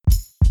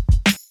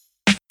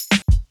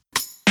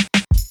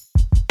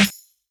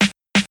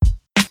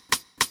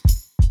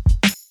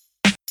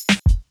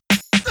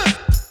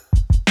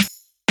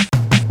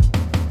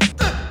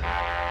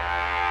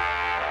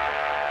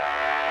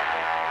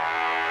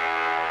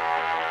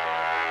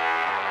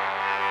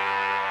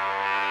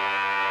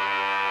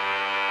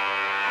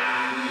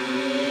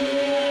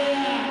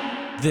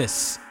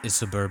This is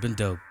Suburban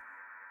Dope.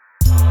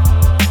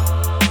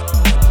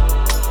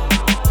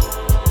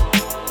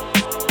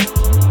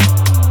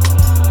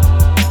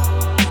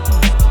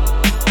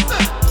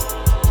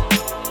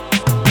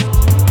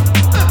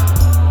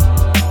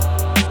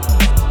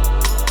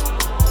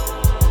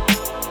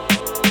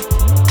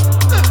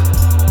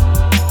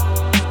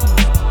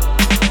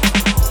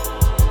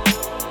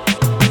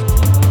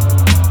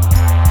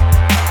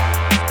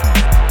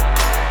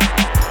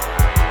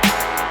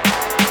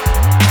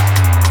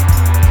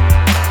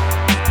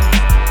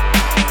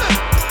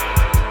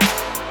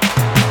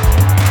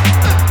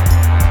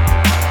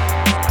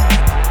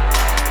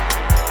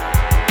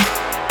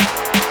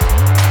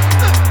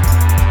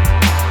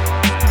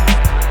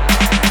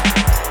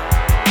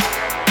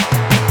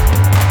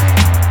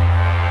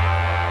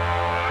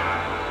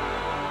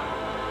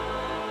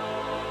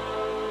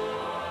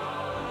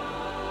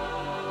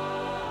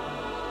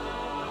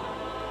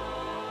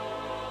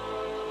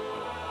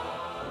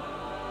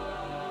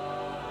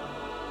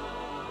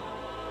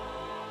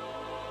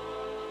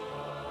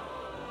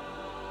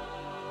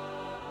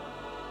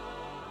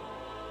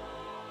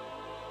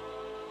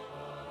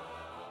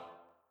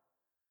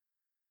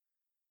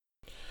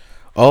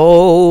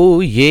 Oh,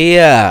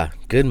 yeah.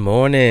 Good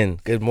morning.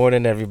 Good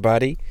morning,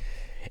 everybody.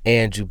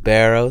 Andrew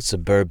Barrow,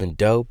 Suburban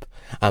Dope.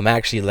 I'm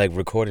actually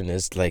recording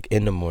this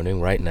in the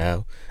morning right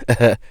now.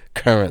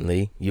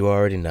 Currently, you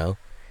already know.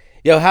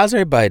 Yo, how's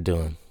everybody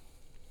doing?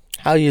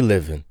 How you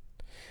living?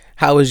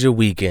 How was your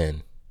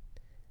weekend?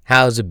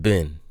 How's it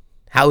been?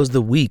 How was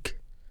the week?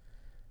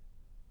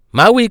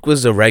 My week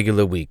was a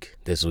regular week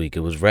this week.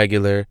 It was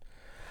regular.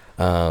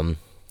 I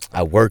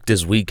worked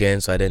this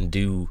weekend, so I didn't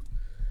do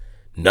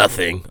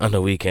nothing on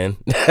the weekend.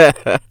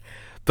 But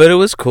it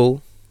was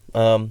cool.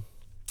 The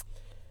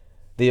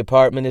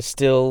apartment is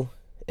still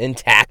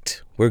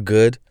intact. We're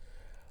good.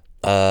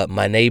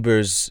 My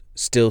neighbors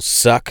still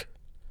suck,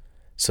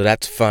 so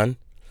that's fun.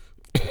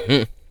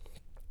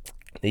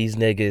 These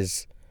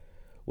niggas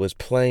was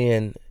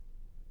playing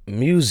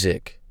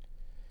music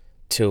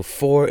till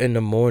 4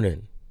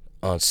 a.m.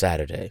 on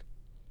Saturday.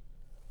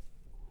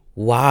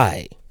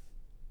 Why?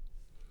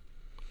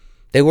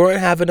 They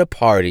weren't having a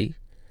party.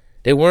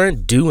 They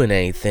weren't doing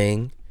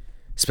anything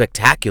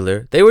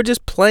spectacular. They were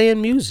just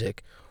playing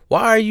music.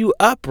 Why are you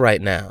up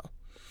right now?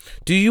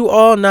 Do you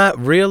all not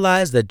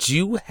realize that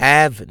you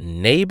have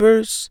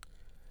neighbors?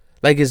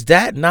 Is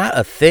that not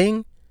a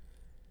thing?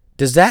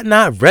 Does that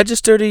not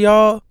register to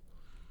y'all?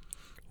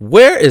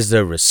 Where is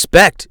the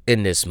respect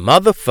in this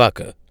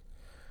motherfucker?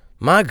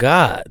 My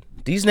God,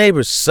 these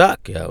neighbors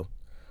suck, yo.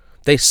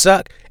 They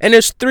suck. And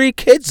there's 3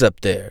 kids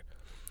up there.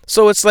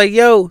 So it's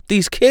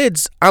these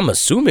kids, I'm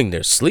assuming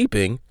they're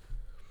sleeping.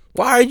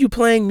 Why are you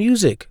playing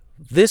music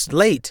this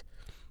late?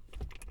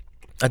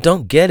 I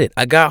don't get it.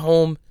 I got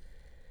home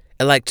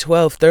at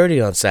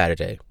 12:30 on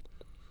Saturday,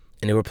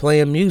 and they were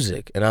playing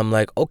music, and I'm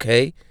like,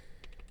 okay,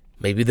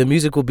 maybe the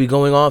music will be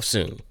going off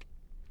soon.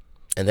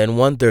 And then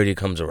 1:30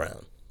 comes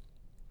around,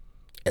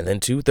 and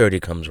then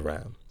 2:30 comes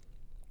around,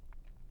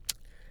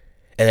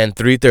 and then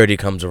 3:30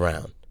 comes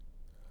around.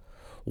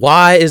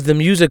 Why is the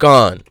music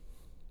on?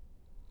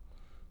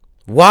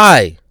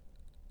 Why?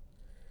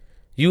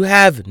 You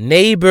have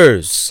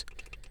neighbors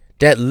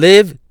that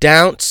live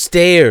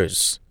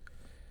downstairs.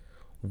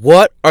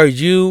 What are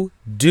you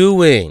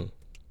doing?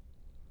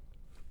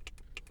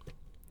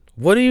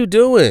 What are you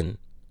doing?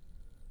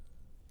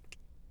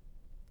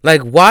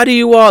 Why do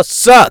you all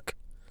suck?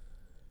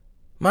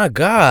 My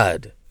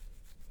God.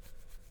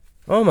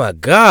 Oh my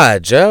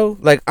God, Joe.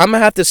 I'm gonna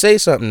have to say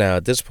something now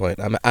at this point.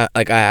 I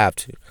have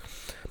to.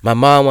 My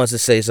mom wants to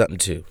say something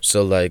too.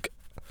 So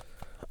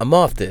I'm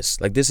off this.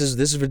 This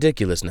is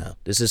ridiculous now.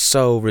 This is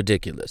so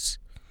ridiculous.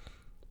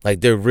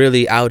 They're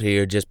really out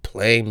here just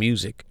playing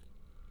music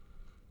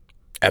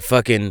at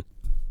fucking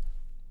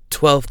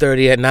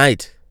 12:30 at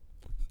night.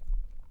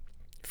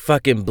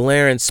 Fucking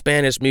blaring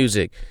Spanish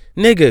music.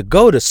 Nigga,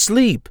 go to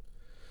sleep.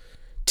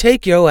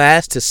 Take your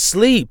ass to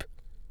sleep.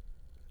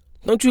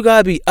 Don't you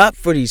gotta be up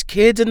for these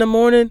kids in the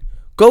morning?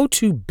 Go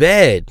to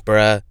bed,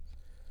 bruh.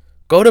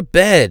 Go to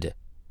bed.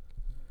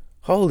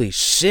 Holy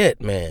shit,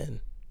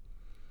 man.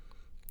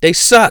 They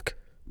suck.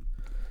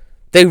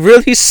 They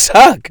really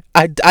suck.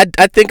 I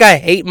think I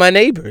hate my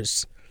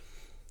neighbors.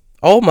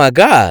 Oh my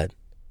God.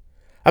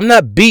 I'm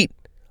not beat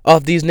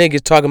off these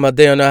niggas talking about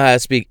they don't know how to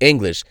speak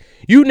English.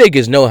 You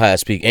niggas know how to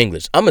speak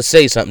English. I'm gonna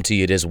say something to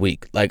you this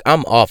week.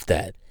 I'm off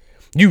that.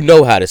 You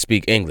know how to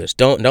speak English.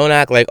 Don't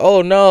act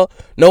oh no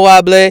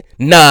hable.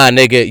 Nah,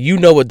 nigga, you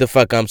know what the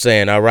fuck I'm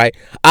saying, all right?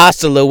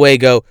 Hasta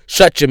luego.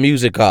 Shut your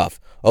music off,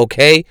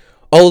 okay?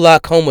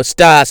 Hola, como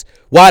estás?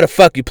 Why the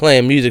fuck you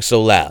playing music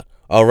so loud?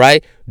 All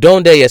right?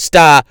 Donde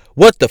está?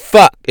 What the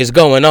fuck is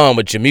going on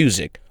with your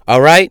music?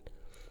 All right?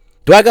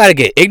 Do I gotta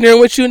get ignorant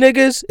with you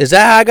niggas? Is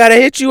that how I gotta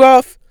hit you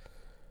off?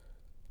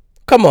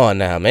 Come on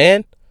now,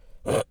 man.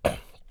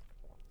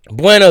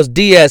 Buenos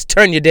dias,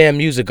 turn your damn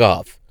music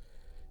off.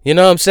 You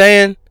know what I'm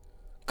saying?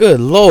 Good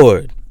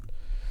Lord.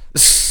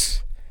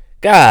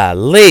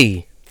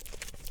 Golly.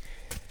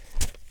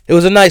 It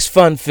was a nice,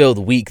 fun-filled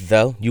week,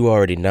 though. You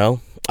already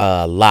know.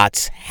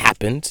 Lots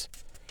happened.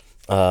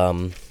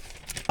 A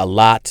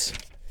lot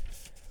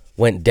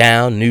went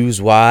down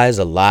news-wise.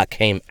 A lot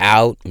came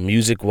out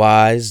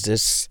music-wise.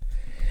 It's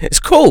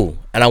cool.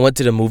 And I went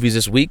to the movies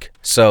this week,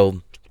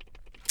 so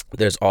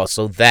there's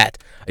also that.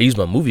 I used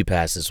my movie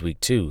pass this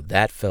week, too.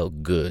 That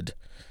felt good.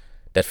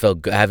 I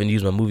haven't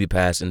used my movie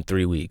pass in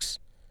 3 weeks.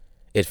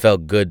 It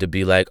felt good to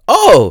be like,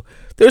 oh,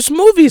 there's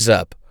movies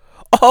up.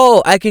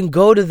 Oh, I can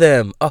go to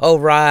them. All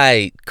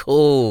right,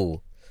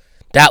 cool.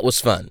 That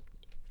was fun.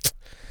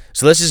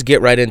 So let's just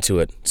get right into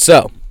it.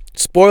 So,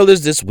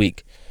 spoilers this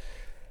week.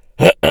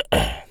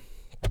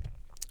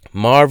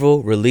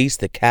 Marvel released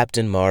the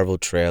Captain Marvel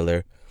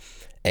trailer,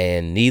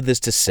 and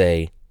needless to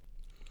say,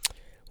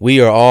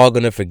 we are all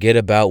going to forget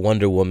about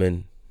Wonder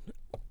Woman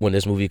when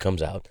this movie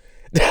comes out.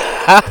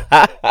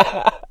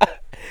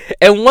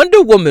 And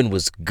Wonder Woman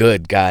was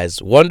good,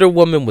 guys. Wonder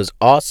Woman was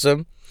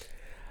awesome.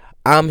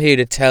 I'm here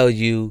to tell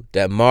you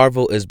that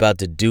Marvel is about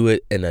to do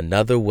it in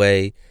another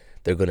way.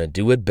 They're going to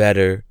do it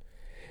better.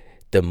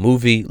 The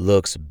movie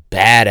looks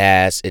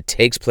badass. It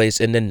takes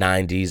place in the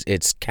 90s.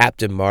 It's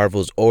Captain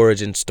Marvel's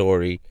origin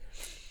story.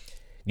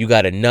 You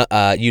got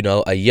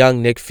a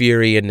young Nick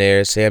Fury in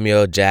there,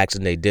 Samuel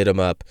Jackson. They did him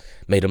up,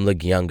 made him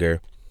look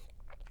younger.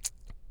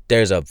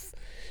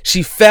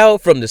 She fell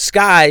from the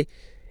sky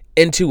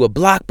into a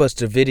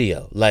Blockbuster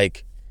video.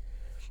 Like,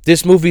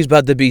 this movie's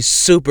about to be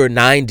super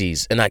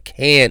 90s, and I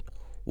can't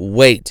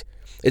wait.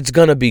 It's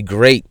going to be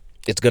great.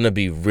 It's going to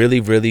be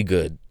really, really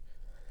good.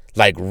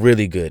 Like,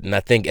 really good. And I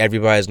think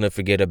everybody's going to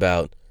forget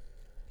about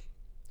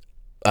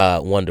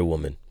Wonder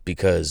Woman,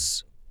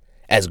 because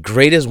as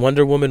great as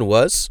Wonder Woman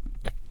was,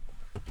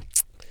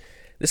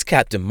 this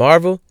Captain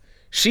Marvel,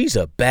 she's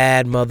a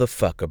bad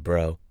motherfucker,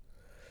 bro.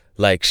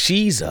 Like,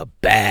 she's a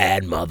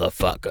bad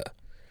motherfucker.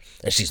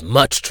 And she's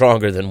much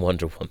stronger than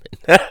Wonder Woman.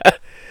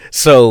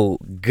 So,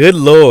 good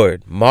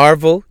Lord,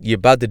 Marvel, you're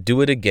about to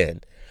do it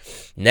again.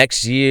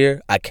 Next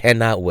year, I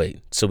cannot wait.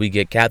 So we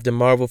get Captain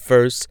Marvel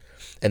first,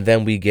 and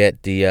then we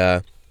get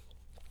the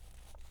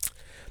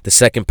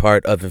second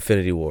part of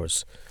Infinity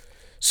Wars.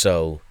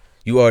 So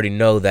you already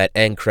know that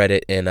end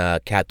credit in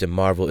Captain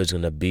Marvel is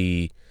going to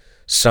be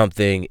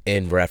something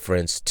in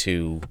reference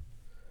to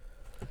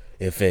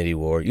Infinity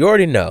War. You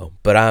already know,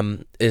 but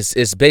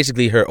it's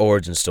basically her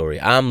origin story.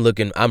 I'm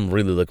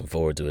really looking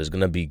forward to it. It's going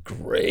to be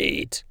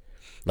great.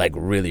 Like,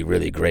 really,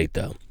 really great,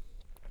 though.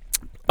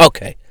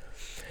 Okay.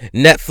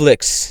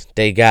 Netflix,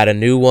 they got a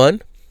new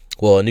one.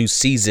 Well, a new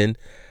season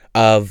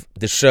of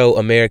the show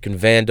American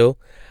Vandal.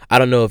 I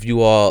don't know if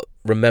you all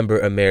remember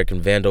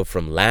American Vandal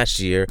from last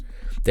year.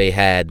 They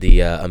had the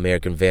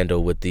American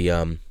Vandal with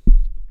the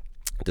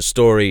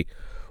story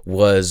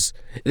was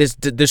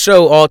the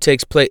show all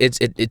takes place.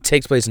 It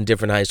takes place in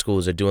different high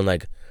schools. They're doing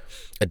like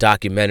a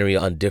documentary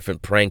on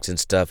different pranks and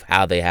stuff,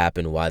 how they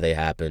happened, why they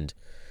happened,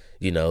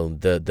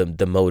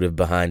 the motive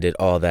behind it,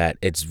 all that.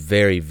 It's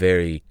very,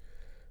 very,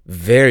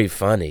 very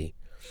funny.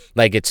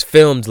 Like, it's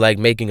filmed like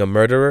Making a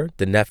Murderer,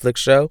 the Netflix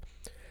show,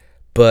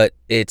 but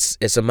it's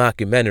a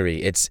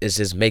mockumentary. It's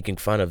just making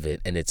fun of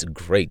it, and it's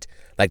great.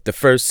 Like, the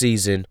first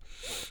season,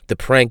 the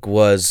prank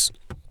was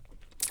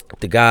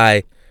the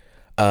guy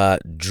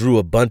drew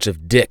a bunch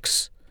of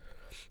dicks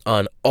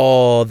on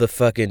all the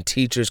fucking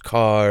teachers'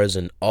 cars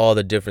and all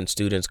the different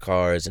students'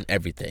 cars and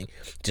everything.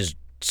 Just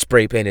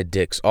spray painted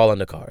dicks all on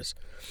the cars.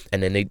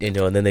 And then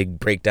they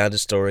break down the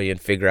story and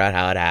figure out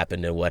how it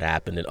happened and what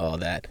happened and all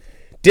that.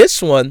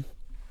 This one,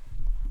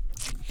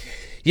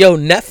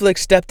 Netflix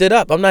stepped it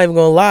up. I'm not even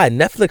gonna lie.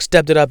 Netflix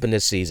stepped it up in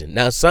this season.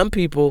 Now, some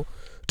people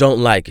don't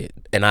like it,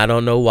 and I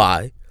don't know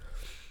why.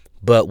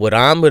 But what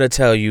I'm gonna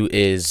tell you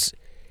is,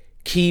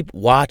 keep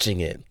watching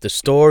it. The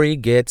story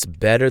gets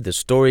better. The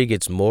story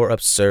gets more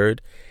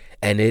absurd,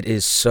 and it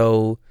is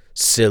so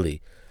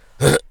silly.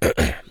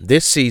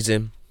 This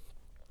season,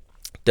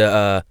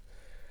 the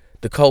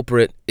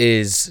culprit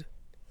his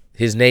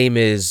name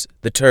is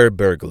the Turd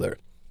Burglar.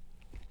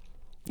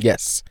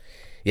 Yes,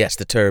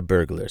 the Turd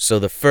Burglar. So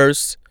the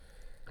first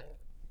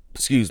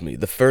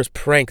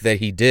prank that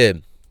he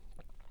did,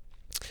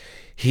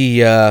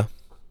 he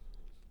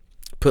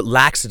put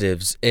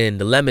laxatives in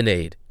the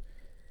lemonade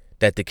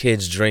that the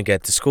kids drink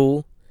at the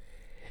school,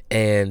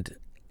 and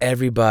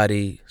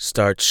everybody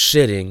starts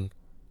shitting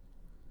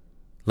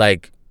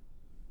like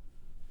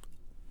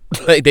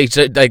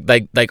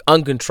they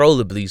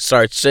uncontrollably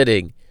start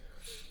shitting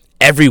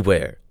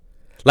everywhere.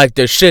 Like,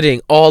 they're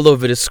shitting all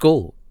over the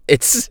school.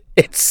 It's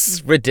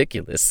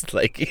ridiculous.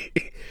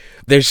 Like,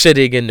 they're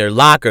shitting in their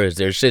lockers,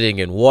 they're shitting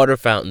in water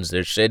fountains,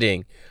 they're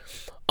shitting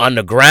on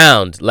the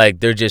ground, like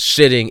they're just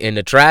shitting in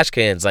the trash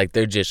cans, like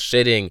they're just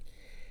shitting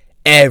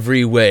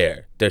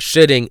everywhere. They're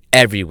shitting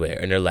everywhere.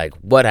 And they're like,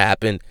 what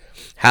happened?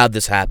 How'd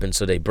this happen?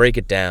 So they break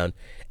it down,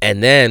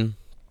 and then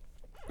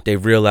they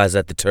realize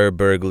that the Turd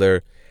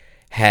Burglar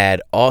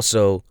had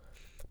also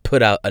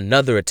put out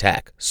another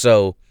attack.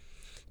 So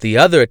the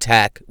other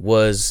attack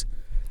was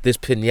this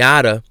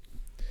piñata,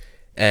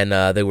 and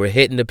they were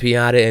hitting the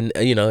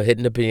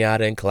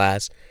piñata in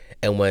class.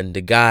 And when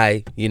the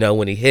guy,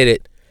 when he hit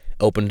it,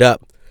 opened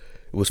up,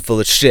 it was full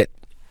of shit.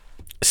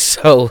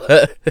 So,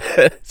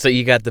 so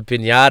you got the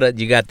piñata,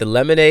 you got the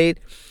lemonade,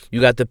 you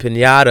got the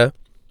piñata,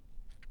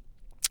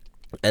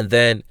 and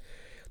then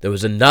there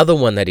was another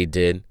one that he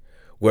did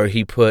where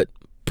he put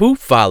poop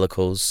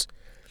follicles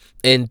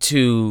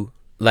into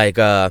like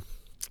the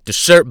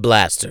shirt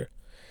blaster.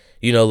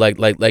 You know, like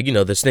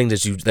this thing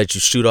that you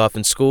shoot off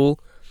in school.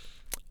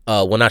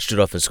 Well, not shoot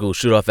off in school,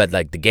 shoot off at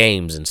like the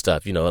games and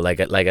stuff. You know, like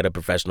at a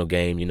professional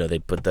game. You know, they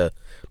put the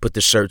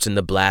shirts in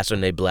the blaster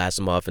and they blast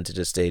them off into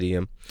the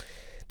stadium.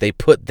 They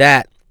put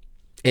that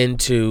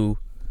into,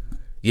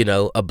 you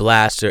know, a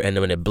blaster, and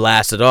then when it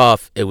blasted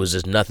off, it was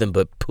just nothing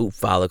but poop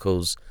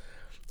follicles,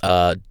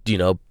 you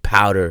know,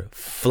 powder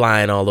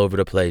flying all over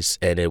the place,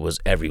 and it was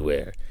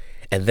everywhere.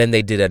 And then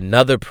they did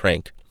another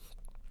prank.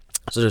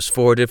 So there's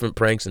 4 different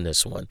pranks in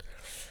this one.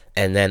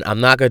 And then I'm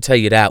not going to tell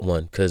you that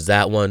one because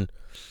that one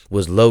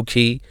was low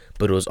key,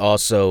 but it was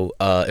also,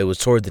 it was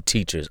toward the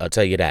teachers. I'll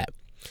tell you that.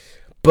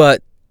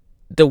 But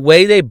the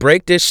way they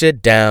break this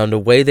shit down, the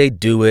way they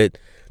do it,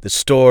 the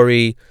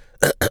story,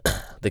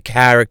 the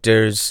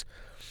characters,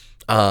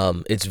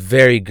 it's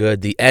very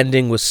good. The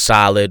ending was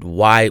solid.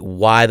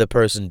 Why the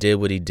person did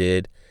what he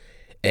did.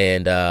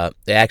 And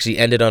they actually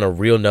ended on a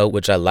real note,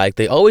 which I like.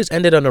 They always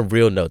ended on a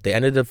real note. They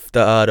ended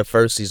the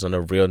first season on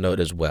a real note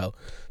as well.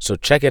 So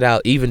check it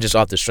out. Even just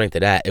off the strength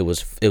of that,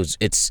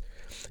 it's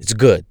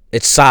good.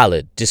 It's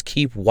solid. Just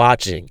keep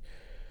watching.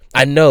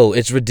 I know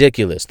it's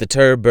ridiculous. The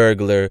turd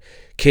burglar,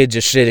 kids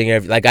are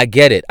shitting like I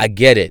get it.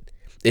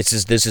 This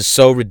is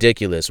so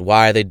ridiculous.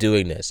 Why are they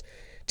doing this?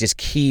 Just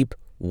keep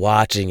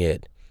watching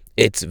it.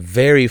 It's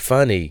very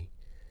funny.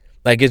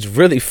 Like, it's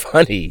really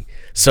funny.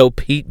 So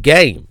peep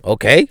game,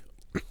 okay?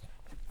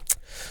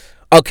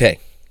 Okay.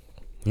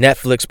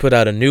 Netflix put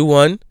out a new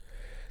one.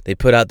 They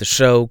put out the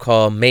show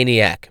called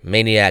Maniac.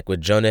 Maniac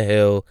with Jonah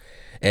Hill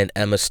and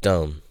Emma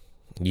Stone.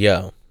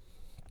 Yo.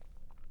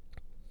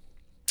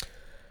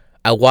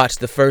 I watched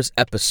the first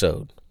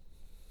episode.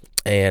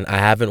 And I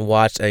haven't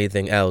watched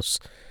anything else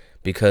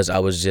because I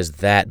was just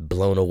that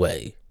blown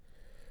away.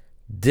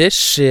 This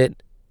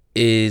shit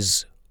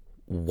is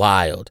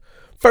wild.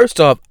 First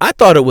off, I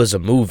thought it was a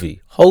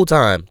movie. Whole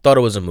time, thought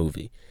it was a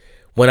movie.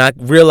 When I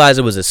realized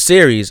it was a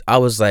series, I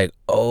was like,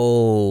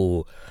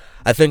 oh,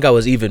 I think I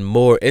was even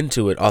more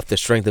into it off the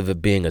strength of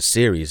it being a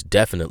series,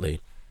 definitely.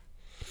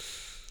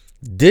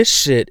 This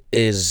shit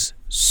is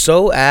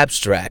so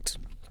abstract.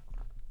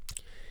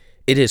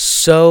 It is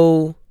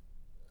so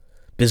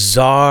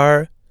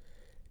bizarre,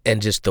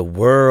 and just the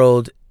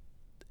world,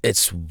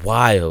 it's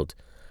wild.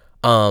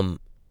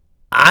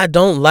 I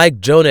don't like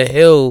Jonah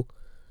Hill.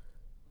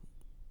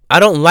 I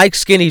don't like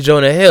skinny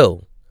Jonah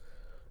Hill.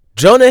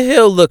 Jonah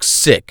Hill looks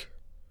sick.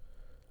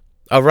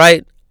 All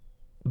right?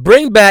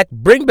 Bring back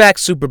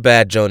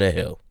Superbad Jonah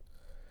Hill.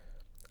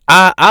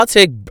 I'll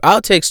take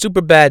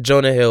Superbad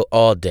Jonah Hill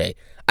all day.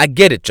 I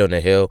get it, Jonah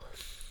Hill.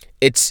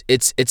 It's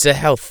a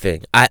health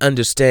thing. I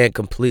understand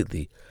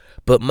completely.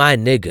 But my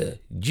nigga,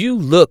 you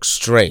look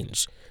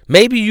strange.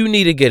 Maybe you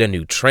need to get a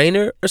new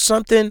trainer or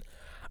something.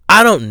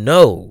 I don't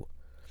know.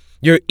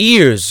 Your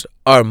ears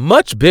are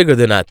much bigger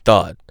than I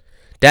thought.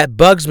 That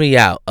bugs me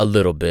out a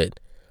little bit.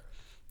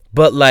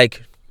 But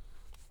like,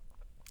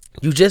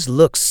 you just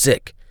look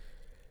sick.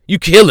 You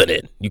killing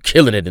it. You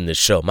killing it in this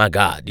show. My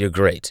God, you're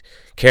great.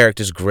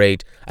 Character's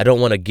great. I don't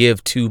want to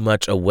give too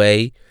much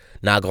away.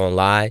 Not gonna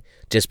lie.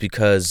 Just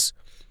because,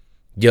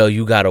 yo,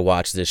 you gotta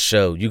watch this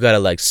show. You gotta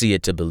like see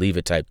it to believe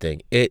it type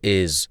thing. It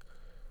is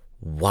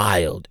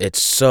wild.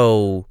 It's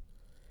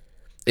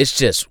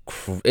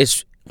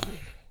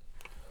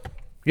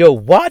yo,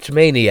 watch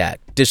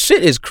Maniac. This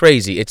shit is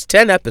crazy. It's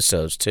 10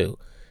 episodes too.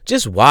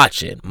 Just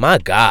watch it. My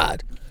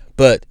God.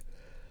 But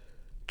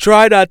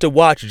try not to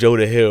watch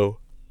Jonah Hill.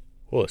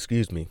 Oh,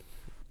 excuse me.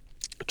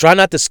 Try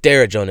not to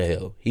stare at Jonah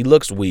Hill. He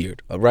looks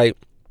weird, all right?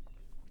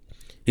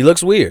 He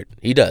looks weird.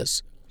 He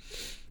does.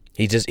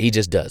 He just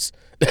does.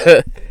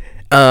 Okay.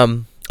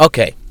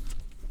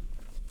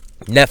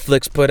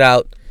 Netflix put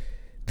out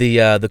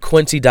the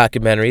Quincy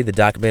documentary, the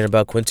documentary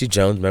about Quincy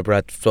Jones. Remember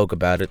I spoke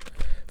about it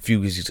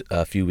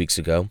a few weeks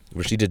ago.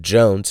 Rashida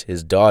Jones,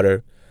 his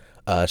daughter,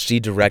 she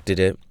directed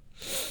it.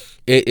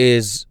 It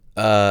is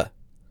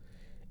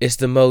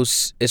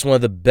it's one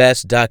of the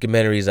best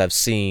documentaries I've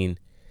seen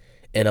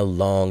in a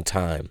long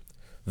time.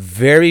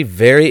 Very,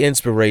 very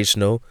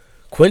inspirational.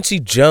 Quincy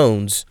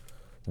Jones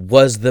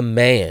was the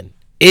man,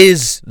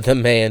 is the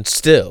man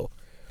still.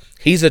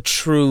 He's a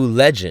true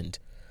legend.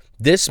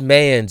 This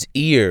man's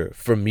ear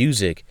for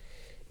music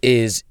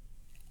is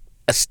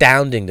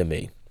astounding to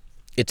me.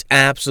 It's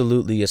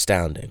absolutely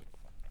astounding.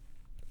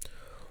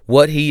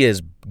 What he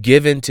has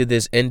given to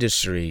this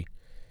industry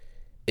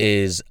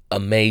is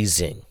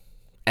amazing.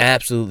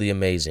 Absolutely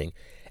amazing.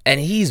 And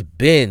he's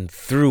been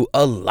through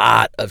a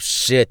lot of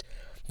shit.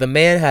 The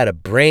man had a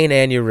brain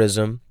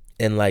aneurysm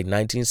in like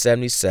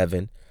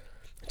 1977.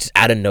 Just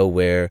out of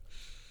nowhere.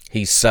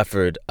 He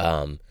suffered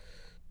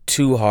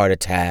 2 heart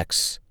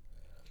attacks.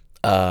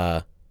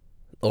 Or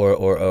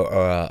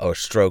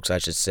strokes, I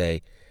should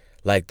say.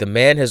 Like, the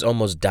man has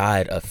almost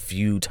died a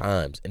few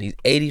times, and he's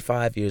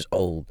 85 years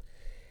old,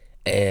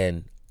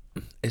 and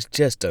it's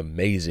just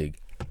amazing.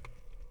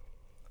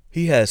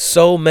 He has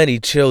so many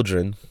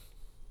children.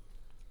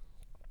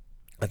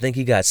 I think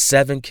he got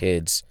 7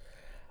 kids.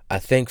 I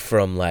think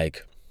from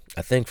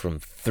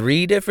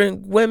 3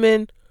 different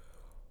women,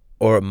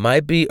 or it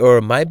might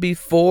be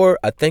 4.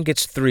 I think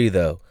it's 3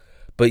 though.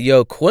 But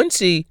yo,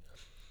 Quincy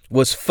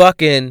was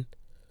fucking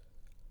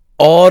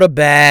all the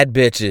bad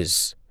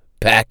bitches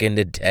back in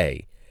the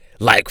day.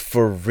 Like,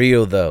 for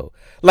real though.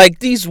 Like,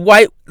 these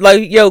white,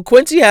 like, yo,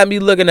 Quincy had me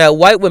looking at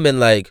white women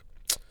like,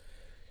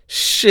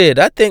 shit,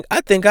 I think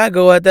I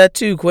go at that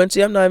too,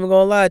 Quincy. I'm not even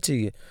gonna lie to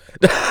you.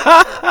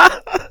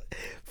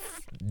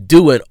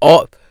 Doing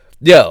all,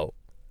 yo,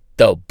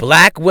 the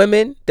black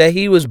women that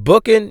he was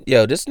booking,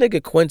 yo, this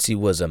nigga Quincy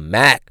was a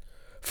Mac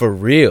for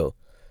real.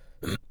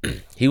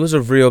 He was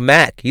a real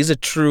Mac. He's a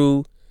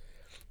true,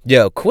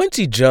 yo,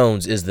 Quincy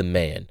Jones is the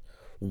man.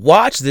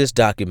 Watch this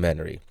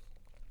documentary.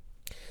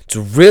 It's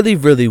really,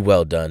 really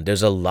well done.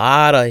 There's a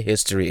lot of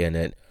history in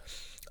it.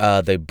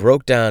 They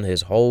broke down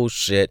his whole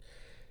shit.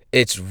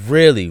 It's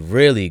really,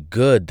 really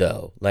good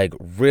though. Like,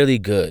 really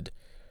good.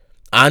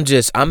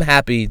 I'm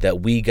happy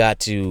that we get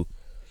to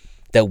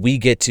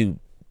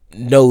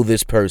know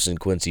this person,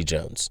 Quincy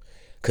Jones,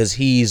 because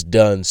he's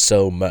done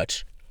so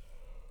much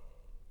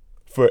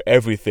for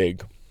everything.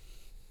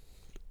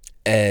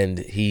 And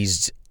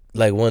he's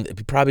like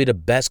probably the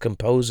best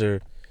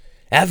composer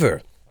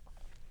ever.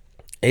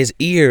 His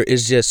ear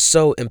is just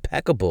so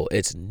impeccable.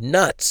 It's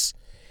nuts.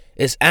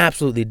 It's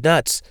absolutely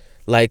nuts.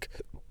 Like,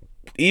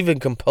 even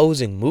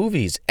composing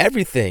movies,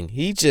 everything.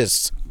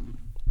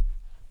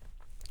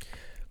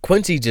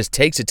 Quincy just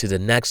takes it to the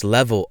next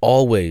level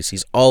always. He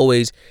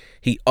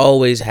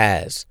always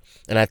has.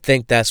 And I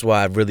think that's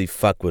why I really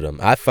fuck with him.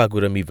 I fuck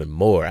with him even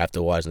more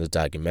after watching this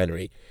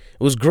documentary.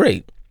 It was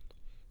great.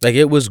 Like,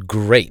 it was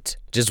great.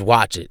 Just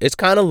watch it. It's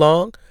kind of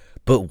long,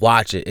 but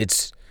watch it.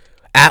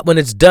 When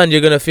it's done,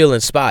 you're going to feel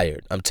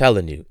inspired. I'm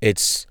telling you.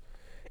 It's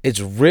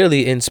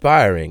really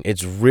inspiring.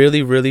 It's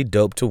really, really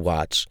dope to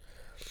watch.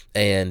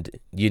 And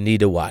you need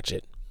to watch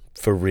it.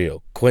 For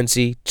real.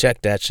 Quincy,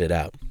 check that shit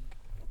out.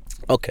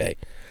 Okay.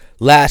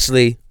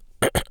 Lastly,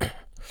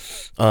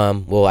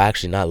 well,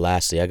 actually not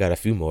lastly, I got a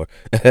few more.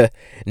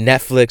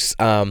 Netflix,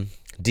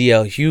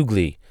 D.L.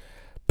 Hughley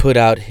put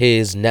out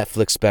his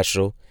Netflix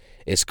special.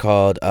 It's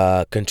called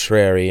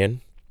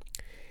Contrarian.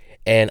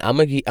 And I'm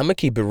gonna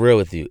keep it real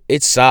with you.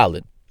 It's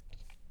solid.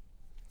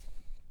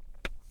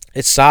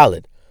 It's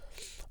solid.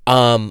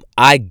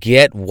 I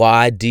get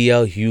why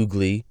D.L.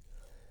 Hughley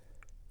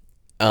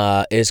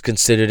is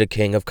considered a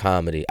king of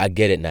comedy. I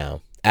get it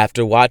now.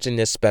 After watching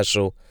this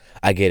special,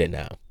 I get it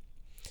now.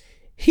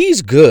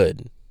 He's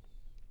good.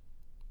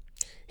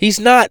 He's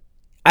not.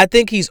 I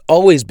think he's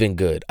always been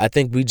good. I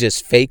think we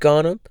just fake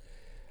on him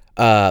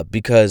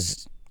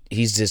because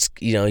he's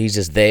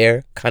just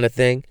there kind of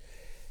thing.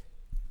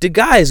 The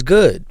guy is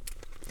good.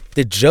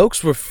 The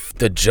jokes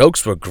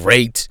were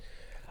great.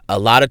 A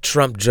lot of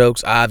Trump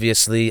jokes,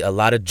 obviously. A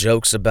lot of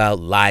jokes about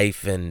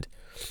life and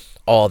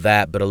all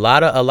that, but a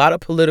lot of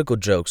political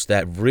jokes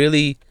that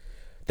really,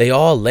 they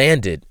all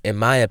landed, in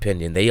my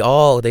opinion. They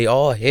all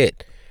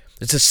hit.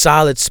 It's a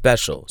solid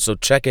special, so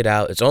check it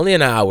out. It's only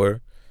an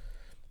hour.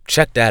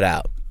 Check that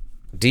out.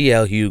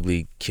 D.L.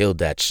 Hughley killed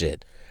that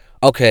shit.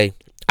 Okay,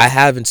 I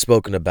haven't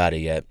spoken about it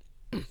yet,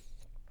 and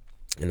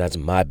that's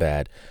my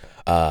bad.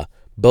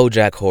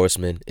 BoJack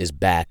Horseman is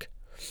back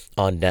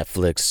on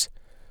Netflix.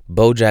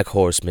 BoJack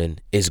Horseman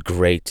is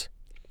great.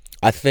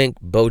 I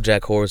think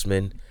BoJack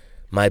Horseman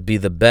might be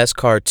the best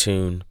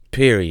cartoon,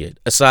 period,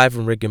 aside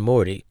from Rick and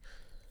Morty.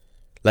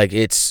 Like,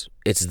 it's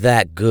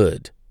that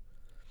good.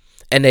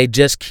 And they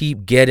just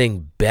keep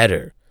getting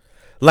better.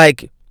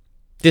 Like,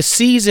 the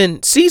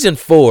season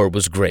 4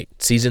 was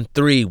great. Season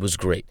 3 was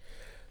great.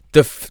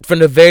 From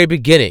the very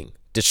beginning,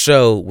 the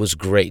show was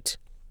great,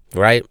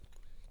 right?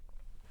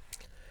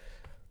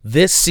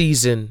 This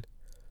season,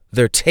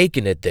 they're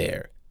taking it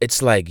there.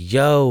 It's like,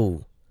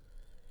 yo,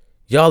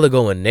 y'all are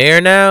going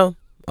there now?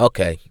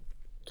 Okay.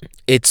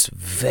 It's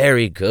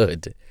very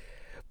good.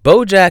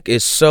 BoJack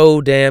is so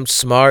damn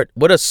smart.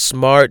 What a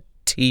smart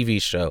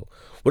TV show.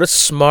 What a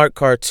smart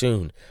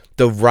cartoon.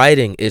 The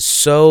writing is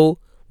so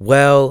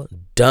well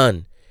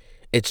done.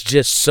 It's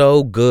just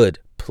so good.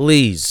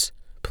 Please,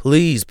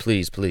 please,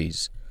 please,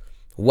 please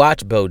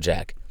watch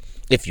BoJack.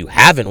 If you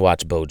haven't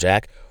watched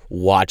BoJack,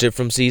 watch it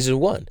from season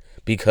 1,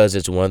 because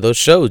it's one of those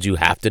shows you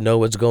have to know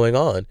what's going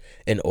on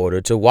in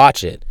order to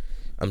watch it.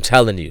 I'm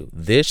telling you,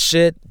 this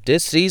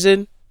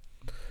season,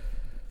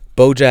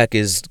 BoJack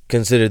is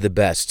considered the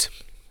best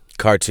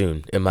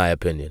cartoon, in my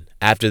opinion.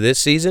 After this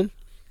season,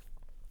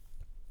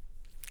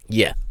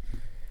 yeah,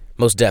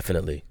 most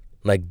definitely.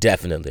 Like,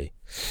 definitely.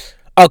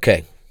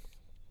 Okay.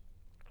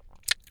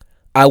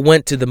 I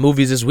went to the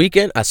movies this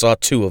weekend. I saw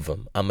 2 of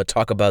them. I'm gonna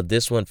talk about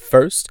this one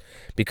first,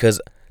 because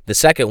the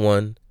second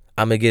one,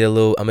 I'm gonna get a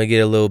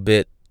little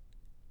bit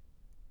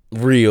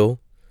real,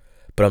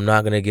 but I'm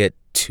not gonna get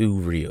too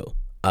real.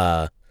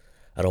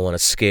 I don't want to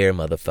scare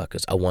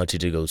motherfuckers. I want you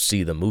to go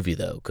see the movie,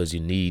 though, because you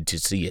need to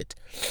see it.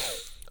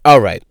 All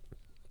right.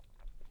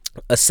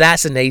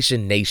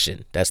 Assassination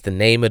Nation. That's the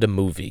name of the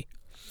movie.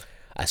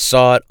 I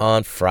saw it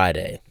on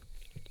Friday.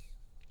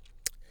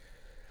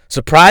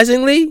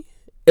 Surprisingly,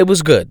 it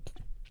was good.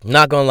 I'm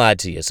not going to lie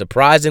to you.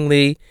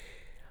 Surprisingly,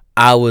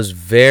 I was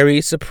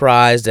very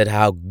surprised at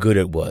how good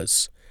it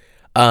was.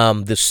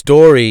 The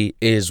story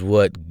is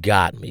what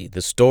got me.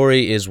 The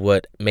story is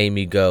what made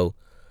me go,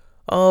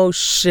 oh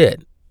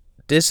shit,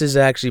 this is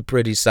actually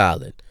pretty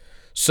solid.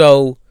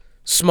 So,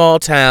 small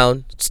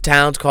town.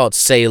 Town's called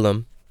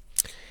Salem.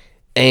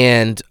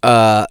 And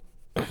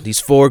these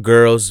 4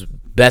 girls,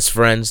 best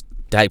friends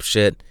type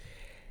shit.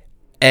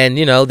 And,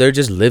 they're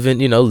just living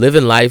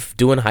life,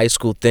 doing high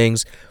school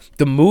things.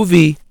 The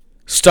movie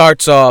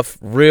starts off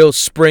real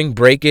Spring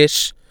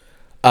Break-ish.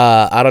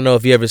 I don't know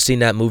if you ever seen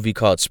that movie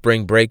called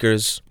Spring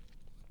Breakers.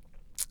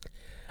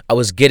 I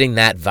was getting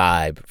that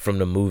vibe from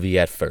the movie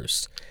at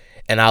first.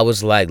 And I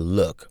was like,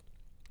 look,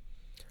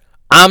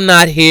 I'm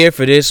not here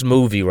for this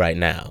movie right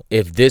now,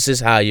 if this is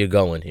how you're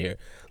going here.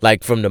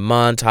 Like, from the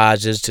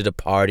montages to the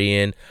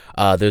partying,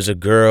 there's a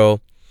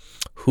girl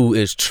who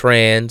is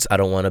trans. I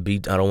don't want to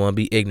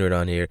be ignorant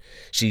on here.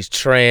 She's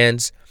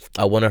trans.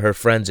 One of her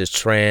friends is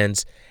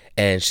trans,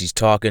 and she's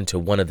talking to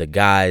one of the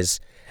guys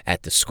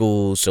at the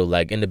school. So,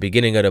 like, in the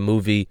beginning of the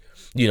movie,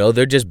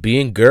 they're just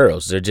being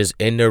girls. They're just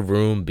in their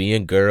room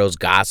being girls,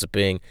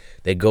 gossiping.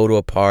 They go to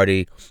a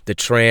party. The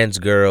trans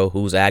girl,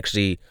 who's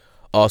actually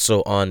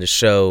also on the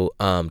show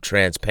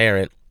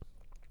Transparent,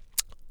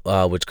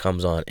 which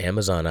comes on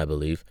Amazon, I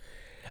believe.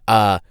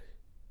 I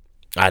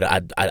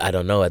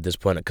don't know at this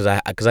point because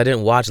I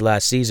didn't watch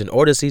last season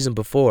or the season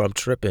before. I'm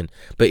tripping,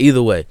 but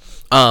either way,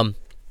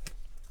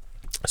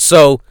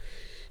 so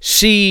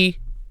she,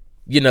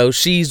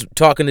 she's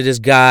talking to this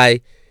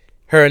guy.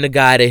 Her and the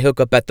guy, they hook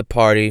up at the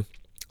party,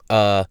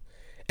 and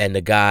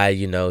the guy,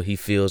 he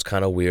feels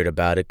kind of weird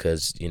about it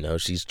because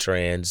she's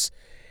trans,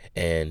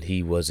 and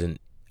he wasn't.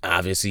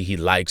 Obviously, he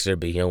likes her,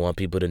 but he don't want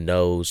people to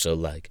know. So,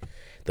 like,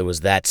 there was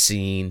that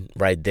scene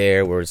right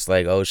there where it's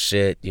like, oh,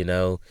 shit,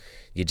 you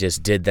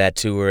just did that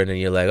to her. And then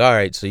you're like, all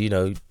right, so,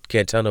 you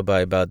can't tell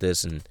nobody about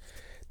this and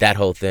that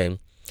whole thing.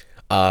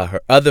 Her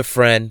other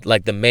friend,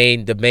 like the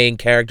main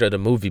character of the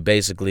movie,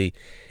 basically,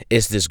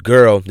 is this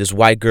girl, this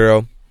white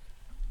girl.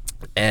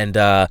 And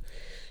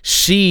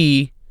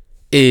she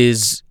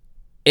is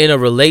in a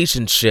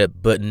relationship,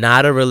 but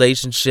not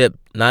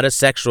a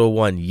sexual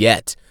one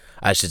yet,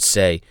 I should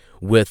say,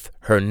 with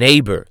her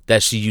neighbor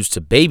that she used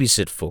to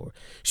babysit for.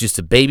 She used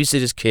to babysit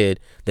his kid.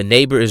 The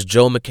neighbor is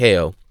Joe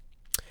McHale.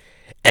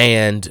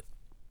 And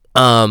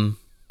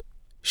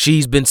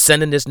she's been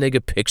sending this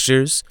nigga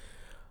pictures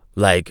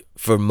like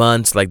for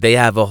months. Like, they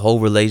have a whole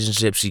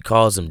relationship. She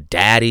calls him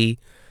daddy.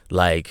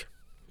 Like,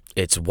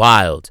 it's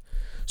wild.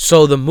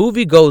 So the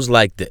movie goes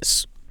like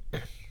this.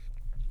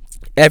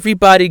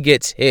 Everybody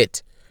gets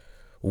hit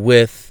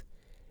with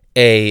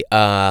a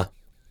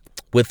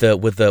with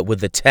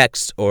the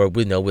text, or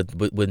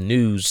with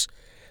news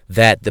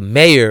that the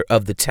mayor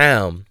of the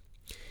town,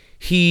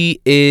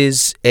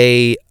 he's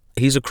a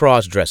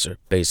cross-dresser,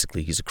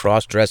 basically. He's a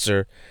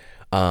cross-dresser.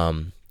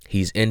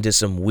 He's into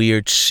some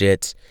weird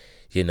shit.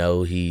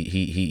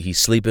 He's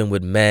sleeping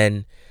with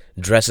men,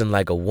 dressing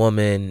like a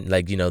woman.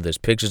 Like, there's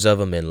pictures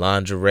of him in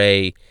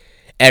lingerie,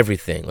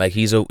 everything. Like,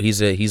 he's a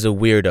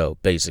weirdo,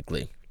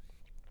 basically.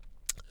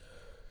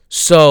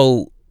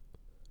 So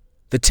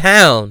the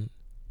town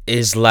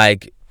is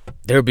like,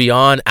 they're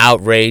beyond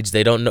outraged.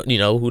 They don't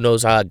know, who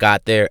knows how it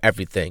got there,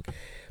 everything.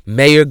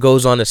 Mayor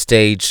goes on the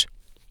stage,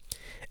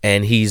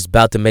 and he's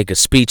about to make a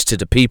speech to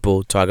the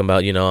people, talking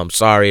about, I'm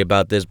sorry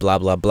about this, blah,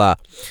 blah, blah.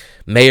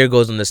 Mayor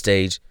goes on the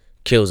stage,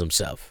 kills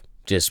himself.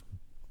 Just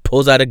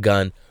pulls out a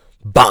gun,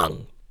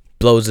 bang,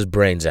 blows his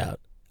brains out.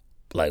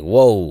 Like,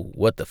 whoa,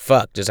 what the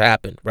fuck just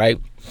happened, right?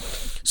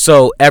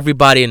 So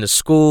everybody in the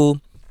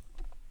school,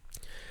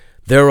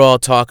 they're all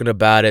talking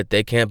about it.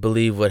 They can't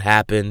believe what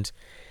happened.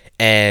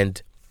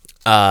 And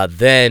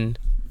then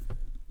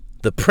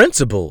the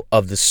principal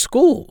of the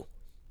school,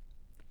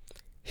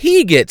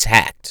 he gets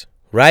hacked,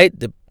 right?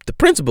 The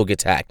principal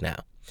gets hacked now.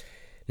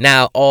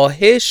 Now, all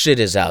his shit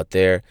is out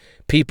there.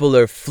 People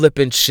are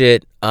flipping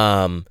shit.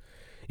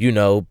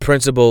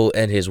 Principal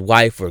and his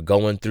wife were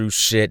going through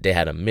shit. They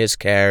had a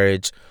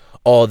miscarriage,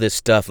 all this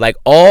stuff. Like,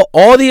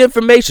 all the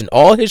information,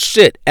 all his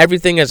shit,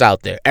 everything is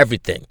out there.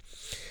 Everything.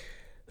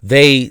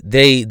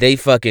 They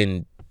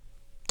fucking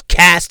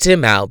cast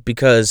him out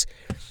because,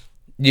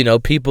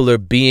 people are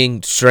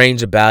being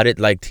strange about it.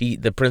 Like,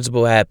 the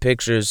principal had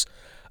pictures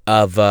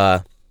of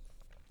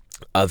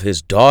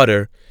his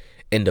daughter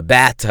in the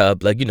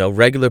bathtub, like,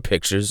 regular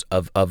pictures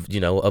of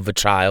a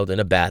child in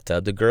a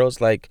bathtub. The girl's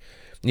like,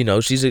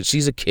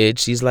 she's a kid.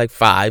 She's like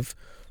 4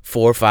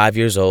 or 5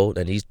 years old,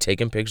 and he's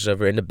taking pictures of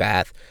her in the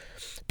bath.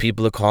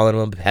 People are calling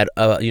him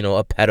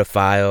a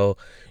pedophile,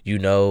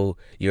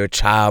 you're a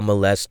child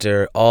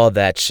molester, all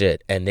that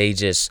shit. And they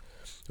just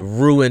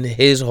ruin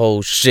his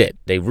whole shit.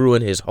 They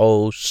ruin his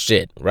whole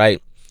shit,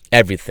 right?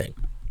 Everything.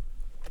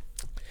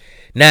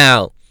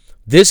 Now,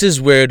 this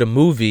is where the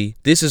movie,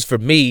 this is for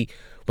me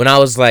when I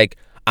was like,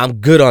 I'm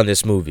good on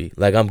this movie.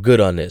 Like, I'm good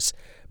on this.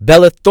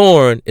 Bella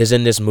Thorne is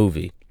in this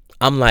movie.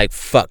 I'm like,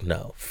 fuck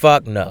no,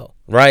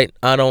 right?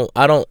 I don't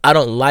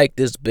like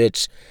this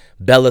bitch,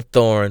 Bella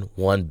Thorne,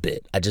 one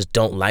bit. I just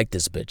don't like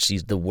this bitch.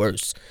 She's the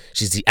worst.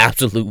 She's the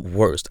absolute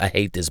worst. I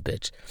hate this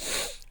bitch.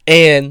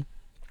 And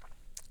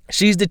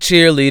she's the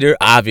cheerleader,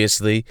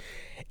 obviously.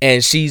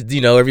 And she's,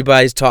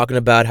 everybody's talking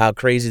about how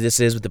crazy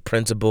this is with the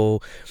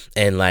principal.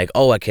 And like,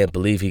 oh, I can't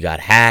believe he got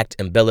hacked.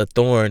 And Bella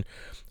Thorne,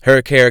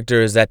 her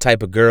character is that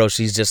type of girl.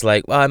 She's just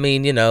like, well, I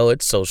mean,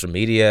 it's social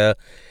media.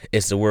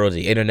 It's the world of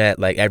the internet.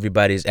 Like,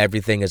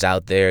 everything is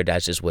out there.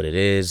 That's just what it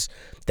is.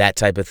 That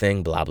type of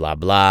thing, blah, blah,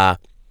 blah.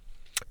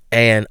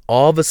 And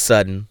all of a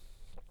sudden,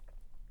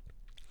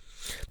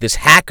 this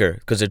hacker,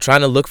 because they're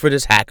trying to look for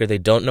this hacker, they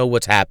don't know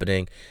what's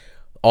happening.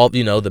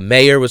 The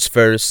mayor was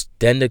first,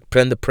 then the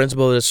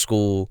principal of the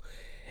school,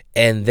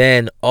 and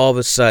then all of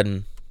a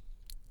sudden,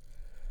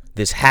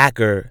 this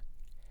hacker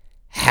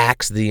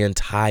hacks the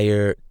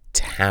entire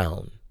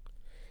town.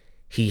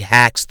 He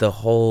hacks the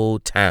whole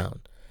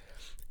town.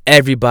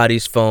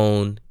 Everybody's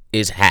phone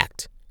is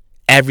hacked.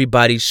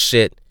 Everybody's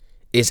shit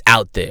is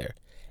out there.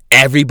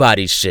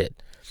 Everybody's shit.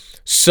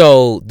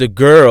 So the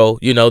girl,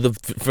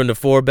 from the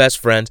 4 best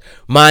friends,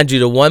 mind you,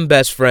 the one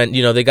best friend,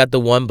 they got the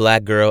one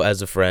black girl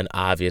as a friend,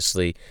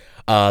 obviously.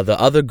 The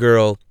other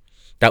girl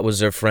that was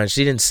their friend,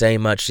 she didn't say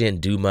much, she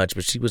didn't do much,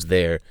 but she was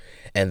there.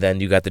 And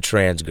then you got the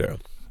trans girl.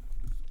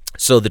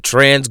 So the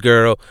trans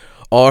girl,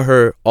 all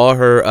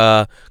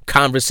her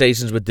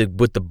conversations with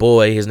the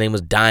boy, his name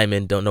was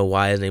Diamond. Don't know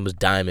why his name was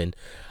Diamond.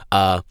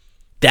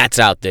 That's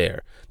out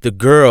there. The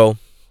girl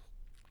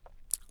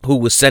who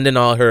was sending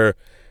all her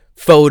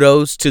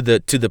photos to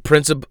the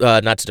principal,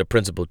 not to the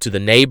principal, to the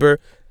neighbor.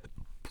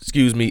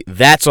 Excuse me.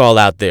 That's all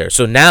out there.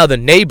 So now the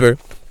neighbor,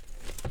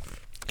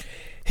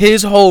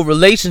 his whole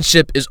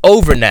relationship is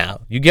over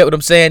now. You get what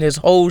I'm saying? His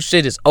whole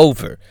shit is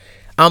over.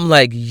 I'm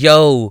like,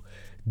 yo,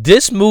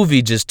 this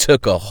movie just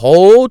took a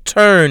whole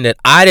turn that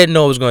I didn't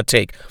know it was going to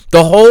take.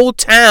 The whole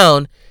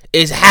town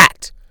is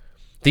hacked.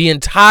 The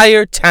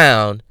entire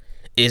town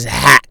is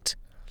hacked.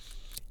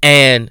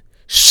 And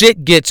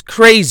shit gets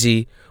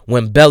crazy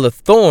when Bella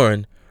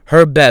Thorne,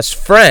 her best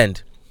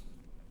friend,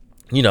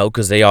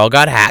 because they all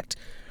got hacked,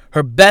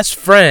 her best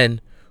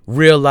friend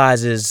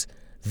realizes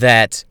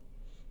that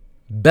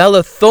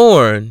Bella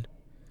Thorne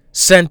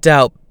sent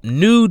out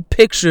nude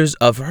pictures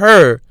of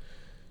her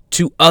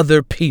to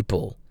other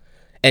people.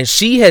 And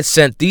she had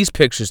sent these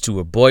pictures to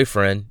her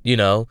boyfriend,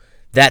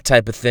 that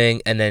type of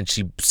thing. And then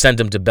she sent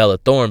them to Bella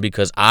Thorne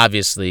because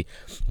obviously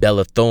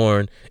Bella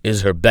Thorne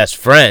is her best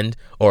friend,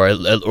 or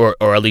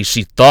at least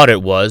she thought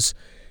it was.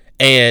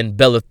 And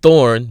Bella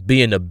Thorne,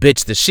 being the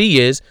bitch that she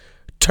is,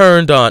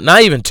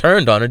 not even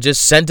turned on her,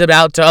 just sent it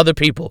out to other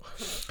people.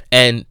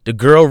 And the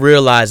girl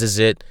realizes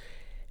it,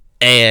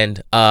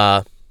 and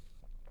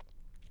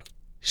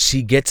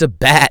she gets a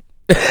bat.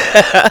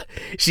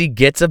 She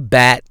gets a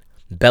bat.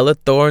 Bella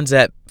Thorne's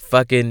at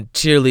fucking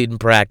cheerleading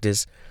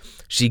practice.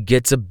 She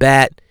gets a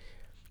bat.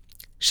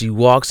 She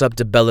walks up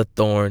to Bella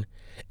Thorne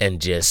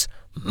and just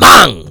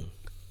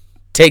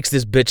takes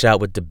this bitch out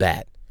with the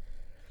bat.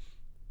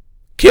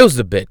 Kills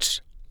the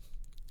bitch.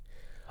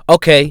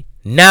 Okay,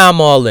 now I'm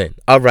all in.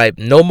 All right,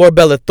 no more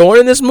Bella Thorne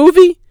in this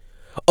movie?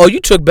 Oh, you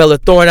took Bella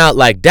Thorne out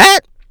like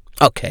that?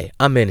 Okay,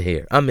 I'm in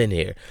here.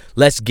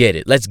 Let's get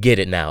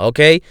it now,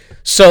 okay?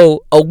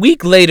 So a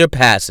week later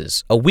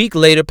passes.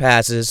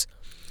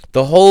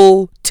 The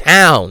whole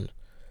town,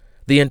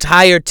 the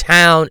entire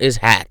town is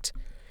hacked.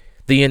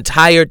 The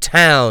entire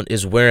town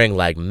is wearing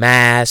like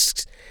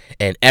masks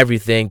and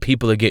everything.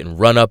 People are getting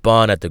run up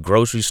on at the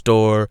grocery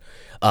store.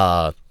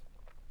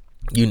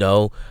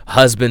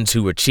 Husbands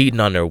who were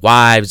cheating on their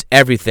wives,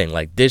 everything.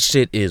 Like, this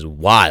shit is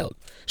wild.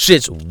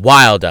 Shit's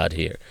wild out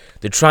here.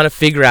 They're trying to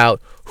figure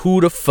out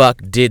who the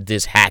fuck did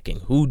this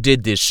hacking, who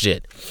did this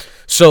shit.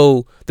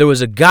 So there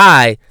was a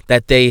guy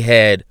that they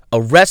had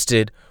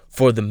arrested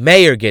for the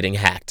mayor getting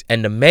hacked.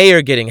 And the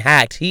mayor getting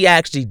hacked, he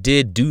actually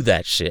did do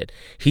that shit.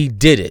 He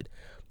did it.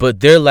 But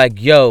they're like,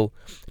 yo,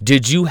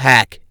 did you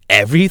hack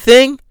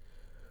everything?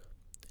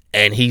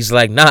 And he's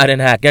like, nah, I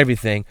didn't hack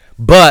everything.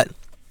 But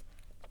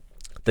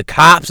the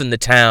cops in the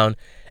town,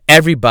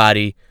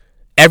 everything's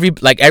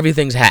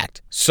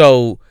hacked.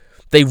 So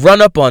they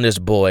run up on this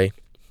boy.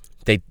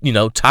 They,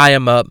 tie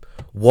him up,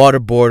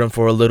 waterboard him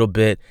for a little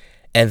bit.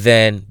 And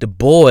then the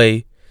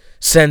boy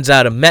sends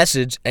out a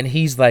message and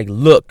he's like,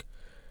 look,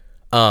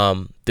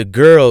 the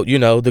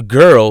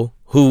girl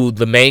who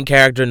the main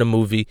character in the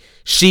movie,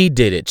 she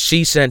did it.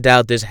 She sent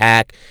out this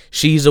hack.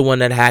 She's the one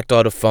that hacked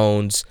all the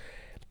phones.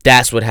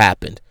 That's what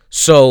happened.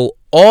 So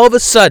all of a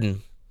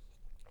sudden,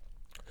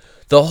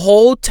 the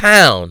whole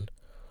town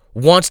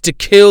wants to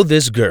kill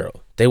this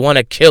girl. They want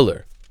to kill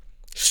her.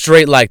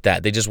 Straight like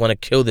that. They just want to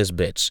kill this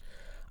bitch.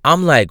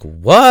 I'm like,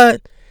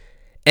 what?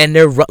 And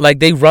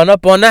they run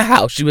up on the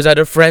house. She was at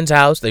her friend's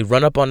house. They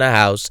run up on the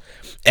house.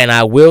 And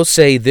I will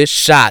say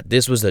this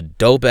was a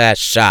dope ass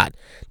shot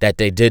that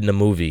they did in the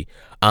movie.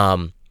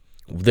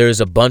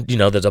 there's a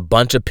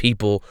bunch of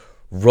people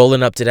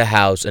rolling up to the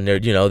house, and they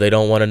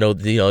don't want to know,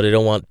 they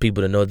don't want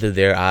people to know they're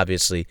there,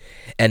 obviously,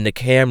 and the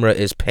camera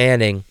is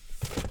panning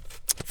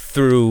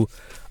through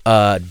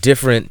the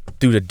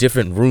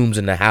different rooms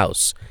in the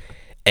house,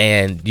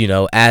 and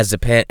as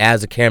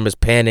the camera's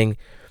panning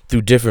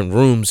through different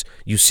rooms,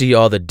 you see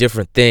all the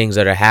different things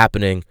that are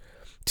happening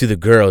to the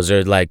girls.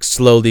 They're like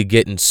slowly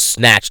getting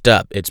snatched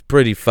up. It's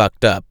pretty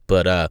fucked up,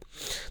 but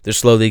they're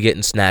slowly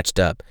getting snatched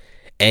up,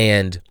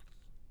 and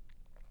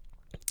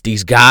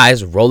these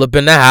guys roll up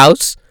in the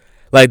house.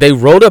 Like, they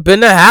rolled up in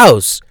the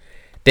house.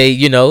 They,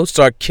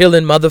 start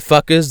killing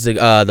motherfuckers.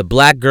 The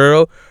black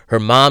girl, her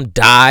mom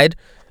died.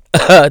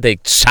 They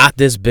shot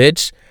this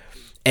bitch.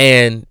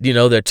 And,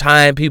 they're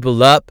tying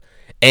people up.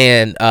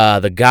 And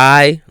the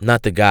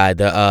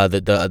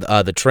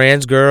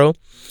trans girl,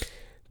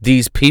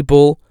 these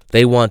people,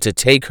 they want to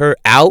take her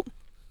out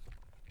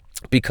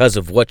because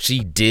of what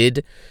she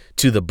did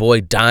to the boy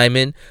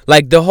Diamond.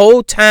 Like, the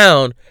whole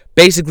town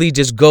basically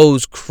just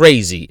goes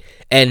crazy,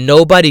 and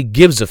nobody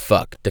gives a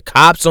fuck. The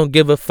cops don't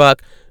give a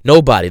fuck.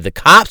 Nobody. The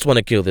cops want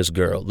to kill this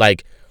girl.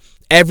 Like,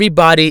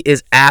 everybody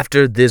is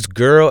after this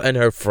girl and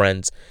her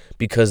friends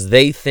because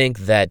they think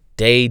that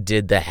they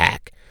did the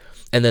hack.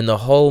 And then the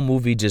whole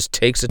movie just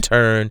takes a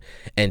turn,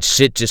 and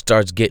shit just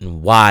starts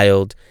getting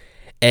wild.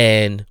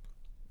 And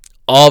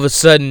all of a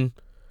sudden,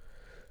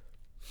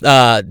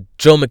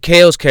 Joel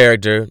McHale's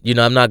character,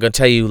 I'm not going to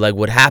tell you like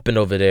what happened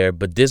over there,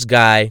 but this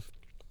guy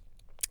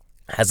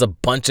has a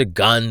bunch of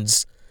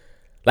guns.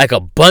 Like, a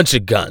bunch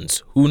of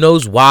guns. Who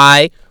knows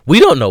why? We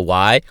don't know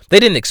why. They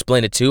didn't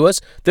explain it to us.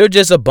 They're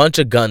just a bunch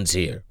of guns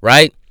here,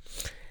 right?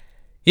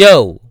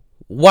 Yo,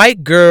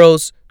 white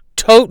girls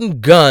toting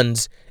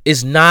guns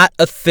is not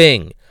a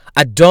thing.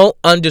 I don't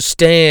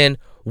understand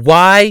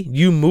why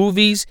you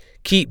movies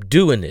keep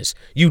doing this.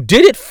 You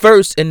did it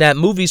first in that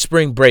movie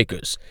Spring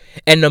Breakers,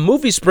 and the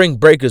movie Spring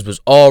Breakers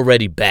was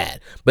already bad,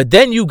 but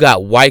then you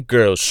got white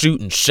girls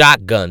shooting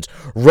shotguns,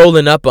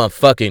 rolling up on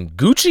fucking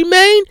Gucci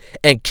Mane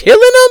and killing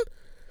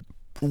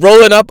them,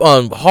 rolling up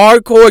on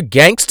hardcore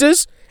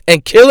gangsters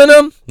and killing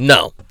them.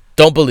 No,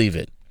 don't believe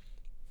it.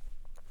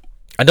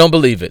 I don't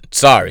believe it.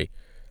 Sorry.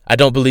 I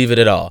don't believe it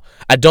at all.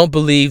 I don't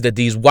believe that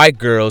these white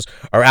girls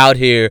are out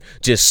here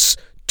just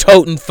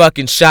toting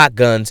fucking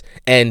shotguns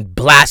and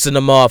blasting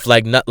them off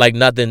like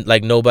nothing,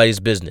 like nobody's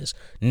business.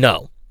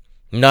 No,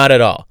 not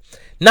at all.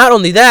 Not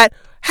only that,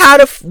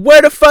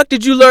 where the fuck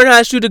did you learn how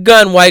to shoot a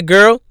gun, white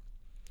girl?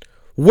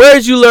 Where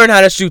did you learn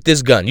how to shoot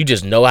this gun? You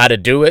just know how to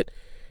do it?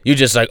 You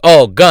just like,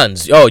 oh,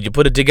 guns. Oh, you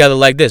put it together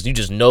like this. You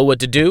just know what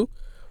to do?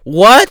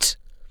 What?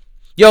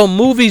 Yo,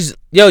 movies,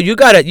 you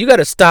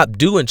gotta stop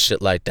doing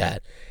shit like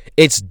that.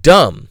 It's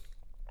dumb.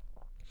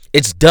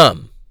 It's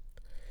dumb.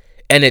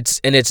 And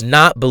it's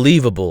not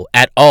believable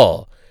at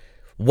all.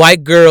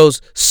 White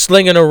girls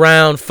slinging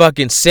around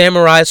fucking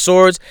samurai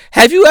swords.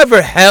 Have you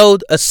ever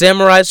held a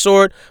samurai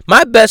sword?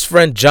 My best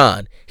friend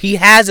John, he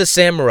has a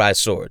samurai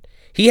sword.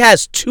 He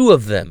has 2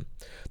 of them.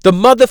 The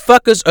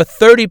motherfuckers are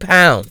 30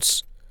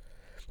 pounds.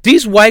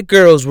 These white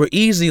girls were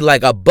easy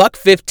like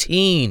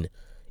 $1.15.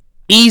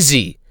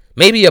 Easy.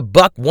 Maybe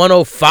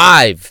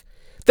 $1.105.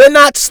 They're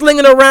not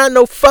slinging around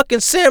no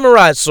fucking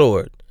samurai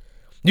sword.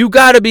 You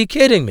gotta be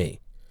kidding me.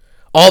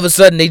 All of a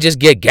sudden, they just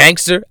get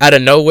gangster out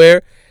of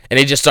nowhere, and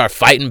they just start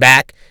fighting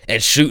back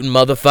and shooting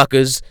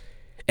motherfuckers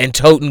and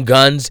toting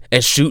guns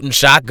and shooting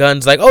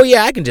shotguns. Like, oh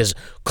yeah, I can just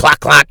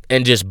clock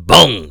and just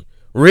boom.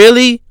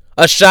 Really?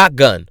 A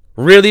shotgun?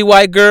 Really,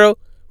 white girl?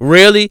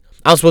 Really?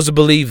 I'm supposed to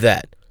believe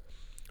that?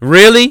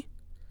 Really?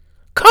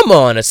 Come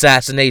on,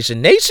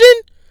 Assassination Nation.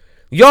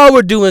 Y'all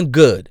were doing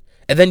good,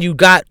 and then you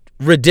got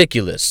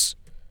ridiculous.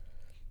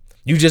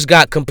 You just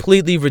got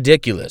completely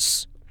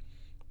ridiculous.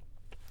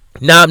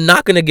 Now, I'm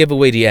not going to give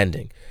away the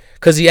ending,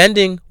 because the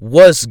ending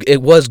was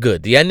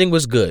good. The ending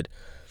was good.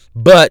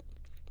 But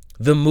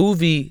the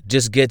movie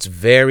just gets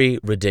very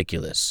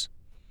ridiculous.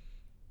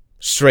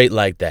 Straight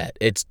like that.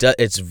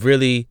 It's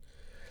really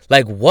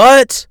like,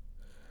 what?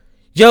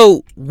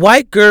 Yo,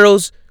 white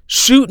girls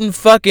shooting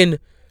fucking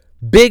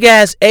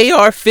big-ass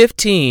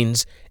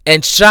AR-15s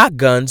and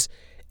shotguns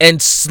and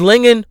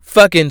slinging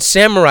fucking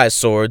samurai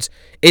swords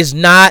is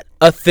not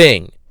a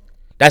thing.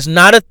 That's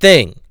not a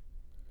thing.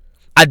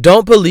 I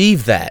don't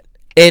believe that.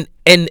 And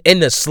in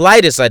the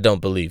slightest, I don't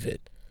believe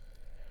it.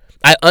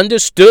 I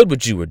understood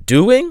what you were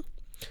doing,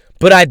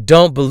 but I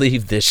don't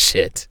believe this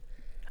shit.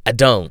 I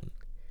don't.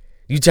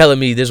 You telling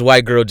me this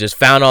white girl just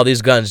found all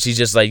these guns, she's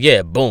just like,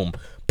 yeah, boom,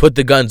 put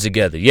the guns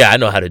together. Yeah, I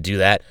know how to do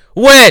that.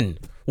 When?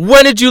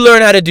 When did you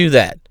learn how to do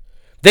that?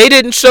 They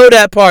didn't show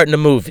that part in the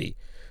movie.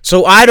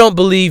 So I don't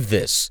believe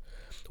this.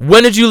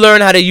 When did you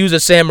learn how to use a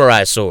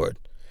samurai sword?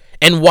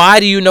 And why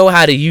do you know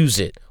how to use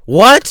it?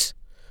 What?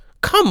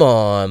 Come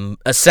on,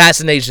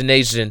 Assassination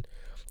Nation.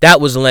 That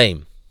was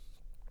lame.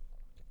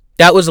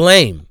 That was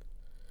lame.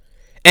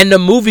 And the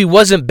movie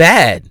wasn't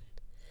bad.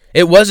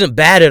 It wasn't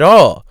bad at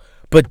all.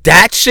 But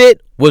that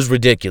shit was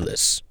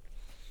ridiculous.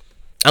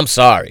 I'm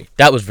sorry.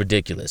 That was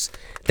ridiculous.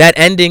 That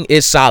ending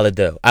is solid,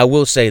 though. I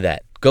will say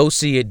that. Go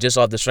see it just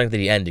off the strength of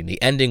the ending.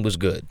 The ending was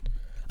good.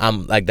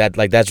 I'm like that.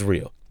 Like, that's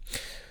real.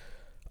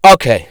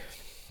 Okay.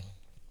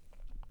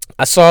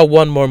 I saw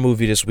one more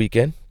movie this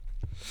weekend.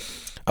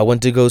 I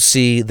went to go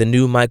see the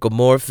new Michael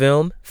Moore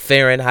film,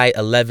 Fahrenheit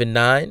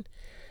 11/9.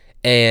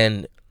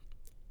 And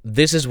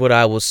this is what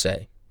I will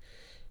say.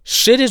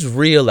 Shit is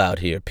real out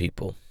here,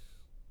 people.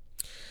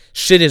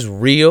 Shit is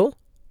real.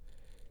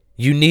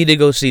 You need to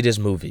go see this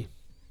movie.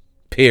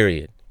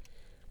 Period.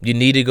 You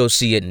need to go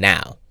see it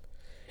now.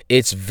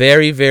 It's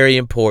very, very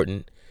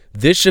important.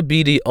 This should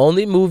be the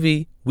only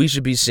movie we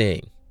should be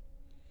seeing.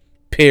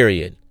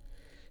 Period.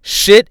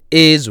 Shit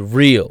is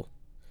real.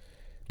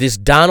 This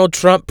Donald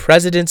Trump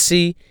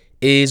presidency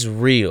is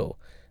real.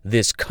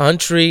 This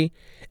country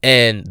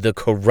and the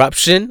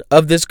corruption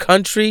of this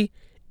country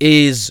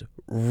is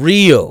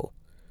real.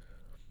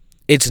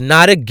 It's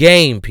not a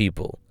game,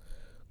 people.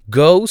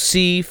 Go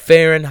see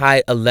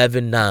Fahrenheit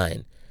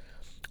 11/9.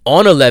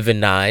 On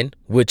 11/9,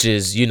 which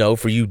is,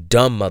 for you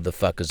dumb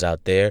motherfuckers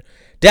out there,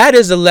 that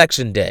is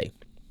election day.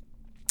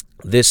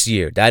 This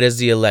year, that is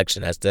the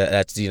election. That's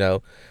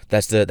the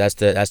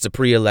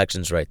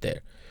pre-elections right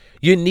there.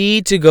 You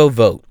need to go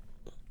vote.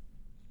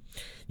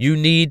 You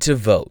need to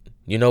vote.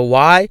 You know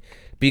why?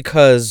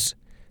 Because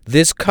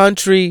this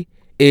country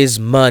is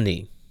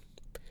money.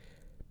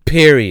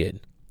 Period.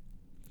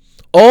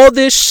 All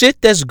this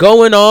shit that's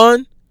going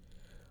on,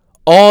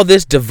 all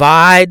this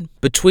divide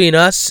between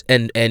us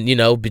and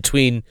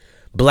between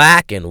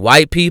black and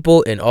white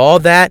people and all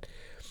that,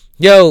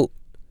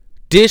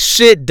 this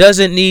shit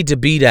doesn't need to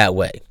be that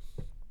way.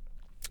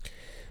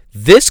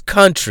 This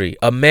country,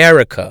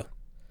 America,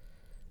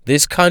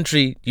 this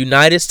country,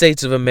 United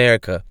States of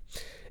America,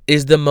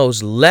 is the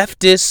most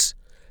leftist,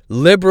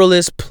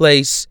 liberalist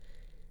place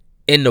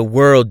in the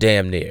world,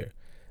 damn near.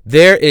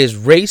 There is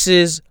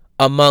races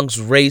amongst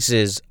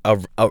races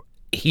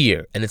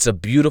here, and it's a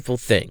beautiful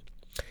thing.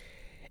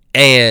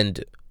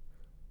 And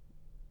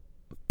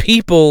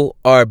people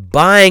are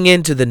buying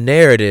into the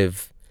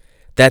narrative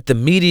that the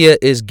media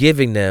is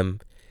giving them,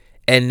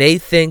 and they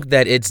think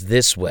that it's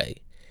this way.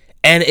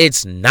 And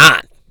it's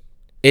not.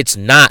 It's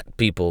not,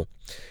 people.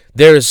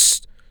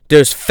 There's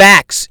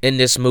facts in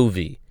this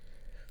movie.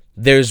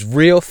 There's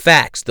real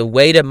facts. The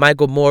way that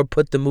Michael Moore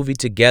put the movie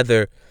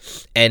together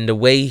and the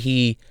way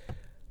he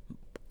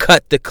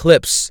cut the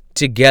clips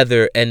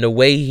together and the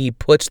way he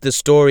puts the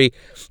story.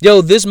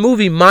 This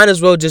movie might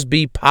as well just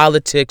be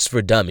politics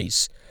for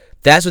dummies.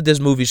 That's what this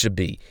movie should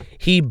be.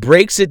 He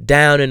breaks it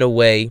down in a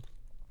way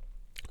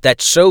that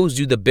shows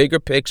you the bigger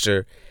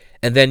picture,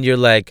 and then you're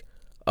like,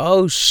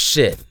 oh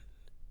shit.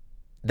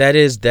 It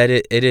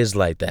is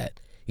like that.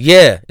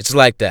 Yeah, it's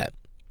like that.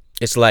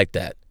 It's like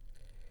that.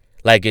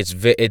 Like it's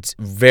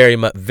very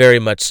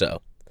much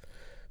so.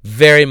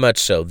 Very much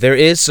so. There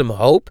is some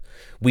hope.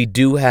 We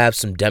do have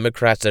some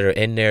Democrats that are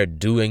in there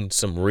doing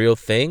some real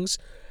things.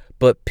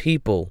 But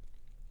people,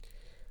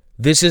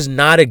 this is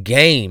not a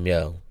game,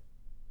 yo.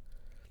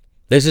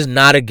 This is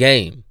not a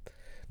game.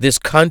 This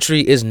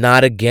country is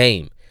not a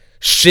game.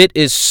 Shit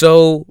is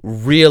so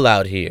real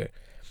out here.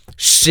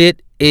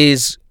 Shit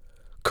is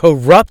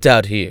corrupt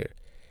out here.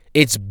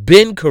 It's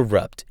been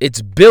corrupt.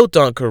 It's built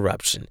on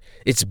corruption.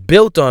 It's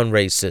built on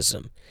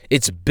racism.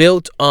 It's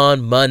built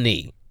on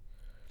money.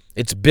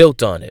 It's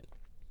built on it.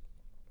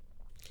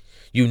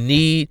 You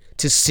need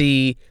to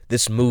see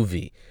this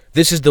movie.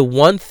 This is the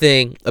one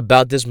thing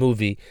about this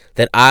movie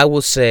that I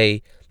will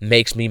say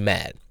makes me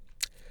mad.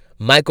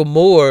 Michael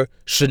Moore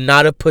should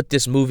not have put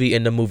this movie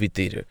in the movie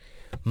theater.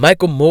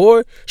 Michael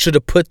Moore should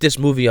have put this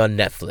movie on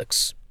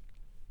Netflix.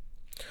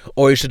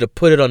 Or he should have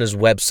put it on his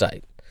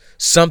website.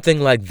 Something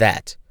like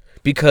that.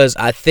 Because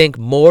I think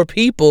more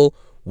people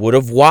would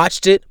have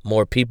watched it,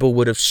 more people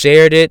would have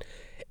shared it,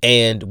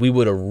 and we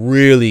would have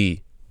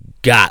really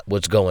got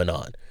what's going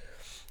on.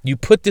 You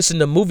put this in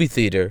the movie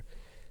theater,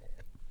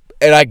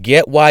 and I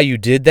get why you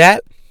did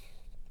that,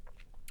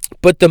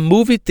 but the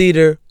movie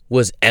theater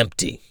was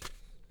empty.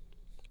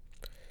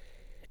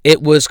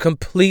 It was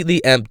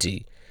completely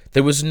empty.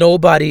 There was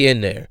nobody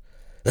in there.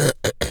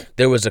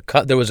 There was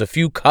a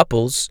few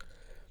couples,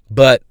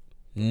 but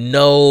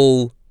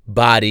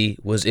nobody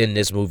was in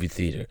this movie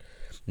theater.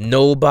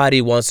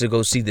 Nobody wants to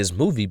go see this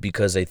movie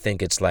because they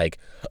think it's like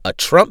a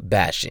Trump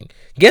bashing.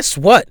 Guess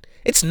what?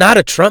 It's not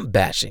a Trump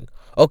bashing,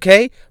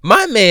 okay?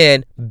 My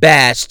man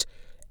bashed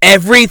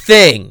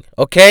everything,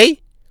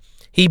 okay?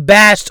 He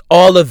bashed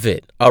all of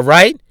it, all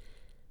right?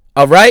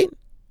 All right?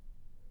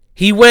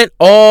 He went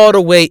all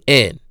the way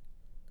in.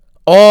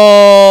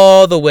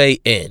 All the way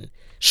in.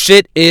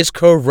 Shit is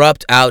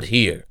corrupt out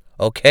here,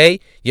 okay?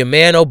 Your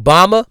man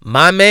Obama,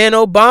 my man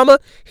Obama,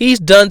 he's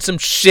done some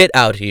shit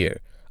out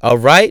here, all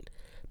right?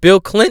 Bill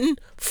Clinton,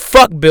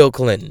 fuck Bill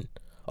Clinton,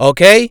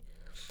 okay?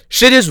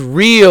 Shit is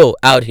real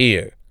out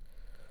here.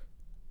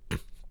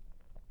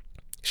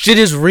 Shit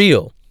is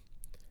real.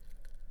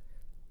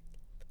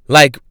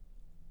 Like,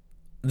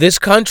 this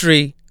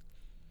country,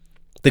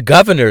 the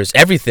governors,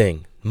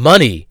 everything,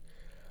 money,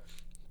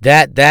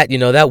 that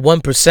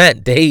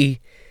 1%,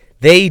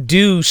 they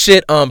do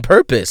shit on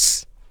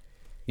purpose.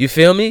 You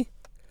feel me?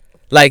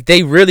 Like,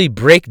 they really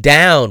break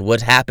down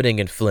what's happening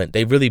in Flint.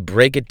 They really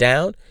break it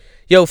down.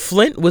 Yo,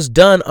 Flint was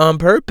done on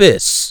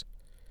purpose.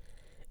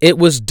 It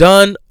was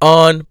done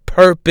on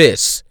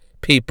purpose,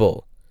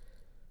 people.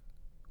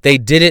 They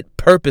did it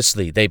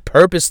purposely. They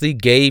purposely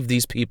gave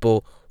these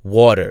people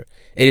water.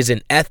 It is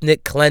an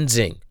ethnic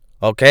cleansing,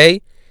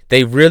 okay?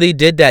 They really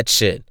did that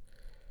shit.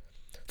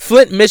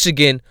 Flint,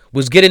 Michigan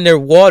was getting their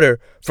water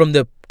from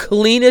the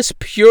cleanest,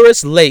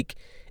 purest lake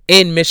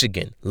in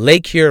Michigan,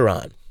 Lake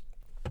Huron.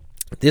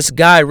 This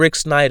guy, Rick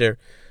Snyder,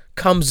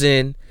 comes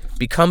in,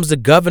 becomes the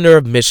governor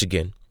of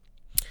Michigan,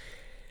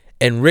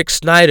 and Rick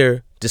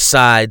Snyder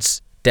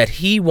decides that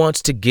he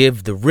wants to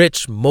give the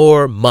rich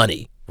more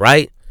money,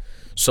 right?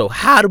 So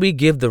how do we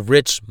give the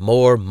rich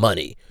more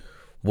money?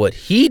 What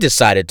he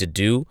decided to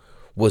do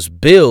was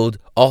build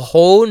a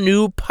whole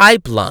new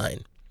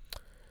pipeline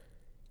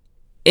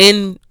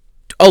in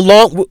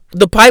along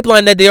the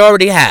pipeline that they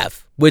already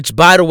have, which,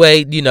 by the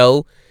way,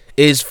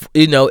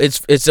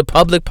 it's a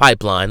public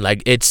pipeline,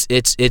 like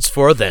it's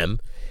for them.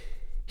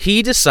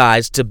 He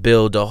decides to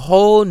build a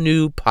whole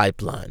new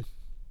pipeline,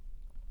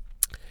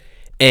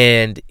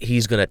 and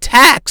he's gonna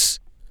tax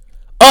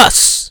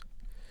us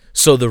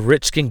so the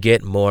rich can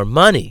get more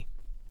money.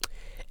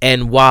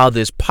 And while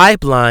this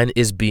pipeline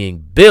is being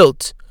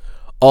built,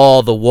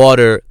 all the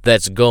water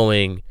that's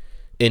going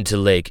into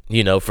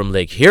from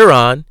Lake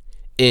Huron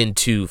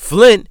into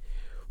Flint,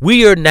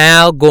 we are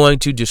now going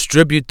to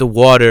distribute the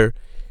water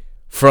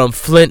from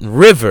Flint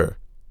River,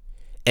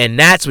 and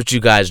that's what you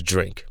guys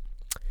drink.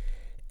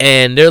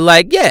 And they're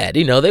like, yeah,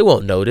 they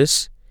won't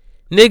notice.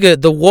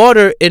 Nigga, the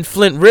water in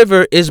Flint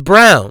River is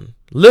brown.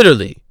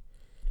 Literally.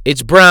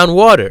 It's brown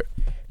water.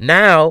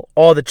 Now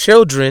all the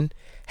children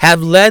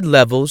have lead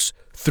levels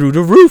through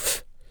the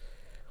roof.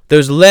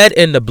 There's lead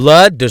in the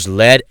blood. There's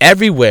lead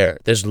everywhere.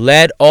 There's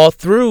lead all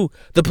through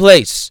the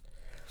place.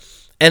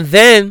 And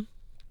then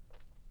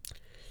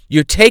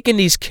you're taking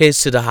these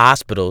kids to the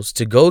hospitals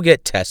to go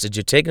get tested.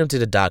 You're taking them to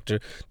the doctor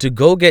to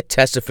go get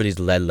tested for these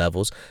lead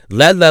levels.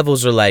 Lead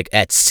levels are like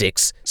at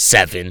 6,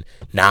 7,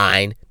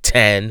 9,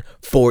 10,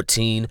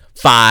 14,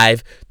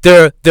 5.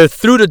 They're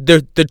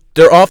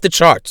off the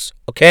charts,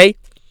 okay?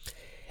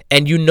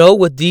 And you know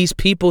what these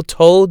people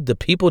told the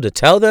people to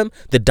tell them,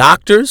 the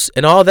doctors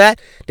and all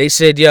that? They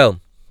said, yo,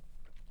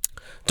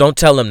 don't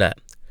tell them that.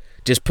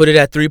 Just put it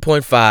at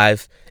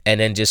 3.5 and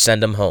then just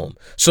send them home.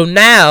 So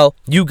now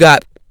you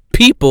got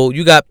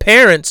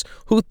parents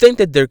who think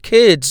that their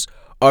kids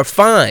are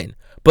fine,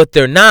 but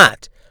they're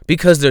not,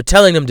 because they're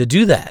telling them to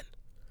do that.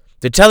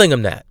 They're telling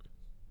them that.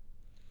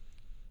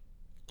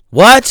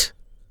 What?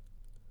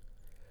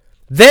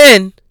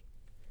 Then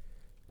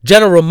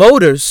General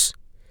Motors,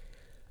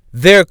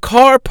 their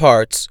car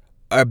parts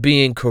are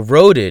being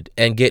corroded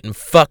and getting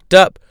fucked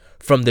up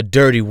from the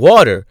dirty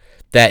water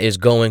that is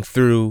going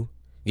through,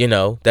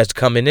 that's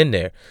coming in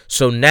there.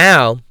 So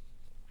now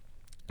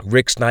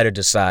Rick Snyder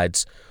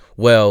decides,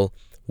 well,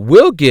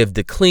 we'll give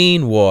the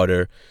clean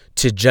water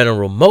to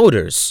General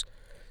Motors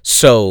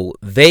so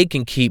they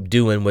can keep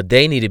doing what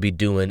they need to be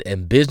doing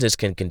and business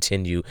can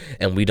continue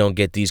and we don't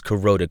get these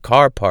corroded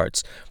car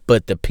parts.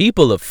 But the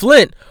people of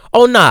Flint,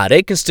 oh nah,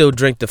 they can still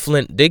drink the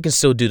Flint, they can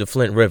still do the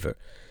Flint River.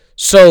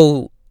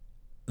 So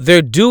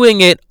they're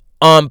doing it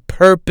on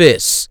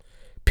purpose,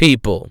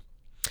 people.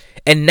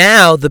 And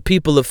now the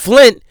people of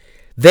Flint,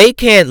 they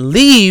can't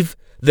leave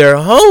their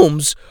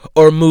homes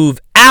or move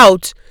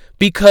out,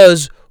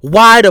 because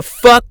why the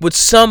fuck would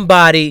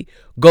somebody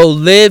go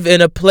live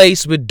in a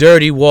place with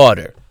dirty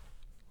water?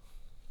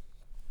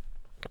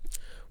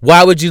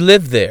 Why would you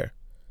live there?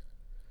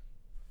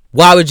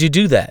 Why would you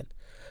do that?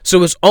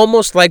 So it's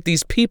almost like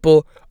these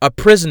people are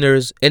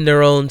prisoners in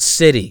their own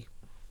city.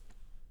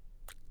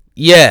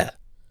 Yeah.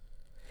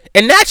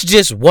 And that's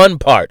just one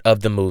part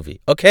of the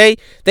movie, okay?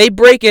 They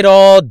break it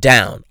all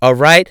down, all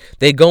right?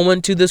 They go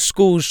into the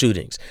school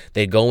shootings.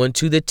 They go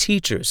into the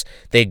teachers.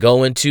 They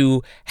go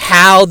into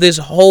how this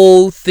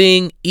whole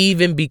thing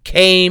even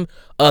became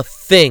a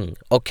thing,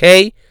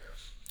 okay?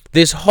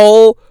 This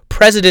whole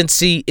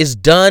presidency is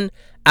done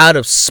out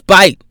of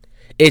spite.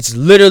 It's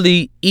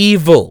literally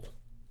evil.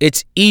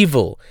 It's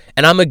evil.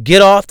 And I'm going to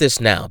get off this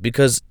now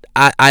because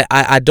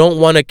I don't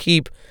want to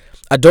keep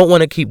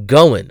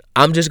going.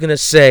 I'm just going to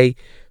say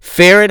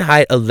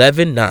Fahrenheit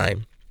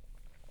 11/9.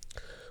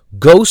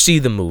 Go see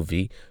the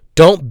movie.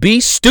 Don't be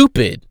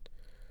stupid.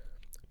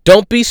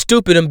 Don't be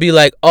stupid and be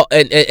like, oh,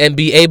 and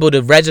be able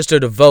to register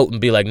to vote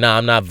and be like, nah,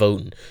 I'm not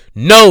voting.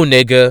 No,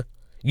 nigga.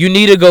 You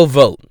need to go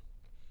vote.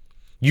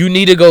 You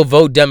need to go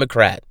vote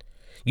Democrat.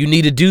 You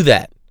need to do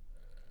that.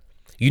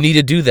 You need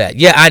to do that.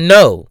 Yeah, I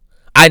know.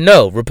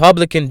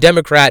 Republican,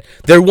 Democrat,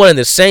 they're one and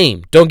the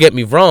same. Don't get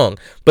me wrong.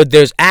 But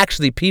there's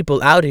actually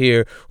people out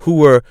here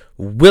who are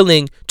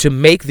willing to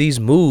make these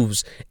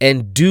moves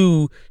and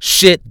do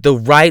shit the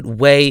right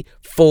way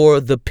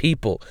for the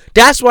people.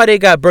 That's why they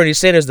got Bernie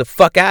Sanders the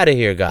fuck out of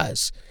here,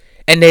 guys.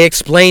 And they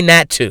explain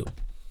that too.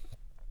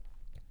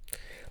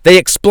 They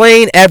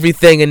explain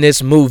everything in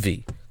this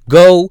movie.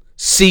 Go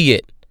see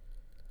it.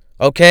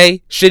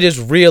 Okay? Shit is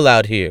real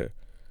out here.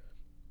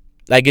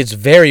 Like, it's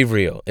very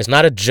real. It's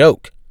not a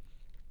joke.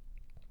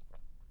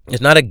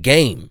 It's not a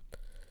game.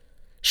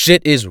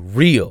 Shit is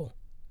real.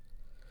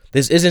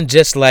 This isn't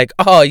just like,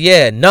 oh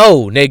yeah,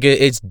 no, nigga,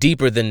 it's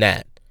deeper than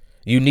that.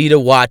 You need to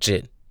watch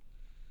it.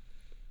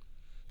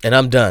 And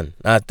I'm done.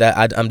 I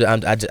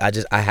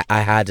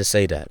had to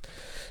say that.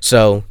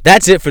 So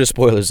that's it for the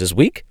spoilers this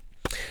week.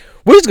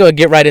 We're just gonna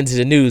get right into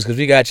the news because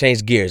we gotta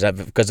change gears.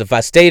 Because if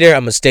I stay there,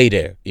 I'm gonna stay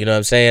there. You know what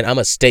I'm saying? I'm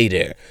gonna stay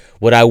there.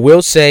 What I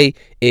will say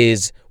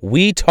is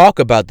we talk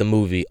about the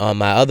movie on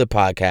my other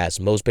podcast,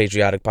 Most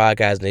Patriotic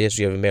Podcast in the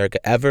History of America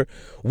Ever.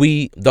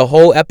 The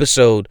whole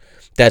episode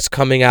that's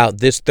coming out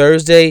this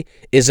Thursday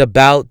is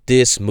about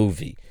this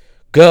movie.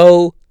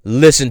 Go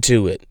listen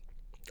to it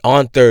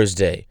on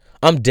Thursday.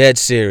 I'm dead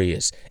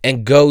serious.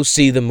 And go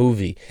see the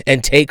movie.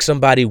 And take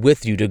somebody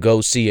with you to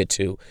go see it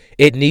too.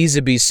 It needs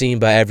to be seen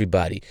by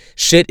everybody.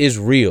 Shit is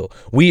real.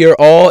 We are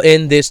all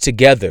in this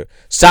together.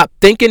 Stop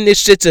thinking this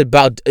shit's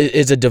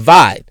is a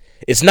divide.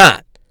 It's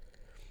not.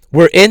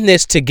 We're in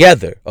this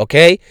together,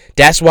 okay?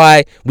 That's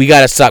why we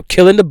gotta stop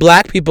killing the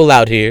black people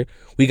out here.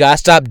 We gotta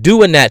stop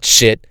doing that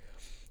shit.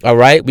 All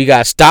right? We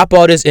gotta stop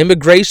all this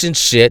immigration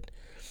shit.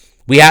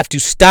 We have to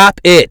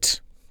stop it.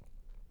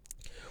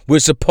 We're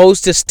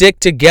supposed to stick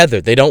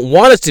together. They don't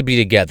want us to be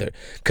together.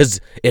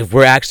 Because if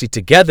we're actually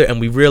together and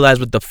we realize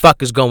what the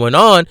fuck is going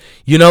on,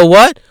 you know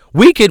what?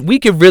 We could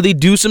really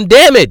do some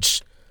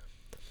damage.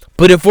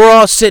 But if we're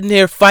all sitting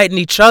here fighting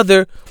each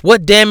other,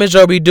 what damage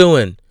are we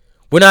doing?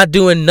 We're not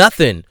doing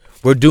nothing.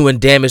 We're doing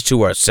damage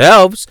to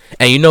ourselves.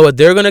 And you know what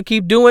they're going to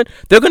keep doing?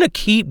 They're going to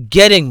keep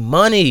getting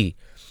money.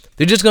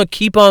 They're just going to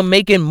keep on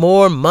making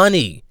more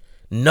money.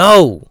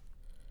 No.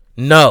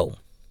 Enough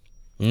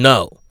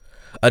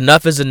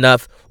is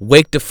enough.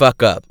 Wake the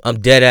fuck up. I'm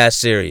dead ass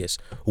serious.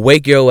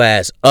 Wake your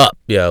ass up,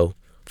 yo.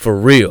 For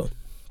real.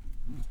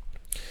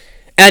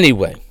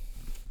 Anyway.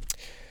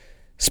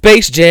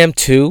 Space Jam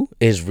 2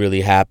 is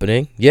really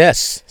happening.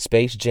 Yes,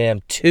 Space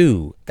Jam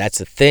 2.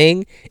 That's a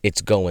thing.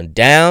 It's going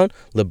down.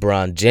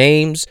 LeBron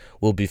James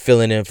will be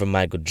filling in for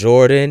Michael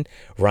Jordan.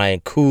 Ryan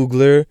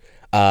Coogler.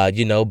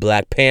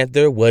 Black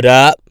Panther. What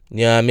up?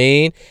 You know what I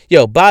mean?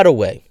 Yo, by the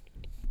way,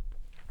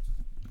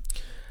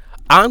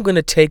 I'm going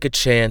to take a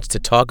chance to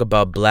talk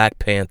about Black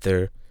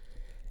Panther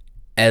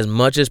as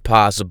much as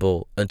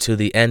possible until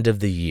the end of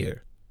the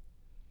year.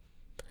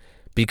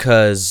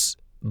 Because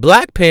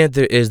Black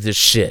Panther is the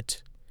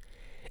shit.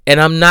 And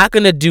I'm not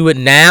going to do it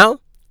now,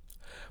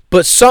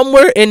 but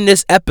somewhere in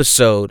this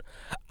episode,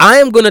 I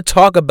am going to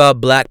talk about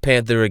Black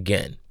Panther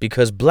again.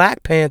 Because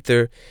Black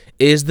Panther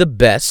is the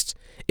best.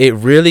 It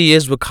really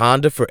is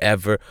Wakanda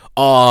forever.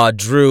 Aw,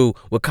 Drew,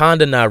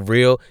 Wakanda not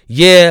real.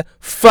 Yeah,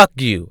 fuck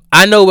you.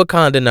 I know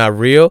Wakanda not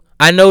real.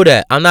 I know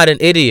that. I'm not an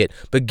idiot.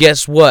 But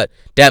guess what?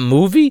 That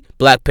movie,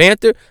 Black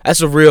Panther,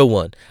 that's a real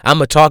one. I'm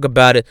going to talk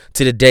about it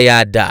to the day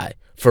I die.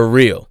 For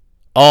real.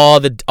 All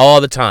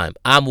the time.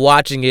 I'm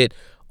watching it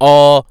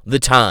all the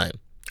time.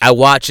 I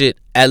watch it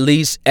at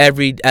least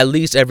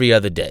every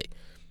other day.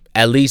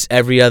 At least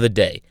every other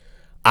day.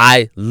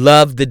 I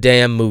love the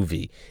damn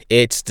movie.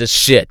 It's the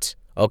shit.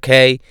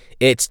 Okay?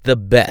 It's the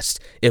best.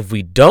 If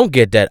we don't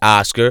get that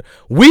Oscar,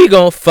 we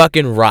gonna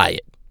fucking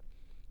riot.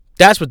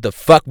 That's what the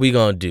fuck we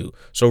gonna do.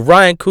 So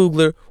Ryan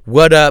Coogler,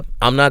 what up?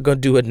 I'm not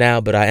gonna do it now,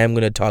 but I am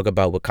gonna talk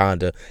about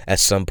Wakanda at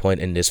some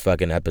point in this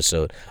fucking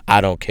episode. I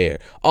don't care.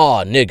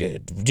 Oh,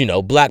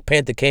 nigga, Black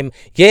Panther came.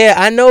 Yeah,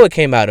 I know it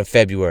came out in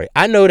February.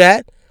 I know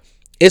that.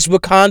 It's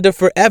Wakanda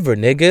forever,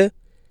 nigga.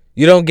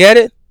 You don't get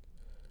it?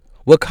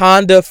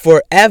 Wakanda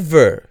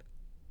forever.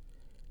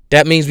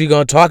 That means we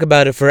gonna talk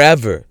about it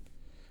forever.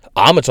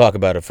 I'm going to talk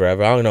about it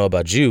forever. I don't know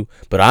about you,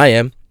 but I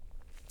am.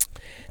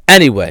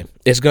 Anyway,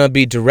 it's going to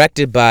be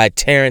directed by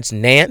Terrence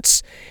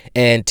Nance.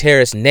 And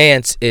Terrence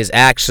Nance is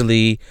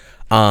actually,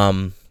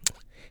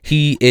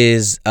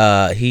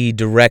 he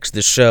directs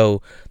the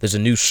show. There's a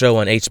new show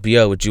on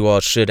HBO, which you all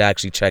should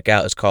actually check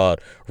out. It's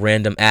called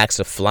Random Acts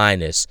of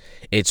Flyness.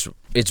 It's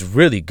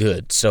really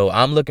good. So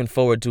I'm looking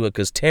forward to it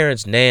because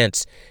Terrence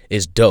Nance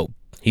is dope.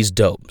 He's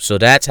dope. So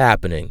that's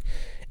happening.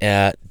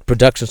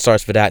 Production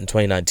starts for that in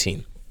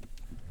 2019.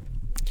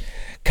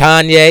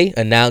 Kanye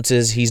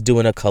announces he's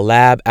doing a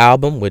collab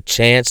album with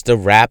Chance the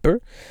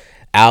Rapper.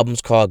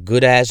 Album's called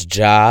Good Ass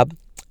Job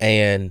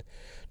and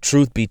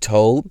Truth Be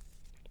Told.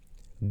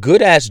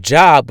 Good Ass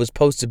Job was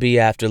supposed to be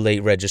after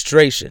Late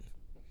Registration.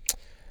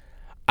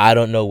 I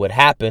don't know what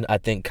happened. I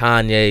think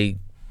Kanye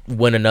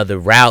went another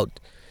route,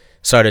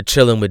 started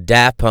chilling with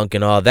Daft Punk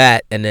and all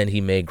that, and then he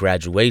made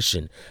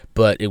Graduation.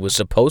 But it was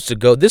supposed to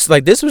go this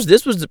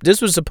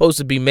was supposed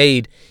to be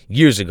made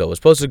years ago. It was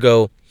supposed to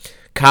go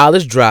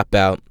College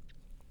Dropout,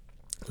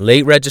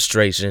 Late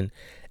Registration,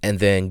 and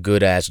then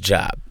Good Ass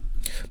Job.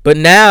 But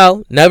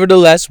now,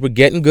 nevertheless, we're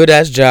getting Good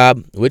Ass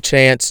Job with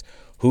Chance.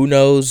 Who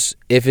knows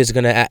if it's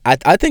going to...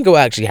 I think it will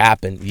actually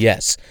happen,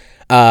 yes.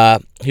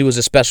 He was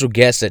a special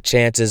guest at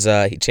Chance's...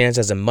 Chance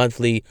has a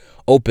monthly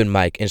open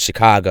mic in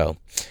Chicago.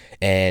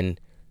 And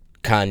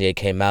Kanye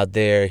came out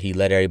there. He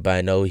let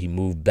everybody know he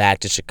moved back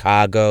to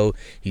Chicago.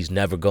 He's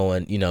never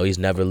going, he's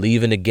never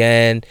leaving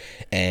again.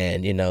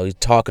 And, he's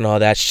talking all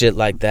that shit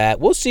like that.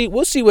 We'll see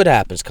what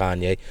happens,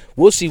 Kanye.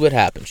 We'll see what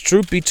happens.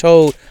 Truth be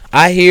told,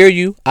 I hear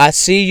you. I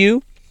see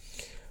you.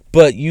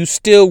 But you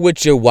still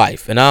with your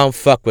wife. And I don't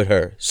fuck with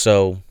her.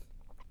 So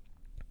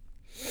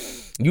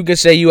you can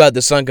say you out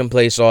the sunken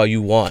place all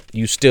you want.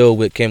 You still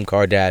with Kim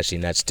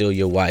Kardashian. That's still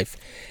your wife.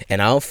 And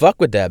I don't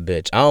fuck with that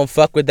bitch. I don't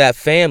fuck with that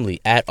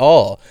family at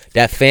all.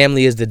 That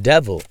family is the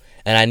devil.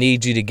 And I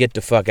need you to get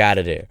the fuck out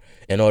of there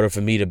in order for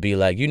me to be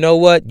like, you know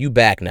what? You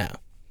back now.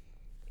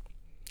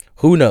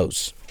 Who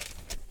knows?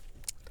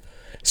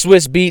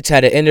 Swiss Beats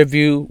had an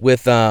interview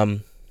with the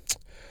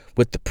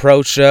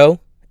Pro Show.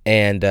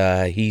 And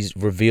he's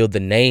revealed the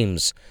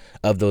names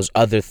of those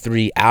other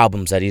 3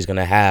 albums that he's going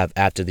to have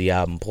after the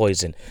album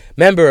Poison.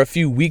 Remember a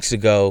few weeks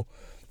ago,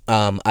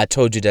 I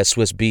told you that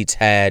Swiss Beats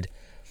had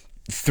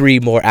 3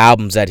 more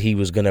albums that he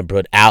was going to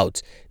put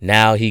out.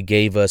 Now he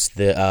gave us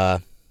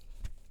the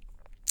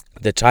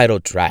title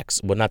tracks.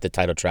 Well, not the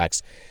title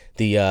tracks.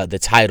 The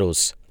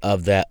titles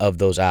of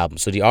those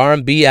albums. So the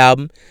R&B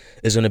album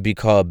is going to be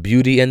called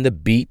Beauty and the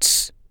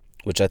Beats,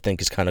 which I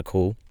think is kind of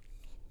cool.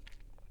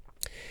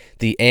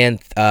 The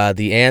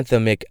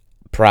Anthemic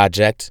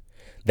Project,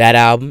 that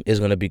album is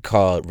going to be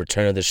called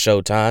Return of the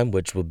Showtime,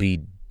 which will be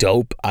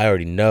dope. I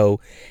already know.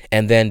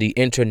 And then the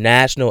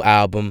international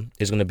album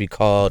is going to be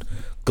called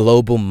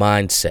Global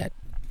Mindset,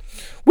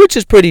 which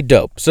is pretty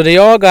dope. So they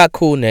all got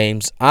cool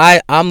names.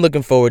 I'm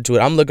looking forward to it.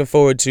 I'm looking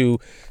forward to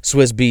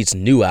Swiss Beats'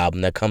 new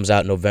album that comes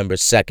out November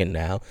 2nd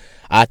now.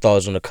 I thought it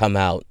was going to come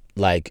out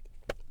like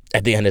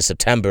at the end of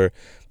September,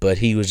 but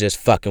he was just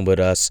fucking with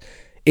us.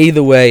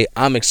 Either way,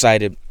 I'm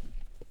excited.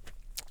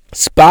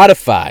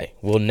 Spotify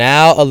will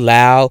now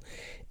allow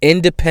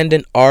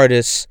independent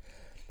artists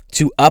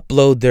to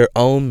upload their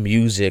own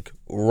music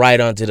right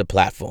onto the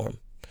platform,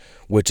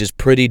 which is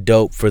pretty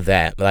dope for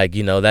that. Like,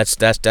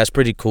 that's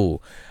pretty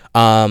cool.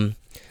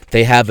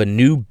 They have a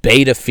new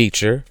beta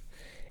feature,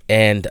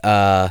 and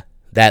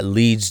that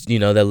lets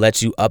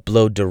you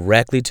upload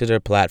directly to their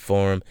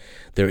platform.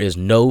 There is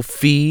no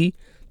fee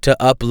to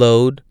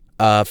upload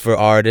for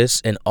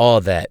artists and all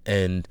that.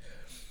 And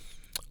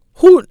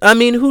who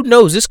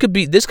knows? This could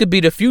be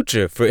the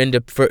future for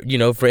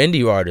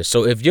indie artists.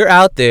 So if you're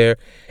out there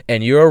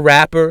and you're a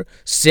rapper,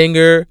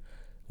 singer,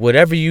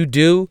 whatever you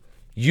do,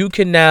 you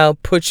can now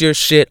put your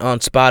shit on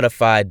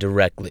Spotify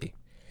directly.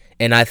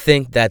 And I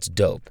think that's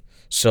dope.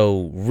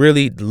 So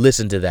really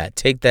listen to that.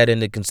 Take that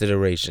into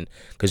consideration,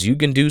 because you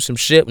can do some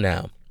shit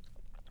now.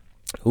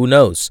 Who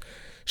knows?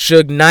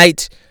 Suge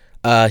Knight,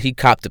 he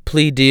copped a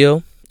plea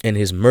deal in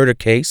his murder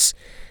case,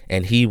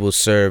 and he will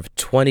serve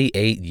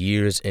 28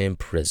 years in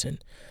prison.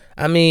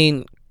 I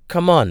mean,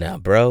 come on now,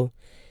 bro.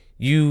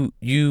 You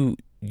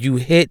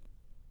hit.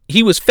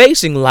 He was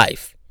facing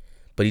life,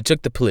 but he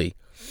took the plea.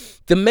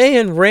 The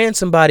man ran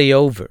somebody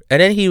over,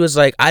 and then he was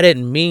like, I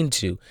didn't mean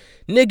to.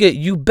 Nigga,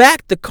 you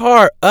backed the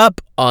car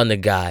up on the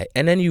guy,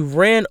 and then you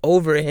ran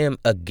over him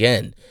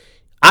again.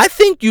 I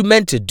think you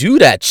meant to do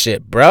that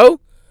shit,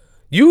 bro.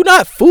 You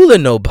not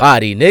fooling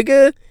nobody,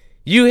 nigga.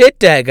 You hit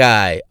that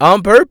guy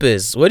on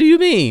purpose. What do you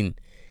mean?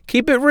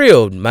 Keep it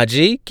real, my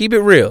G. Keep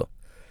it real.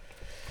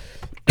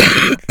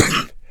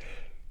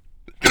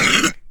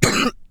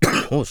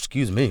 Oh,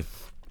 excuse me.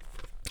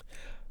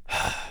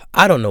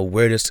 I don't know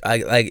where this...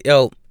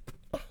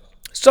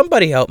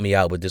 somebody help me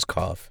out with this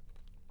cough.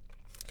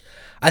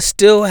 I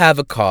still have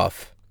a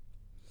cough.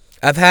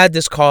 I've had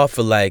this cough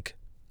for like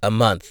a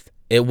month.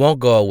 It won't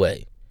go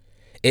away.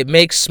 It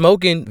makes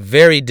smoking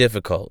very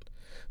difficult.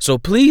 So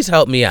please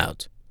help me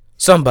out.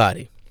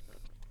 Somebody.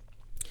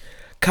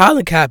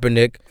 Colin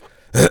Kaepernick,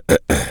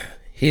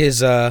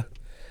 his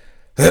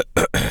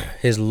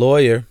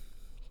lawyer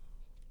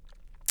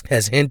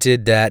has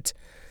hinted that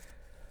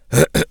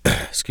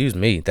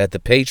that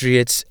the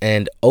Patriots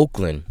and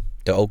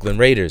the Oakland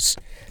Raiders,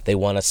 they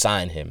want to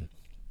sign him.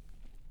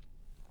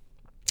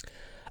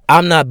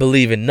 I'm not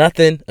believing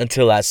nothing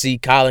until I see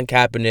Colin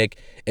Kaepernick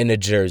in a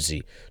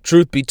jersey.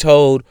 Truth be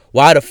told,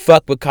 why the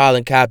fuck would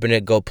Colin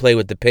Kaepernick go play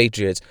with the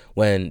Patriots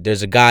when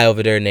there's a guy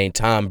over there named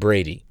Tom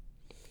Brady?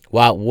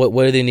 What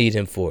do they need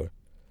him for?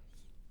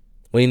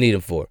 What do you need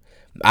him for?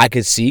 I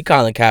could see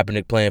Colin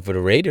Kaepernick playing for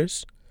the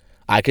Raiders.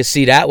 I could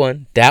see that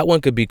one. That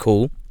one could be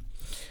cool.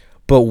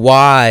 But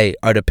why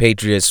are the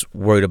Patriots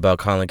worried about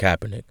Colin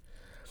Kaepernick?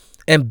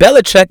 And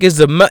Belichick is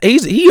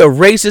he a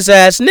racist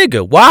ass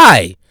nigga.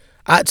 Why?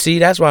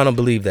 That's why I don't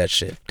believe that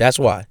shit. That's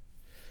why.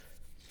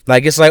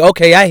 Like, it's like,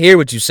 okay, I hear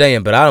what you're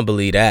saying, but I don't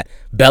believe that.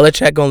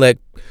 Belichick gonna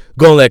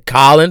let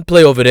Colin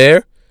play over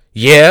there?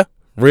 Yeah,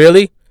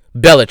 really?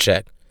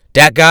 Belichick.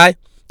 That guy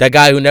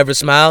who never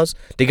smiles,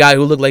 the guy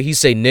who look like he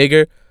say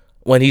nigger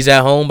when he's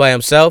at home by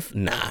himself?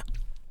 Nah,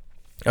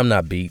 I'm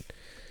not beat.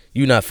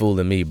 You not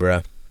fooling me,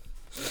 bruh.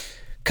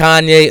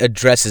 Kanye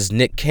addresses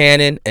Nick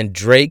Cannon and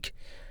Drake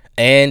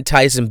and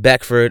Tyson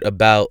Beckford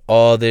about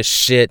all this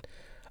shit.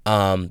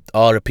 All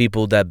the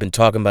people that been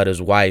talking about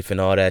his wife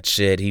and all that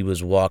shit. He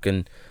was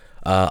walking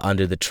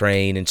under the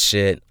train and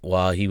shit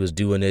while he was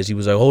doing this. He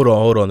was like, hold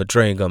on, the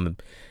train coming.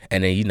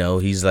 And then,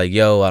 he's like,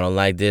 yo, I don't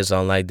like this.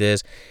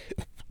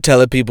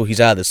 Telling people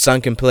he's out of the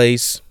sunken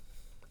place.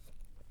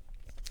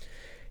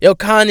 Yo,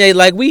 Kanye,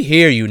 like, we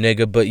hear you,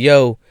 nigga, but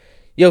yo,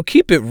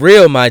 keep it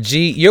real, my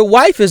G. Your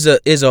wife is a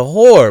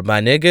whore, my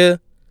nigga.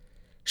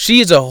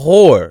 She's a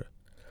whore.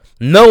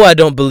 No, I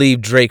don't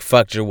believe Drake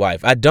fucked your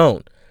wife. I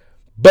don't.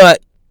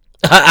 But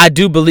I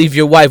do believe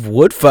your wife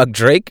would fuck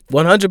Drake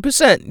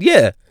 100%.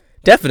 Yeah,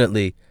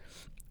 definitely.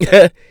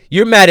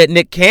 You're mad at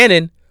Nick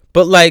Cannon,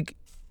 but like,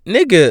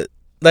 nigga,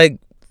 like,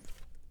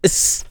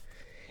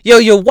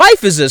 your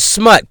wife is a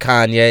smut,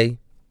 Kanye.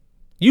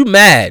 You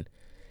mad.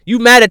 You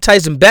mad at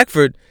Tyson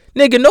Beckford.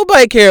 Nigga,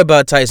 nobody care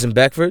about Tyson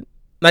Beckford.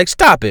 Like,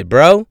 stop it,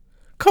 bro.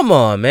 Come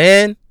on,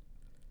 man.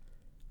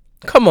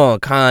 Come on,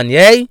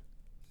 Kanye.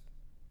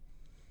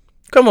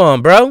 Come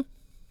on, bro.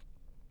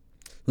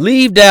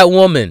 Leave that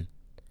woman.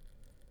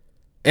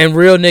 And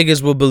real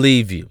niggas will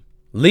believe you.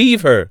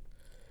 Leave her.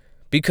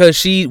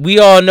 Because we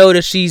all know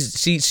that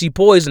she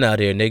poison out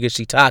here, nigga.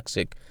 She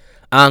toxic.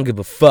 I don't give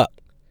a fuck.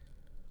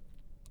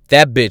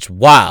 That bitch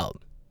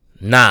wild.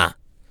 Nah.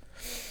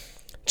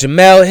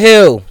 Jemele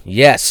Hill.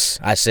 Yes,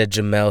 I said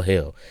Jemele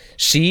Hill.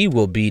 She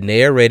will be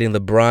narrating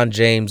LeBron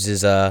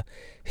James's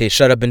his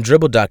Shut Up and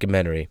Dribble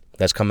documentary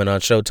that's coming on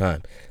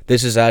Showtime.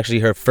 This is actually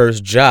her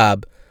first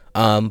job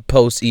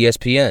post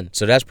ESPN.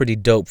 So that's pretty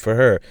dope for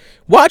her.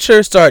 Watch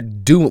her start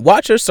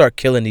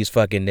killing these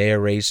fucking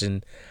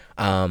narration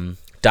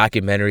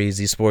documentaries,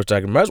 these sports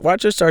documentaries.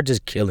 Watch her start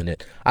just killing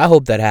it. I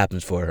hope that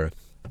happens for her.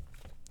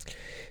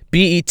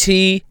 BET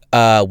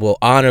will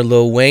honor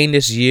Lil Wayne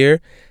this year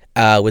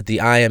with the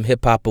I Am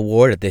Hip Hop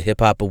Award at the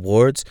Hip Hop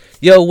Awards.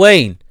 Yo,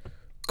 Wayne,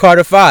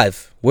 Carter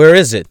 5, where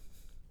is it?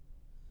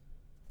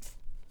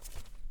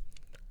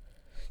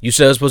 You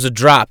said it was supposed to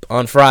drop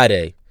on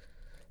Friday,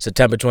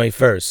 September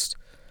 21st.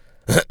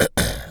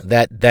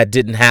 That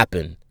didn't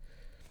happen.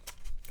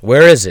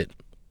 Where is it?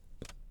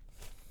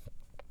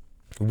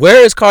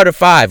 Where is Carter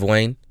 5,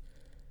 Wayne?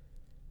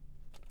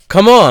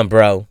 Come on,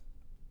 bro.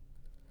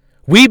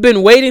 We've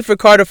been waiting for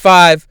Carter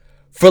 5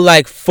 for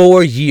like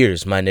 4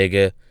 years, my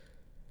nigga.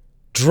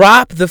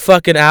 Drop the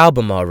fucking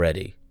album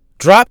already.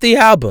 Drop the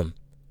album.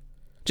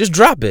 Just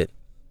drop it.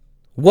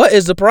 What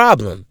is the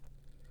problem?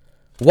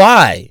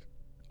 Why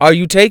are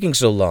you taking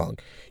so long?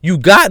 You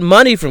got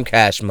money from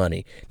Cash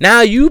Money.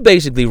 Now you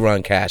basically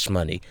run Cash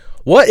Money.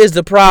 What is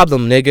the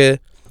problem, nigga?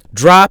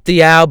 Drop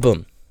the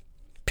album.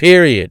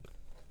 Period.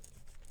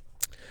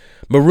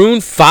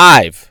 Maroon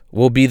 5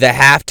 will be the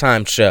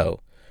halftime show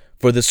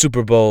for the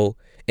Super Bowl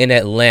in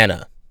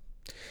Atlanta.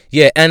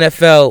 Yeah,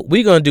 NFL,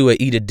 we gonna do a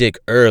eat a dick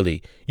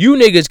early. You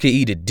niggas can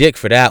eat a dick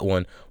for that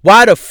one.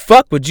 Why the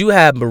fuck would you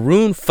have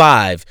Maroon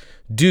 5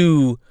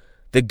 do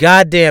the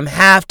goddamn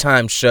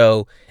halftime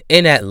show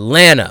in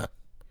Atlanta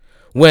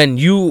when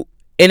you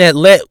in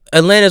Atlanta?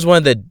 Atlanta's one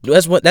of the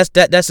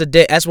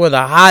that's one of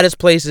the hottest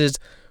places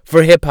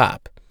for hip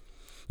hop.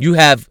 You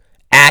have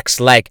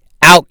acts like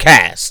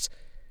Outkast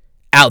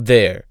out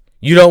there.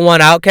 You don't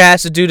want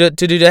Outkast to do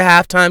the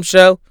halftime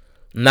show?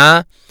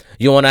 Nah.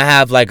 You want to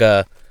have like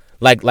one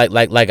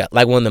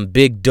of them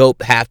big dope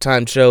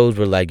halftime shows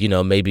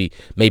where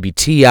maybe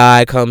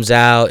T.I. comes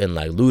out and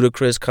like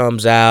Ludacris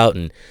comes out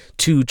and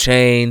 2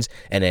 Chainz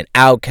and then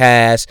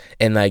Outkast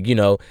and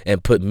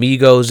and put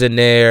Migos in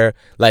there.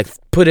 Like,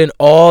 put in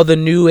all the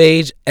new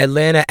age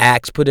Atlanta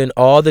acts, put in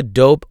all the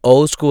dope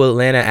old school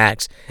Atlanta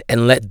acts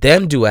and let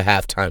them do a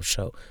halftime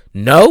show.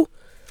 No?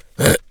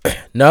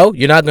 No,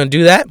 you're not going to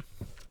do that?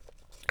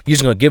 You're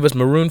just going to give us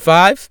Maroon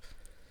 5?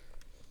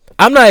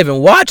 I'm not even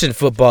watching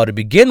football to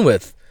begin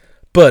with.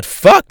 But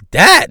fuck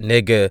that,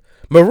 nigga.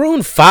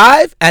 Maroon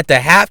 5 at the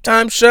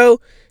halftime show?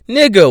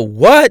 Nigga,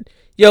 what?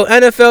 Yo,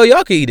 NFL,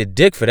 y'all can eat a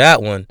dick for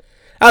that one.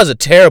 That was a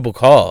terrible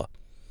call.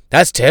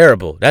 That's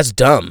terrible. That's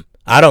dumb.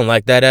 I don't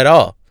like that at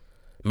all.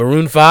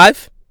 Maroon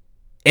 5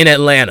 in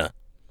Atlanta.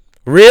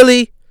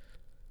 Really?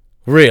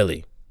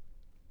 Really?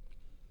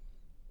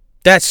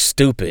 That's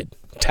stupid.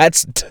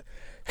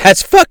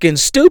 That's fucking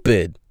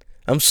stupid.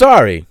 I'm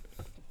sorry.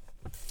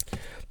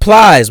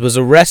 Plies was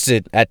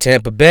arrested at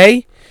Tampa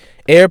Bay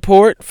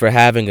Airport for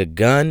having a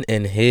gun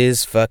in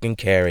his fucking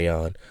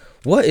carry-on.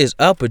 What is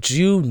up with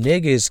you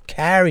niggas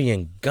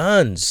carrying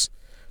guns?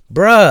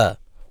 Bruh,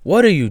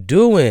 what are you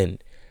doing?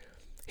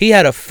 He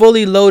had a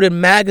fully loaded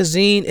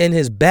magazine in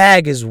his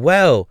bag as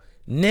well.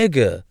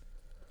 Nigga,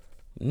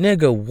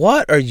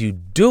 what are you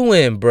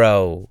doing,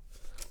 bro?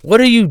 What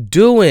are you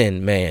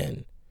doing,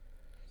 man?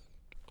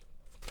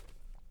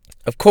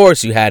 Of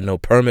course, you had no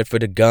permit for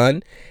the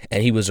gun,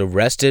 and he was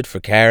arrested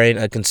for carrying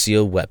a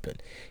concealed weapon.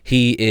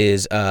 He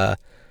is,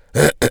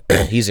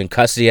 he's in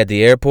custody at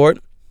the airport,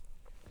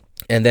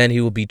 and then he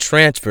will be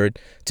transferred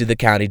to the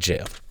county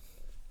jail.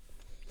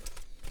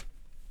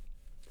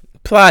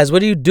 Plies,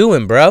 what are you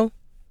doing, bro?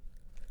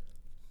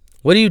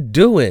 What are you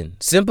doing?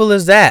 Simple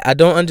as that. I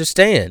don't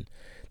understand.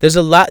 There's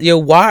a lot,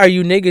 why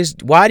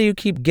do you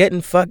keep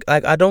getting fucked?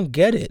 Like, I don't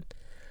get it.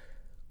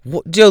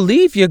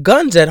 Leave your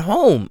guns at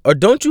home. Or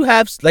don't you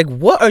have,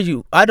 what are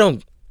you,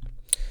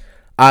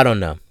 I don't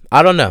know.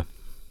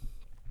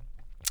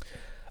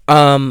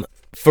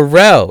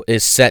 Pharrell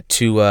is set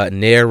to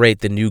narrate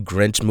the new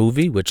Grinch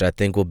movie, which I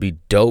think will be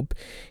dope.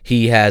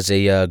 He has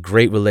a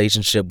great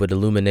relationship with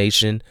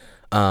Illumination.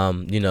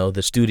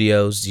 The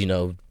studios,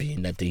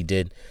 being that he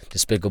did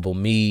Despicable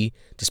Me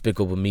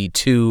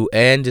 2,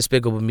 and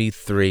Despicable Me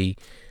 3.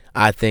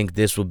 I think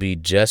this will be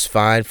just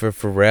fine for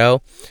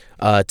Pharrell.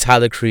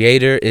 Tyler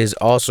Creator is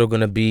also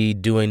going to be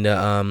doing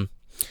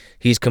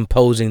he's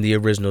composing the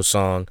original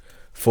song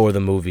for the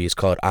movie. It's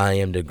called I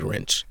Am the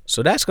Grinch.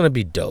 So that's going to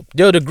be dope.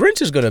 Yo, the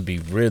Grinch is going to be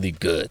really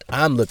good.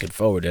 I'm looking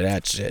forward to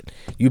that shit.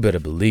 You better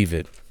believe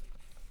it.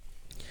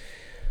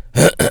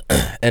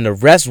 An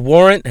arrest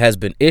warrant has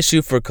been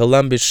issued for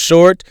Columbus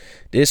Short.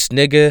 This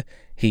nigga,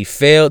 he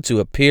failed to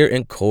appear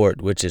in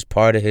court, which is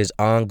part of his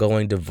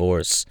ongoing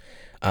divorce.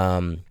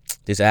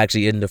 This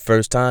actually isn't the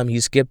first time he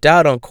skipped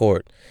out on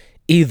court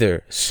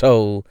either.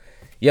 So,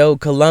 yo,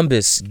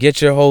 Columbus,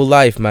 get your whole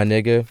life, my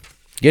nigga.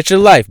 Get your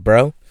life,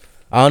 bro.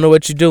 I don't know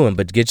what you're doing,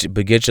 but get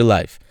your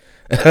life.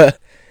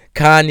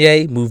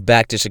 Kanye moved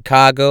back to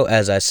Chicago,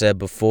 as I said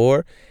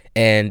before,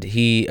 and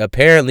he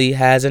apparently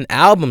has an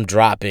album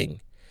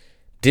dropping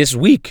this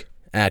week,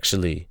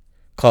 actually,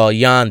 called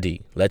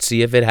Yandhi. Let's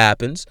see if it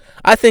happens.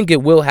 I think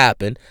it will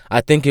happen.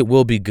 I think it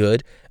will be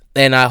good,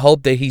 and I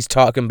hope that he's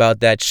talking about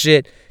that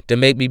shit to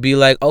make me be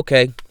like,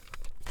 okay,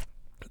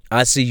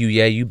 I see you,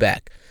 yeah, you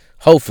back.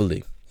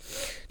 Hopefully.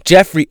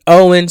 Jeffrey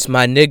Owens,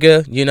 my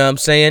nigga, you know what I'm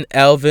saying,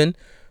 Elvin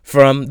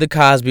from The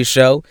Cosby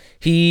Show,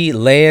 he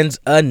lands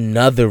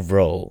another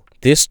role.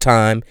 This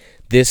time,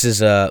 this is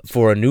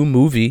for a new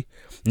movie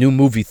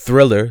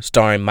thriller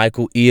starring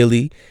Michael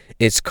Ealy.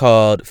 It's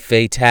called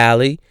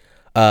Fatal.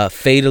 I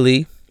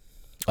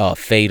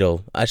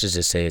should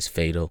just say it's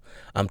Fatal.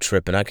 I'm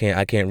tripping. I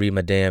can't read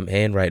my damn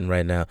handwriting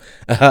right now.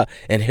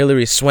 And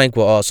Hilary Swank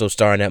will also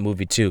star in that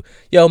movie too.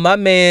 My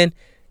man's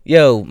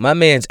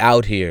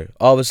out here.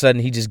 All of a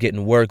sudden, he just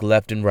getting work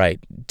left and right.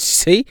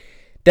 See?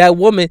 That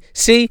woman,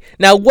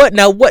 now what,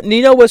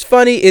 you know what's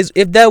funny is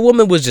if that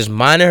woman was just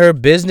minding her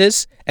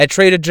business at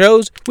Trader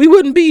Joe's, we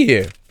wouldn't be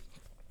here.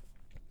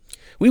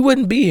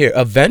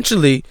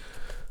 Eventually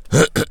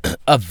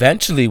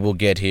we'll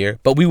get here,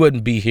 but we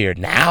wouldn't be here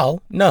now.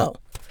 No.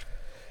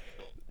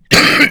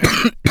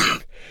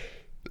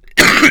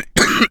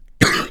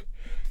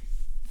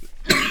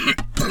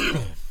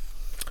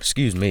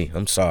 Excuse me,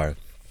 I'm sorry.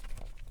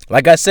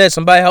 Like I said,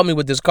 somebody help me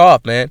with this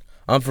cough, man.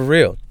 I'm for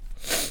real.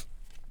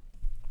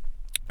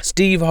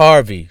 Steve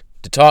Harvey,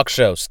 the talk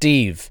show,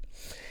 Steve,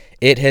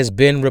 it has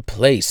been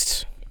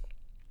replaced.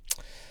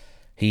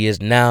 He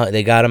is now,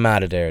 they got him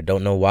out of there.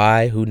 Don't know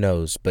why, who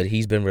knows, but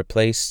he's been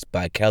replaced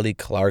by Kelly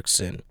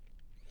Clarkson.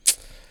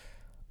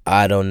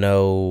 I don't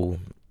know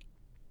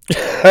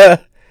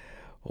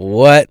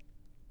what.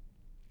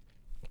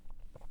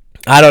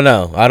 I don't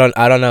know. I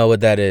don't know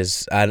what that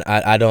is.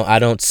 I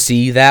don't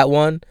see that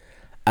one.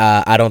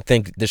 I don't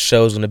think the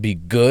show's going to be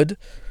good.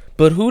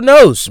 But who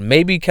knows?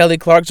 Maybe Kelly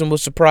Clarkson will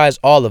surprise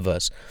all of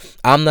us.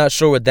 I'm not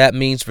sure what that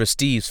means for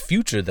Steve's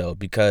future, though,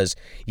 because,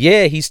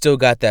 yeah, he still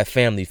got that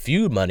Family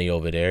Feud money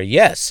over there,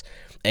 yes.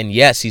 And,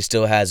 yes, he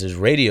still has his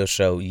radio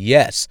show,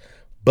 yes.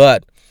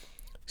 But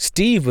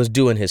Steve was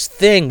doing his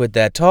thing with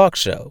that talk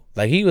show.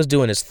 Like, he was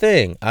doing his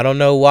thing. I don't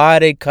know why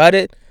they cut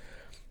it.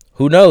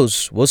 Who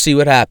knows? We'll see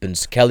what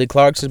happens. Kelly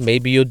Clarkson,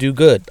 maybe you'll do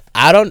good.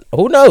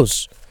 Who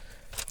knows?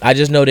 I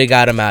just know they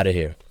got him out of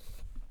here.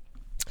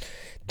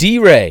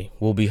 D-Ray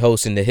will be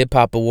hosting the Hip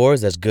Hop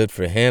Awards. That's good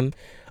for him.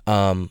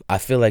 I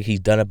feel like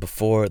he's done it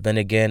before. Then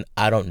again,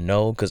 I don't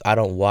know because I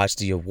don't watch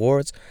the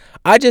awards.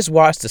 I just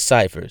watch the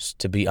ciphers,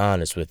 to be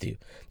honest with you.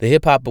 The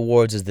Hip Hop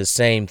Awards is the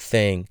same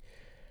thing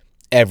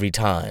every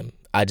time.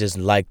 I just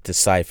like the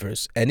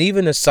ciphers. And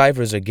even the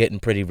ciphers are getting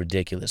pretty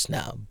ridiculous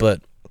now.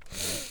 But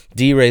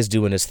D-Ray's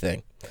doing his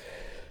thing.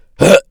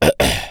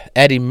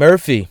 Eddie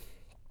Murphy.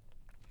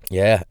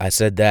 Yeah, I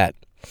said that.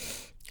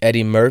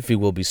 Eddie Murphy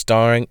will be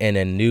starring in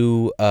a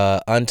new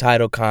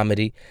untitled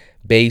comedy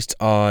based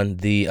on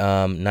the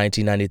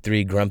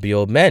 1993 Grumpy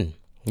Old Men.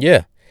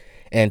 Yeah.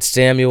 And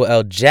Samuel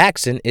L.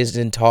 Jackson is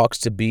in talks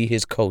to be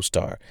his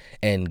co-star.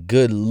 And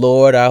good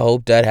Lord, I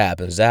hope that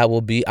happens.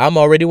 I'm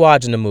already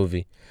watching the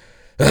movie.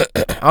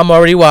 I'm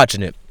already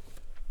watching it.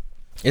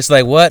 It's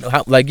like,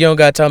 what? Like, you don't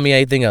got to tell me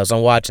anything else.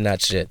 I'm watching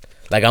that shit.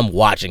 Like, I'm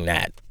watching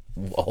that.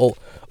 Oh,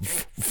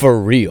 for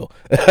real.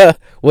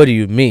 What do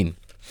you mean?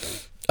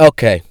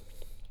 Okay.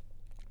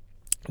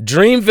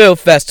 Dreamville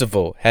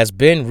Festival has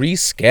been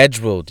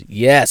rescheduled.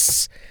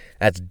 Yes,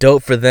 that's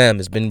dope for them.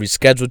 It's been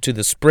rescheduled to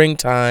the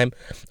springtime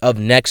of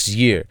next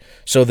year.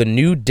 So the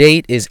new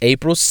date is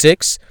April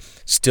 6th.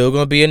 Still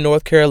going to be in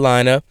North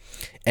Carolina.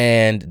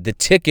 And the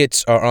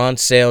tickets are on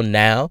sale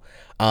now.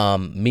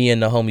 Me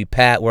and the homie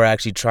Pat, we're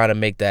actually trying to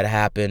make that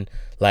happen.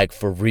 Like,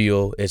 for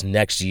real, it's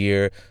next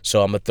year.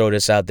 So I'm going to throw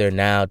this out there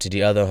now to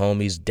the other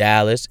homies.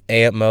 Dallas,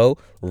 Aunt Mo,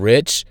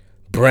 Rich,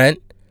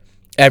 Brent.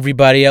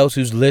 Everybody else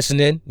who's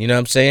listening, you know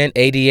what I'm saying?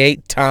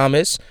 88,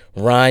 Thomas,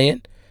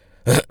 Ryan,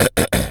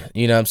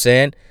 you know what I'm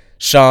saying?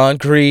 Sean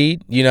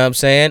Creed, you know what I'm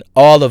saying?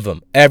 All of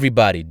them,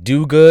 everybody,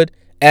 Do Good,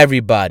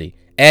 everybody,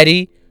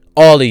 Eddie,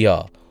 all of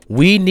y'all,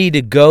 we need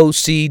to go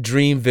see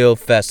Dreamville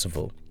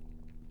Festival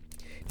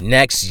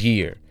next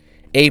year,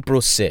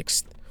 April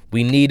 6th.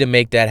 We need to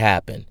make that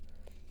happen.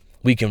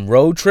 We can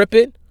road trip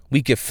it.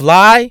 We can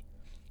fly.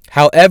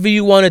 However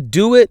you want to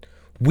do it,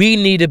 we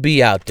need to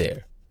be out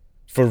there.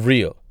 For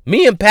real.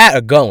 Me and Pat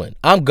are going.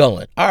 I'm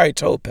going. I already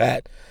told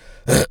Pat.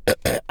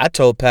 I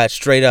told Pat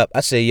straight up.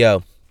 I said,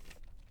 yo,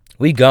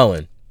 we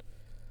going.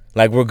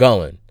 Like, we're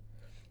going.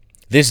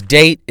 This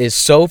date is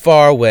so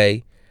far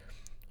away.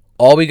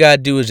 All we got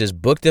to do is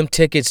just book them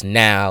tickets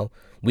now.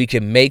 We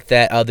can make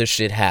that other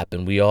shit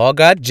happen. We all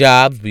got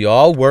jobs. We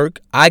all work.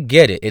 I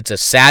get it. It's a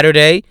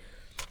Saturday.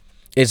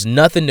 It's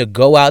nothing to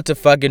go out to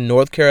fucking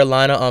North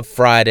Carolina on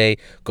Friday,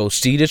 go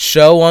see the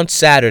show on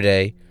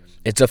Saturday.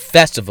 It's a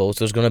festival,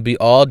 so it's going to be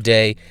all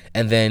day,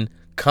 and then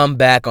come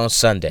back on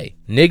Sunday.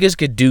 Niggas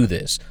could do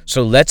this,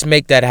 so let's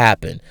make that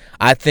happen.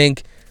 I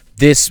think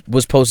this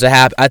was supposed to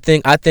happen. I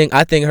think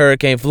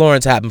Hurricane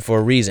Florence happened for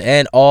a reason,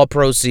 and all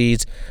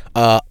proceeds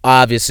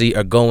obviously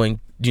are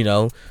going,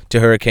 to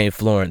Hurricane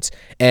Florence.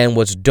 And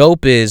what's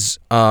dope is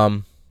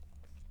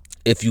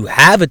if you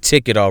have a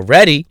ticket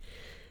already,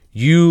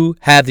 you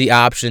have the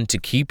option to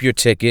keep your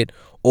ticket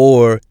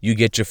or you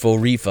get your full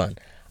refund.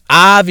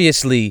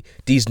 Obviously,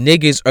 these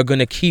niggas are going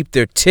to keep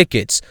their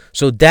tickets.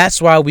 So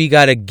that's why we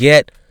got to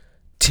get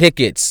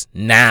tickets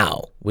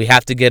now. We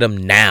have to get them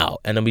now.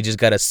 And then we just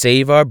got to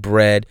save our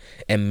bread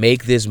and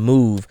make this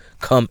move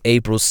come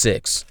April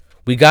 6th.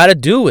 We got to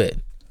do it.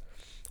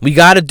 We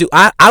got to do.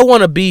 I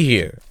want to be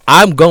here.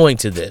 I'm going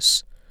to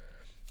this.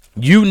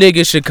 You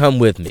niggas should come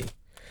with me.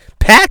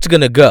 Pat's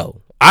going to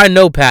go. I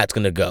know Pat's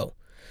going to go.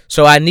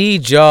 So I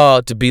need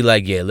y'all to be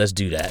like, yeah, let's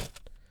do that.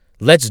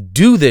 Let's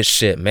do this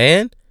shit,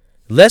 man.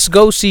 Let's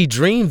go see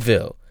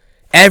Dreamville.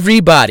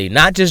 Everybody,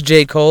 not just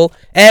J. Cole.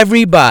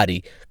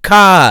 Everybody.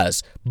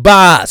 Kaz,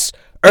 Boss,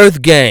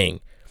 Earth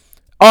Gang,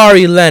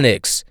 Ari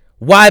Lennox,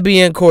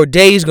 YBN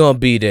Corday's gonna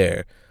be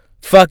there.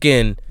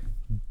 Fucking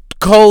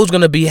Cole's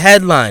gonna be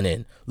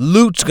headlining.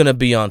 Lute's gonna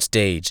be on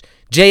stage.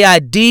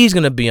 JID's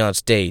gonna be on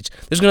stage.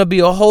 There's gonna be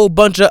a whole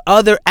bunch of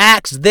other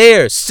acts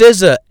there.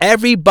 SZA,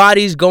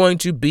 everybody's going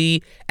to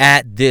be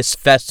at this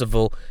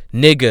festival.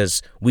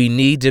 Niggas, we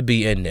need to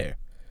be in there.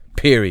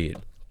 Period.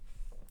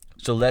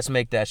 So let's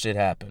make that shit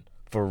happen.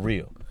 For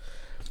real.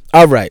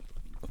 All right.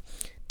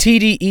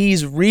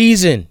 TDE's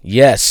Reason.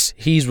 Yes,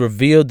 he's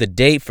revealed the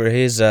date for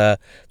his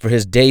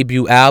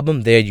debut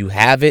album. There you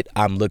have it.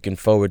 I'm looking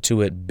forward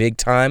to it big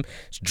time.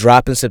 It's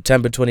dropping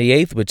September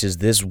 28th, which is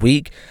this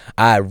week.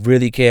 I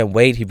really can't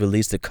wait. He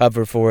released the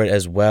cover for it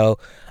as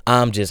well.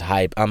 I'm just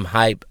hype. I'm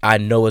hype. I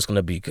know it's going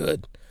to be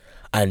good.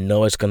 I'm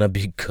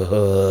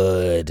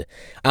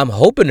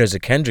hoping there's a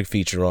Kendrick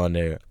feature on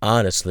there,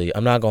 honestly.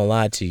 I'm not going to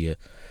lie to you.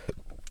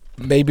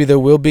 Maybe there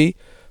will be.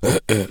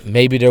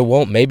 Maybe there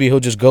won't. Maybe he'll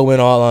just go in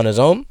all on his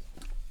own.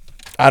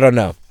 I don't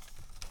know.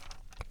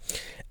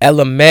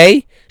 Ella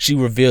Mai, she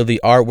revealed the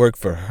artwork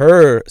for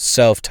her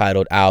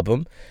self-titled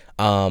album.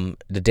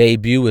 The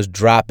debut is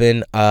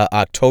dropping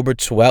October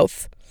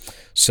 12th.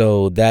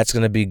 So that's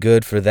going to be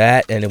good for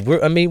that. And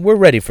we're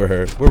ready for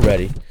her. We're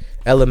ready.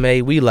 Ella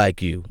Mai, we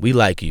like you.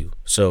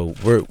 So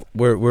we're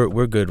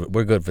good.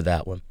 We're good for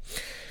that one.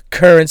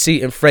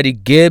 Currency and Freddie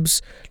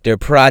Gibbs, their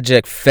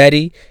project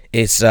Fetty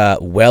is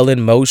well in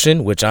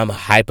motion, which I'm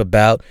hype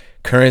about.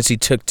 Currency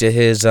took to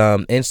his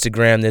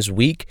Instagram this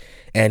week,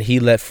 and he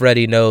let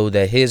Freddie know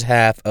that his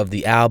half of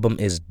the album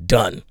is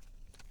done.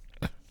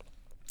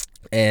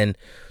 And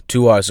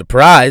to our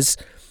surprise,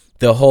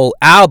 the whole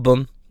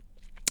album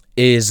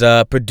is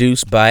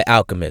produced by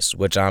Alchemist,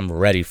 which I'm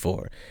ready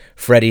for.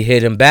 Freddie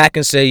hit him back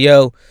and said,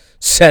 yo,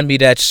 send me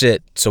that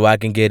shit so I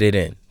can get it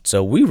in.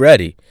 So we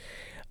ready.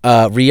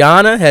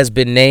 Rihanna has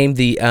been named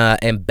the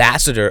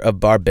ambassador of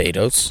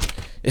Barbados.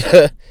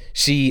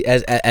 She,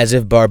 as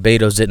if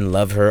Barbados didn't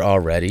love her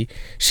already.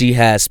 She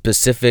has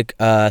specific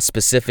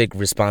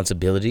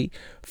responsibility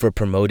for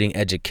promoting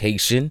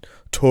education,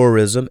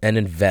 tourism, and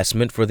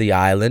investment for the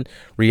island.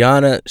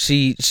 Rihanna,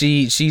 she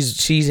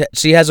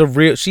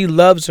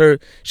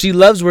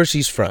loves where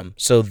she's from.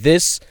 So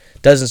this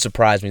doesn't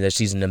surprise me that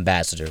she's an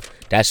ambassador.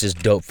 That's just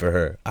dope for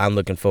her. I'm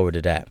looking forward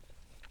to that.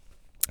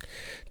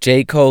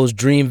 J. Cole's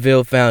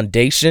Dreamville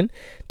Foundation,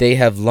 they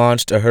have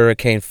launched a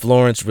Hurricane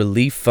Florence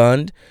relief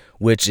fund,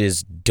 which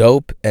is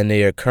dope, and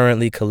they are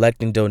currently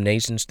collecting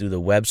donations through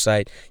the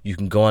website. You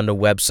can go on the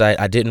website.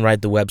 I didn't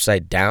write the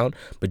website down,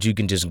 but you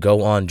can just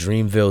go on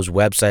Dreamville's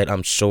website,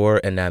 I'm sure,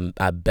 and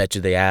I bet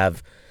you they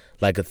have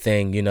like a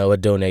thing, a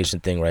donation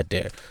thing right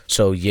there.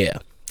 So, yeah.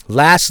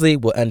 Lastly,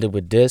 we'll end it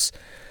with this,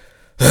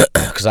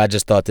 because I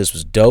just thought this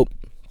was dope.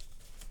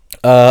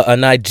 A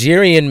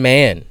Nigerian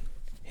man.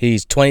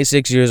 He's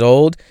 26 years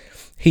old.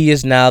 He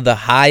is now the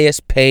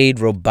highest paid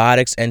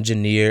robotics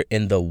engineer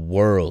in the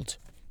world.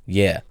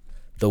 Yeah,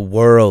 the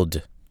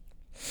world.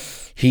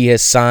 He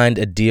has signed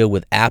a deal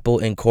with Apple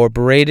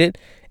Incorporated,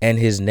 and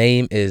his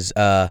name is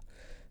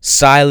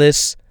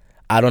Silas.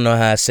 I don't know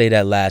how to say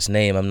that last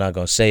name. I'm not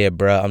going to say it,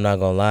 bro. I'm not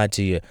going to lie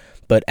to you.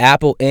 But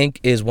Apple Inc.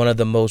 is one of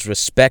the most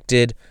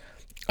respected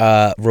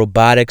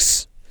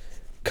robotics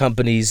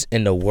companies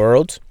in the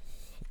world.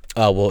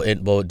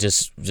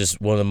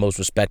 Just one of the most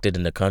respected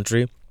in the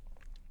country.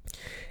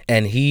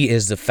 And he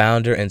is the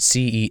founder and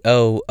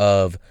CEO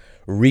of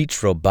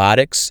Reach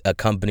Robotics, a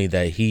company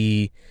that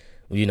he,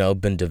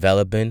 been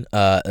developing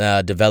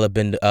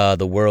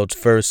the world's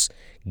first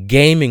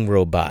gaming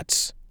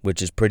robots,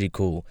 which is pretty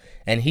cool.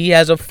 And he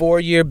has a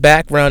 4-year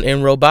background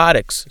in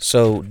robotics.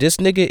 So this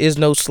nigga is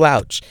no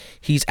slouch.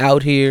 He's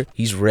out here.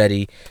 He's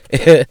ready.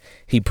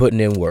 He putting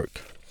in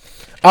work.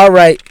 All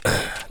right.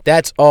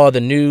 That's all the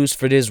news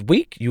for this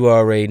week. You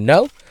already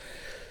know.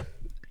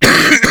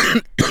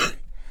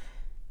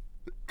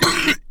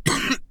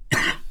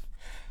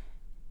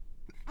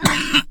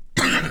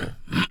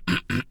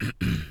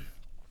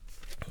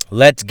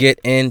 Let's get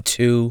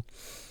into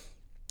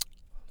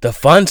the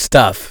fun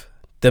stuff.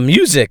 The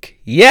music.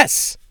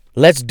 Yes.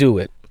 Let's do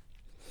it.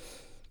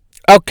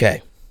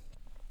 Okay.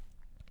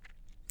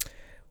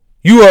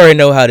 You already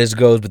know how this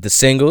goes with the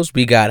singles.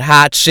 We got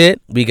hot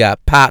shit. We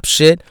got pop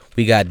shit.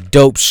 We got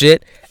dope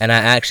shit. And I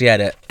actually had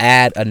to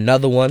add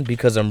another one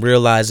because I'm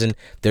realizing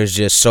there's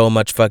just so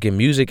much fucking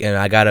music and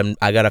I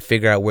gotta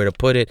figure out where to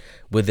put it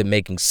with it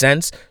making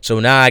sense. So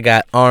now I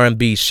got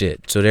R&B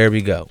shit. So there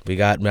we go. We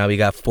got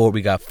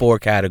four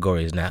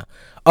categories now.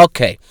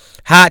 Okay.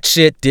 Hot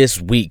shit this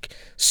week.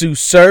 Sue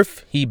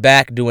Surf, he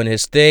back doing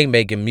his thing,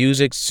 making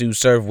music. Sue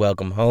Surf,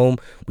 welcome home.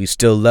 We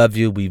still love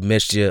you. We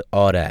missed you.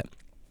 All that.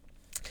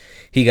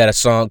 He got a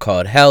song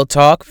called Hell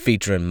Talk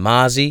featuring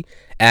Mozzie.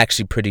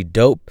 Actually pretty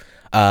dope.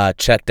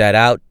 Check that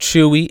out.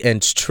 Chewy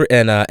and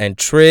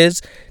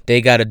Triz,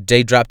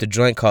 they dropped a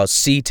joint called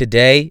See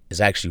Today. It's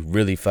actually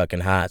really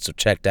fucking hot, so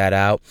check that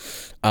out.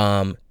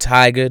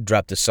 Tyga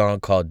dropped a song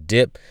called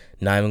Dip.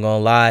 Not even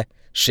gonna lie,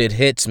 shit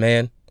hits,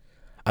 man.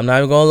 I'm not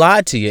even gonna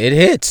lie to you, it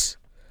hits.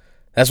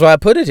 That's why I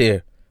put it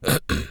here.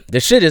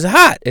 This shit is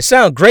hot. It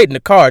sounds great in the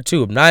car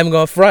too. I'm not even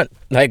gonna front.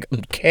 Like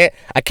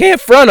I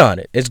can't front on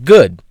it. It's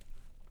good.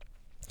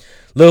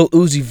 Lil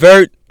Uzi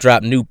Vert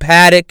dropped new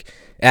Paddock.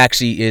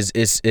 Actually,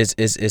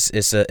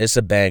 it's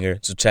a banger.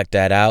 So check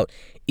that out.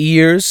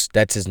 Ears,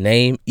 that's his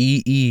name.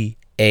 EEARZ.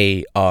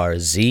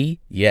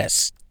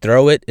 Yes,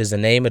 Throw It is the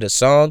name of the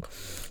song.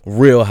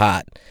 Real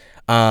hot.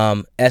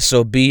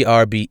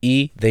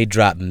 SOBRBE, they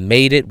dropped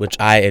Made It, which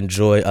I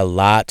enjoy a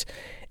lot.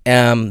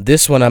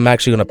 This one I'm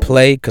actually gonna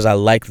play because I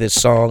like this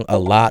song a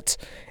lot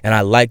and I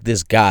like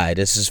this guy.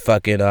 This is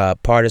fucking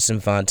Partisan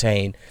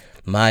Fontaine,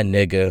 my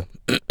nigga.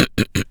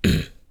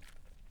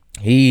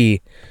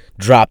 He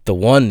dropped the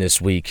one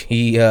this week.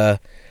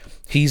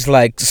 He's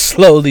like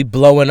slowly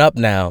blowing up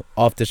now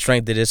off the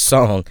strength of this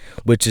song,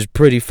 which is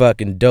pretty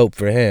fucking dope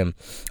for him.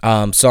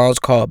 Song's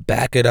called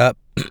Back It Up,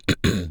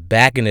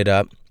 Backing It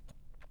Up,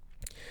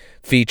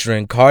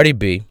 featuring Cardi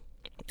B.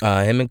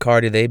 Him and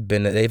Cardi,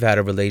 they've had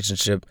a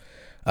relationship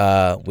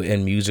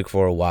in music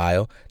for a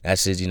while.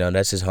 That's his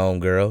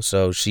homegirl.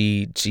 So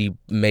she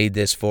made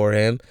this for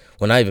him.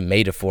 Well, not even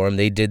made it for him.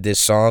 They did this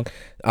song.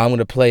 I'm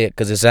gonna play it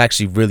because it's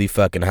actually really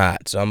fucking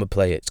hot. So I'm gonna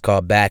play it. It's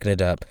called Backing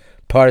It Up.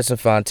 Partisan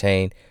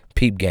Fontaine,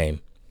 Peep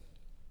Game.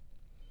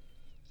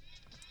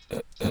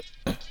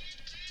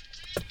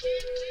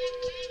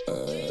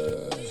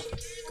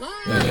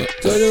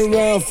 Turn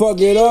around, fuck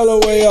it all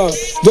the way up.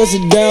 Bust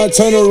it down,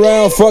 turn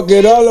around, fuck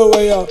it all the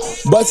way up.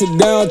 Bust it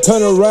down,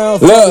 turn around,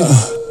 fuck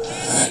it.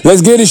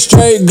 Let's get it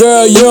straight,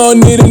 girl, you don't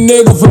need a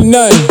nigga for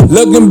nothing.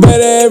 Looking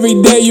better every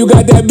day, you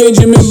got that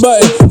Benjamin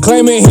Button.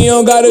 Claiming he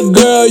don't got a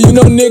girl, you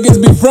know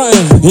niggas be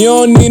frontin'. You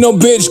don't need no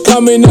bitch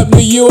coming up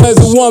to you as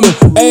a woman.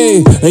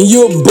 Ayy, and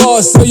you a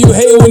boss, so you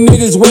hate when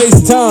niggas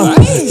waste time.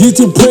 You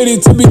too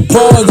pretty to be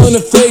paused on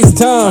the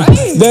FaceTime.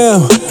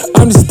 Damn,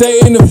 I'm just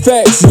stating the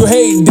facts. You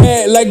hate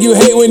that like you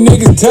hate when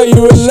niggas tell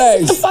you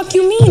relax. The fuck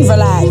you mean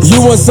relax?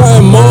 You want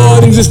something more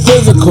than just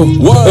physical.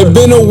 It's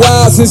been a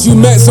while since you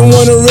met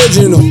someone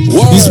original.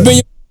 You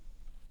spend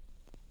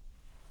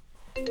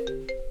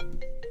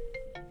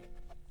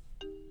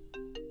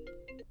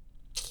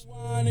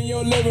in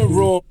your living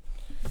room.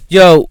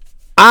 Yo,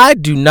 I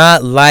do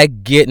not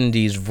like getting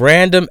these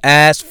random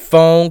ass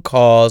phone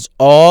calls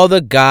all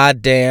the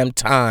goddamn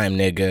time,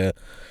 nigga.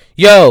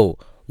 Yo,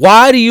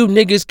 why do you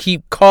niggas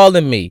keep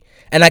calling me?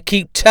 And I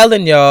keep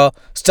telling y'all,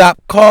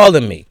 stop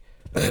calling me.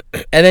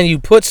 And then you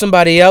put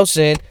somebody else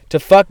in to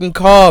fucking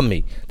call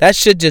me. That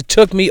shit just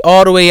took me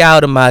all the way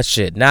out of my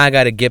shit. Now I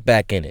gotta get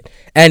back in it.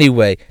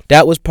 Anyway,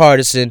 that was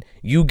Partisan.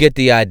 You get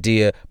the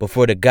idea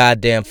before the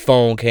goddamn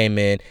phone came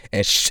in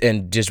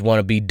and just want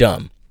to be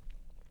dumb.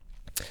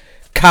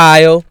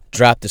 Kyle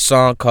dropped a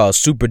song called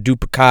Super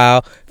Duper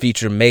Kyle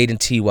featuring Made in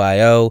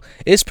TYO.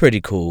 It's pretty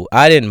cool.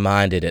 I didn't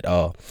mind it at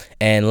all.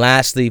 And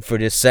lastly, for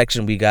this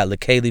section, we got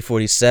LaKaylee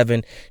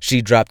 47.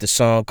 She dropped a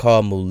song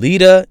called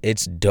Mulita.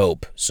 It's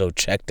dope. So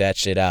check that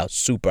shit out.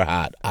 Super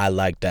hot. I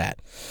like that.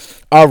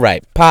 All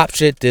right, pop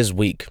shit this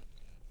week.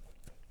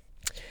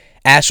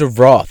 Asher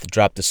Roth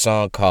dropped a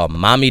song called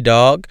Mommy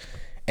Dog.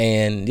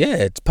 And yeah,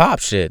 it's pop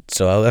shit.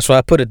 So that's why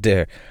I put it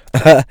there.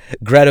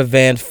 Greta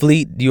Van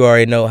Fleet, you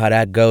already know how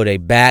that go. They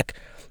back.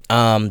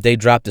 They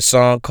dropped a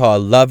song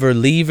called Lover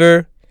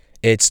Leaver.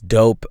 It's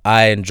dope.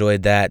 I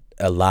enjoyed that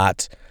a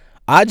lot.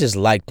 I just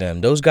like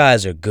them. Those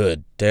guys are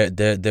good.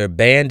 Their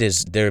band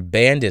is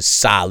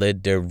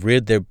solid.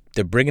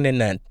 They're bringing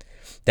in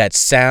that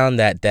sound,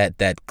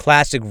 that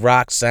classic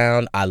rock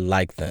sound. I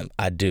like them.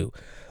 I do.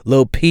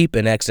 Lil Peep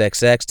and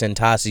XXX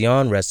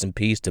Tentacion, rest in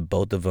peace to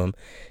both of them.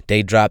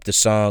 They dropped a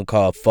song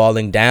called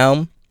Falling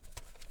Down.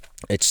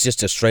 It's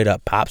just a straight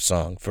up pop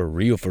song, for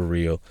real, for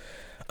real.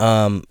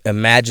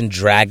 Imagine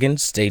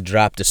Dragons, they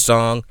dropped a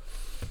song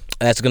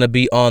that's going to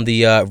be on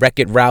the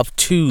Wreck-It Ralph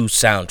 2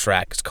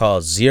 soundtrack. It's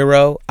called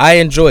Zero. I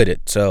enjoyed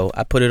it, so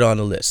I put it on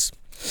the list.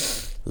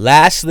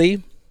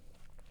 Lastly,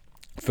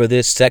 for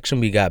this section,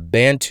 we got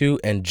Bantu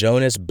and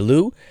Jonas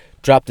Blue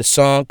dropped a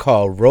song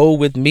called Roll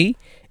With Me.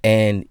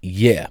 And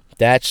yeah,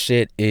 that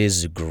shit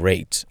is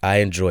great. I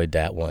enjoyed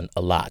that one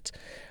a lot.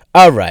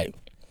 All right.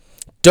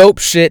 Dope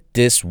shit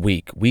this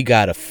week. We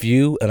got a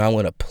few, and I'm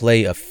going to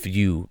play a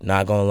few.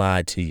 Not going to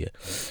lie to you.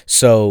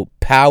 So,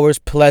 Powers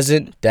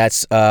Pleasant,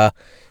 that's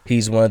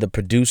he's one of the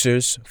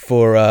producers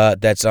for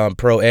that's on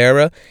Pro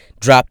Era.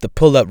 Dropped the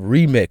Pull Up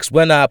remix.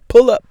 When I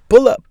pull up.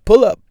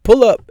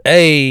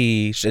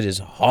 Hey, shit is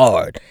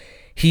hard.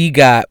 He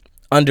got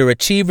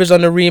Underachievers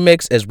on the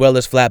remix, as well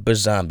as Flatbush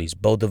Zombies.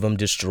 Both of them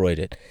destroyed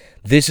it.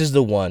 This is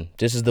the one.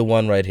 This is the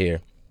one right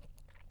here.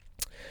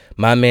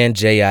 My man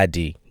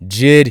JID.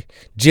 Jid.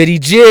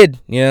 You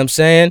know what I'm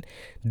saying?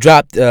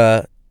 Dropped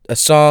a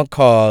song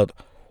called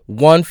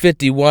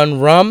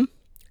 151 Rum.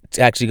 It's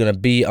actually going to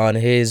be on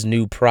his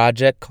new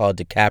project called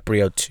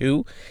DiCaprio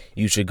 2.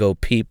 You should go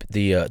peep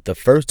the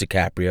first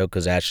DiCaprio,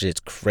 because that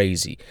shit's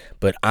crazy.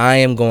 But I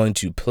am going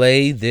to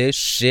play this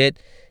shit,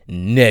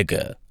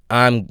 nigga.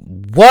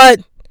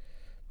 What?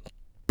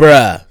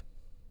 Bruh,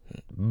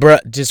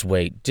 just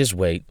wait.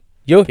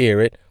 You'll hear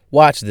it.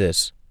 Watch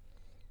this.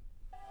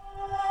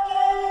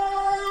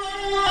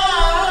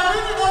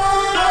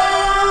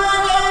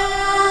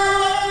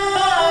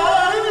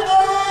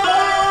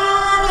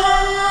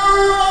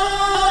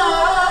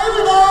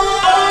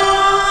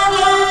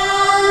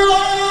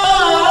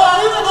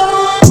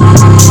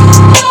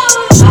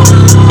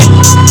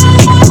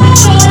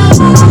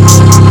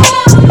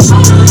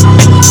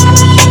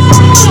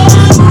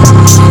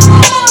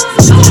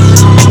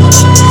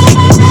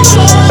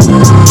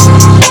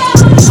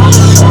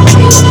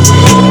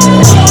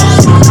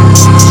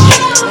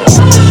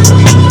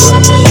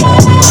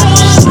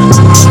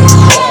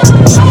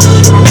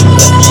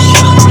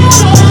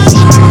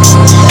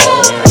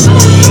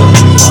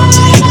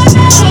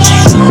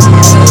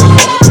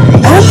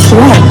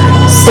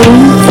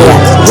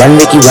 Run,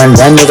 Ricky, run,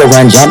 nigga,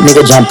 run, jump,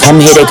 come,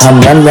 here they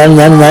come, run,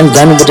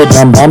 gun with the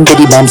drum, bum,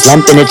 diddy, bum,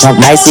 slump in the trunk,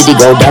 my city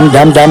go, dum,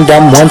 151,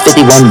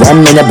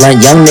 rum in a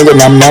blunt, young nigga,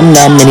 numb,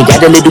 and he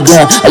got a little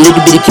gun, a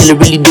little bitty killer,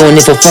 really doing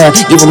it for fun,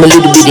 give him a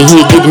little bit of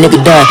here, get the nigga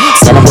done,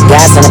 son of a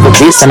guy, son of a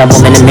bitch, son of a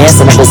woman, a man,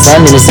 son of a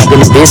son, and it's up in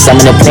the bitch, I'm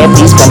in a plant,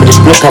 please come with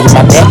the script, cover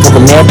my back,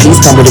 cover man, please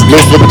come with the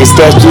blitz, look at this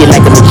stash, shit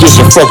like a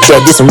magician, fuck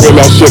that, this some real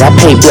ass shit, I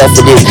pay blood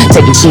for this,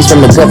 taking cheese from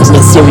the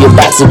government, cereal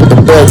boxes with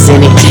the bugs in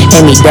it,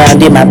 hand me down,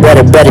 did my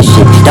butter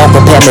shit, don't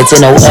compare me to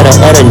no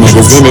other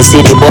niggas in the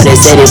city, boy, they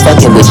say they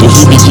fucking with you,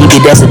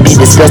 heebie-jeebie, that's a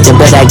bit disgusting,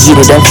 but I get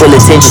it, I'm full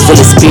of tension, full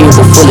of spirit,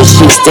 but full of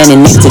shit,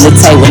 standing next to the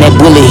tight when that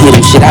bullet hit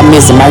him, shit, I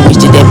miss him, I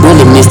wish that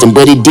bullet missed him,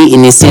 but it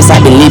didn't, and since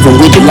I've been living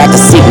with it like a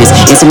sickness,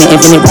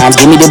 infinite rhymes,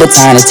 give me the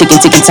baton, a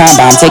ticking time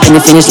bomb, taking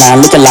the finish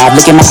line, look alive,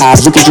 look in my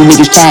eyes, look at you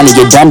niggas trying to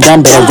get dumb,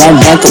 better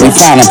run, cause we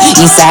find them,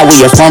 east side where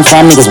you're from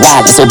niggas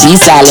wild, so be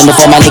silent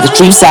before my niggas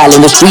treat silent,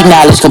 with street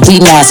knowledge,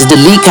 complete nonsense,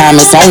 delete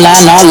comments,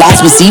 online, all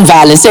lies, we see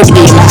violence, every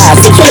day in my eyes,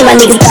 see killing my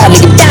niggas die,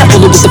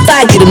 pull it with the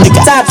fire, get a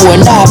nigga time for it,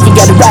 nah, if you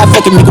gotta ride,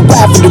 fucking nigga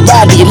ride for the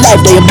ride of your life,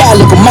 they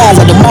diabolical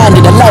minds, I don't mind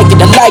it, I like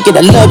it,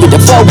 I love it,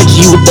 I fuck with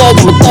you, a thug,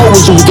 I'm a thug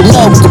with you, we can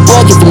love, we can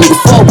fuck, if the nigga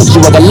fuck with you,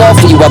 I got love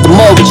for you, out the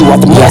mud with you,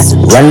 out the mud. Yes,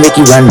 run,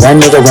 Ricky, run,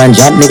 nigga, run,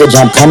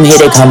 jump, come, here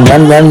they come,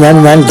 run,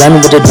 gun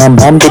with the drum,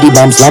 bum, diddy,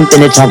 bum, slump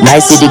in the trunk, my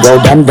city go,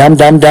 dum,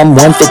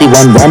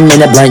 151, rum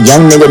in a blunt,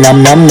 young nigga,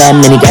 numb,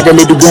 and he got a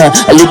little gun,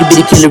 a little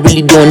bitty killer,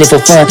 really doing it for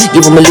fun,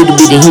 give him a little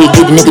bit of here,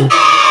 get the nigga.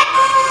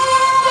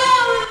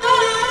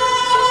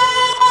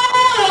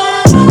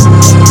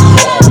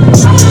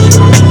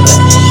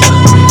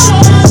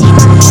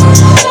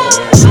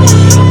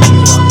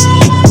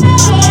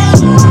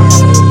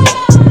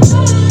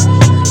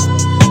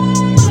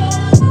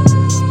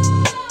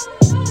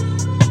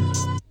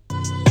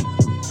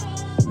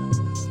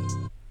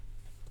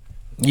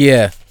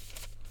 Yeah,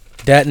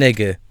 that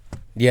nigga.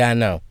 Yeah, I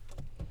know.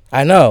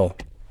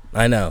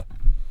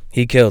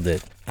 He killed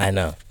it. I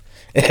know.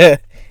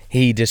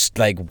 He just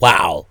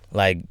wow.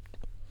 Like,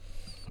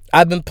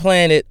 I've been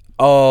playing it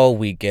all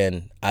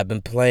weekend. I've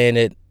been playing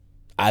it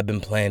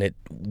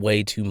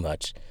way too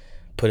much.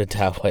 Put it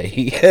that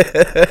way.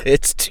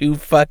 It's too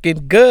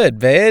fucking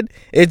good, man.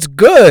 It's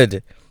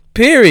good.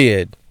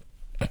 Period.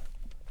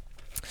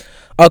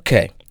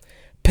 Okay.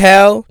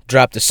 Pell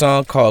dropped a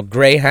song called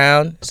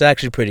Greyhound. It's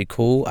actually pretty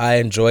cool. I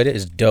enjoyed it.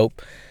 It's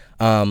dope.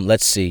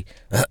 Let's see.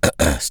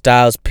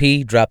 Styles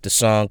P dropped a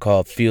song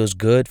called Feels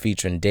Good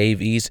featuring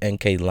Dave East and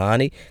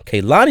Kehlani.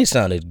 Kehlani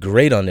sounded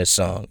great on this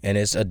song, and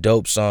it's a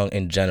dope song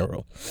in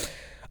general.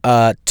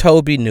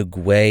 Toby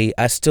Nugwe,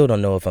 I still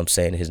don't know if I'm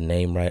saying his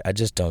name right. I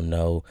just don't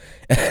know.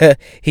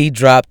 He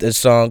dropped a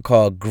song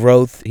called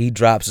Growth. He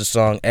drops a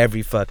song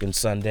every fucking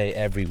Sunday,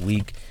 every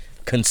week,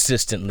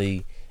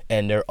 consistently,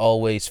 and they're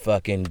always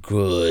fucking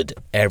good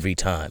every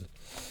time.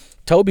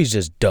 Toby's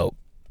just dope.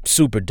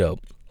 Super dope.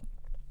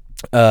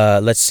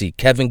 Let's see.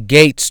 Kevin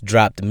Gates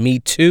dropped Me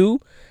Too.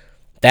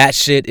 That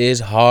shit is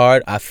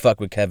hard. I fuck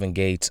with Kevin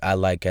Gates. I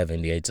like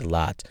Kevin Gates a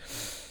lot.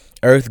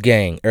 Earth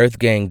Gang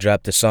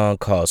dropped a song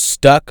called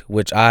Stuck,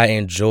 which I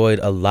enjoyed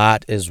a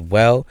lot as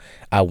well.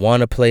 I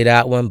want to play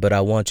that one, but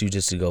I want you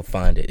just to go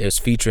find it. It's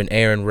featuring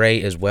Aaron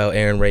Ray as well.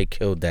 Aaron Ray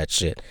killed that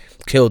shit.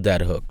 Killed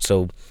that hook.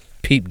 So,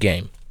 peep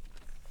game.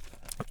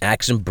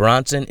 Action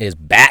Bronson is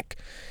back.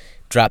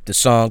 Dropped a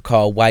song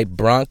called White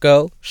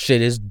Bronco.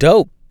 Shit is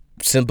dope.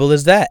 Simple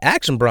as that.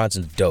 Action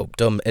Bronson's dope.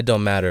 It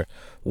don't matter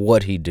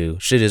what he do.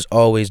 Shit is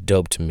always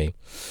dope to me.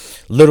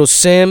 Little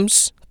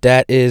Sims,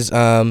 that is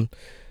the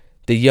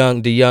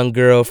young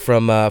girl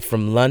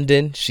from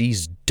London.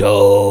 She's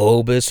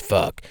dope as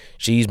fuck.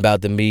 She's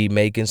about to be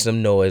making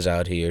some noise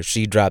out here.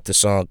 She dropped a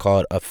song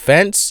called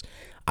Offense.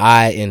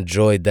 I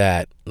enjoyed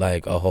that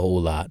like a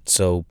whole lot.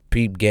 So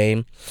peep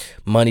game.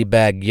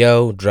 Moneybagg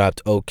Yo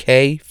dropped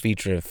OK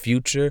featuring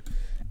Future.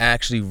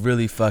 Actually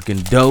really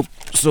fucking dope.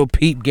 So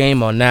peep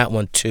game on that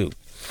one too.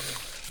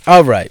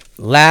 All right.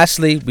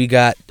 Lastly, we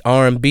got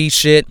R&B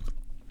shit.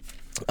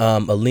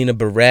 Alina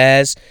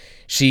Baraz,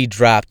 she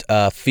dropped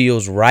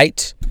Feels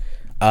Right.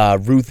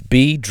 Ruth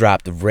B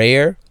dropped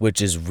Rare,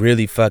 which is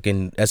really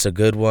fucking, that's a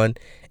good one.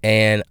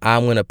 And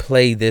I'm gonna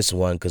play this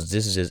one because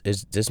this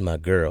is my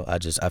girl. I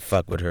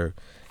fuck with her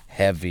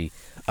heavy.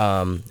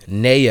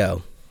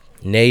 Nayo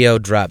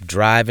dropped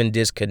Drive and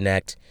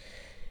Disconnect.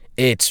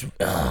 It's,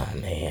 oh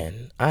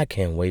man, I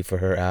can't wait for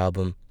her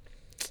album.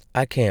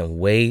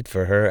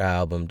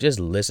 Just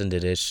listen to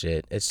this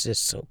shit. It's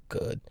just so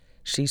good.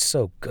 She's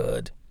so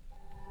good.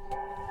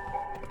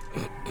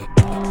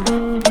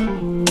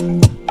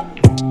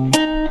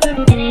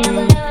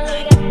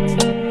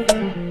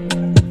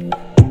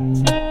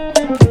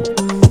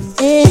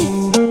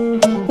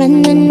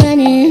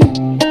 Running,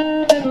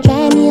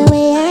 drive me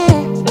away. I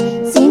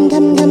seem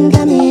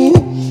coming.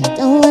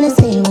 Don't wanna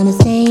stay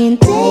in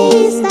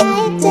days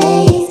like this.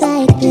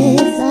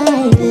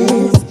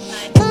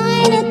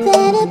 Find a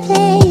better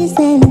place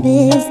than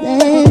this.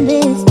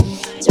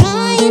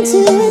 Trying to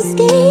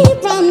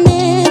escape from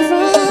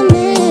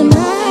them. I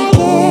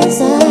guess.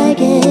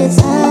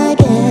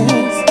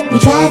 We're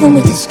driving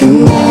with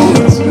disconnect.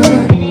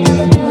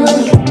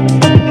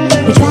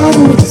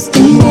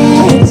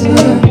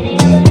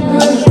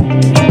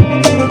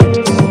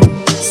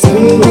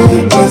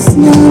 There's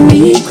no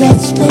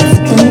regrets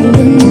left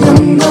going no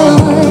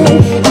more.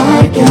 I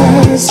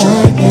guess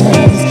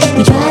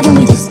we driving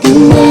with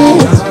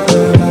disconnect.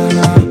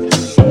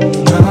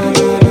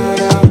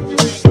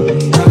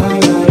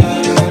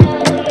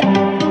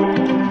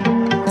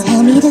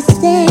 Tell me to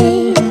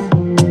stay,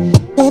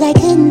 but I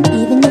couldn't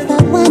even if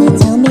I wanted.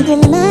 Tell me to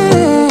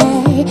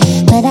lie,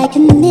 but I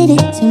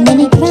committed too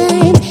many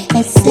crimes.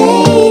 Let's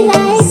stay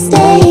like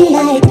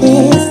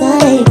this.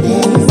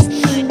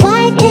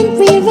 Why can't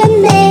we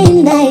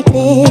remain like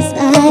this?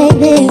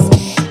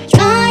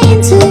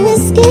 Trying to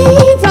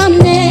escape from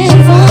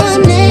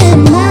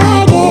them.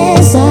 I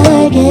guess.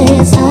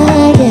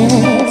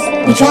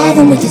 We're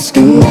driving with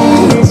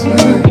disconnect.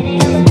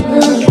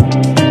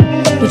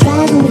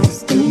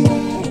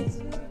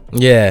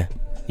 Yeah,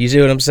 you see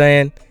what I'm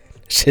saying?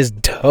 She's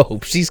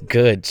dope. She's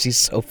good. She's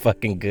so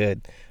fucking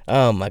good.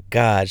 Oh my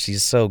god,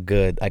 she's so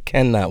good. I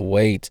cannot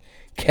wait.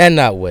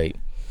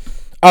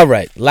 All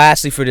right,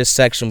 lastly for this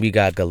section, we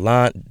got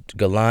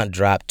Gallant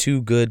dropped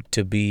Too Good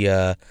to Be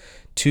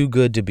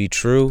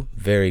True.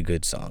 Very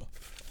good song.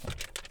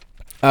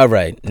 All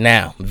right,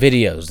 now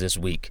videos this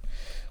week.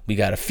 We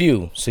got a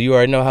few, so you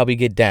already know how we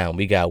get down.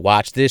 We got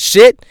Watch This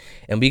Shit,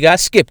 and we got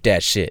Skip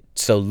That Shit.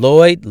 So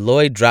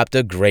Lloyd dropped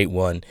a great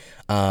one.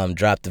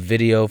 Dropped the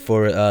video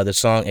for the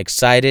song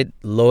Excited.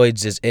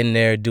 Lloyd's is in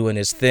there doing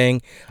his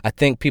thing. I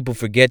think people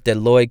forget that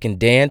Lloyd can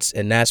dance,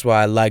 and that's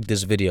why I like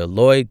this video.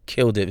 Lloyd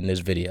killed it in this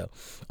video.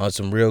 On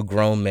some real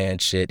grown man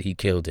shit, he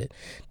killed it.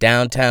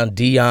 Downtown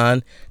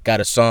Dion got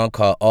a song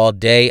called All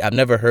Day. I've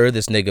never heard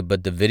this nigga,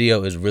 but the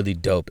video is really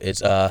dope.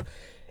 It's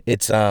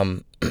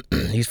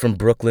he's from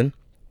Brooklyn,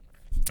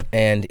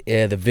 and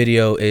the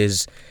video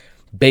is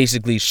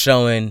basically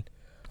showing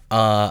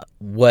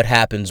what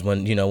happens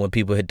when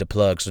people hit the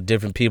plug. So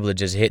different people are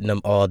just hitting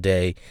them all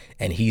day,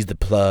 and he's the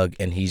plug,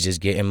 and he's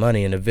just getting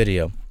money in the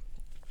video.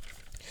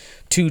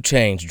 2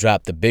 Chainz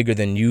dropped the Bigger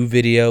Than You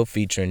video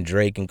featuring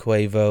Drake and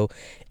Quavo,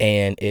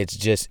 and it's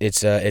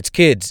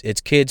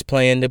kids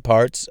playing the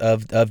parts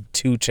of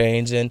 2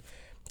 Chainz and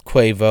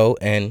Quavo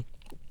and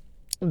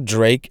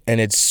Drake,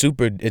 and it's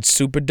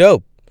super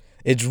dope.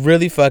 It's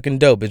really fucking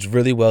dope. It's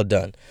really well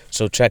done.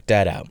 So check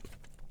that out.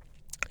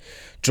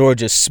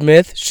 Georgia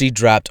Smith, she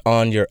dropped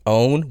On Your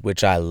Own,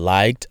 which I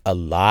liked a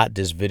lot.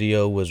 This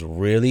video was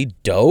really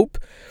dope.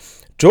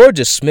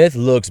 Georgia Smith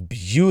looks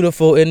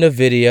beautiful in the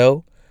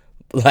video.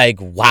 Like,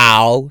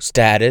 wow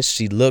status.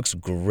 She looks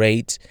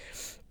great.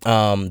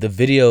 The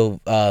video,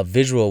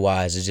 visual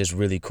wise, is just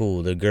really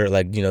cool. The girl,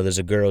 like, you know, there's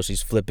a girl,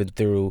 she's flipping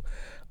through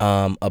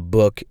a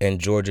book, and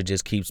Georgia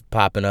just keeps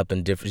popping up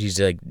in different, she's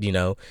like, you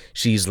know,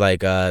 she's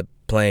like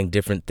playing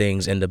different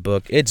things in the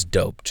book. It's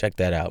dope. Check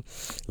that out.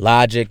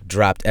 Logic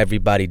dropped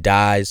Everybody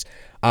Dies.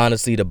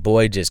 Honestly, the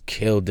boy just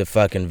killed the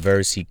fucking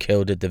verse. He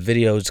killed it. The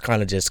video is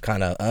kind of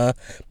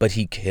but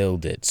he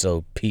killed it.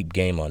 So peep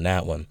game on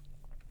that one.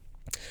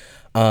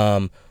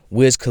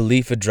 Wiz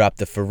Khalifa dropped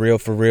the For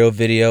Real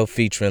video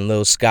featuring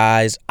Lil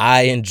Skies.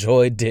 I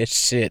enjoyed this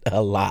shit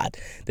a lot.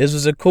 This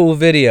was a cool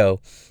video.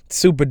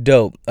 Super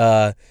dope.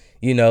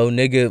 You know,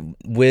 nigga,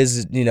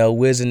 Wiz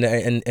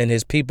and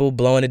his people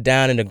blowing it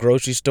down in the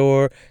grocery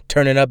store,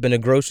 turning up in the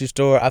grocery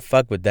store. I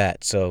fuck with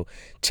that. So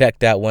check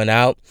that one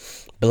out.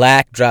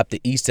 Black dropped the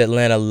East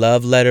Atlanta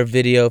Love Letter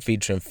video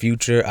featuring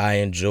Future. I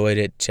enjoyed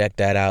it. Check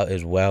that out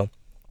as well.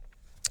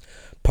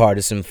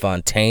 Partisan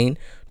Fontaine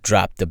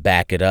dropped the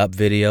Backing It Up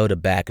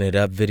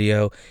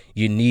video.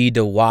 You need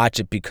to watch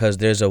it because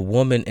there's a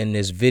woman in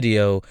this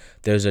video.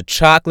 There's a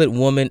chocolate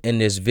woman in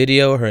this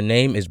video. Her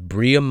name is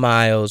Bria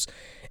Miles,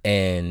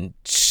 and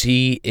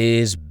she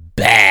is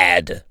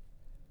bad.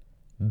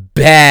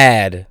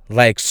 Bad.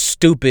 Like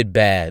stupid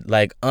bad.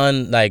 Like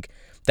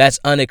that's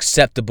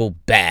unacceptable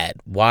bad.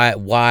 Why? I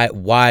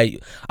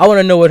want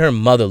to know what her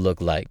mother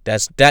looked like.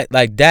 That's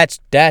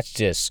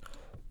just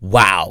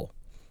wow.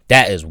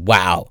 That is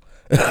wow.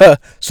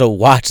 So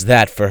watch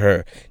that for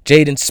her.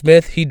 Jaden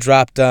Smith, he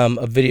dropped a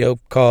video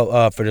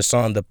called for the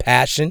song The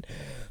Passion.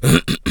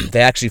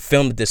 They actually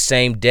filmed it the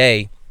same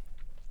day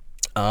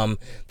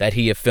that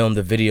he had filmed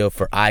the video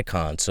for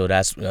Icon. So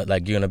that's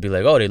like, you're gonna be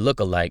like, oh, they look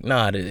alike.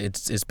 Nah,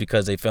 it's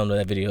because they filmed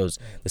that videos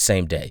the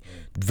same day.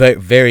 Very,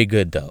 very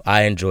good though.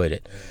 I enjoyed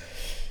it.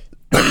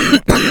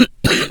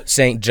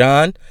 St.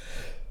 John,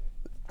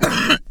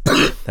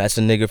 that's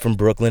a nigga from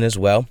Brooklyn as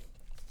well.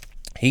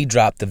 He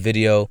dropped the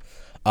video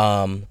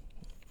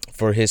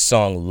for his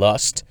song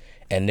Lust,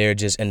 and they're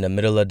just in the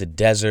middle of the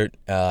desert,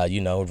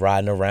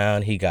 riding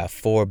around. He got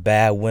 4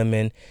 bad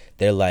women.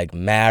 They're like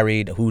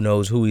married. Who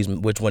knows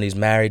which one he's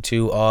married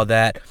to, all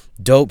that.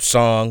 Dope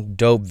song,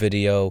 dope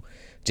video.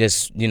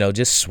 Just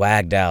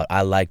swagged out.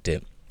 I liked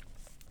it.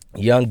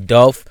 Young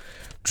Dolph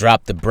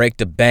dropped the Break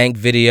the Bank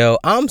video.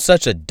 I'm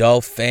such a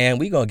Dolph fan.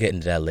 We gonna get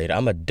into that later.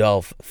 I'm a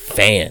Dolph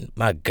fan.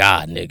 My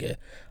God, nigga.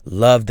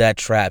 Love that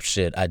trap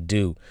shit. I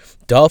do.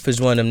 Dolph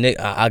is one of them niggas.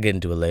 I'll get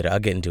into it later. I'll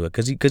get into it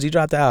because he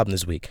dropped the album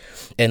this week.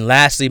 And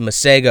lastly,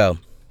 Masego.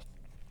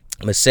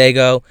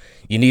 Masego,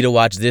 you need to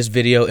watch this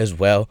video as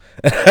well.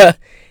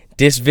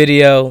 This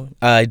video,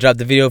 he dropped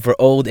the video for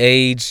Old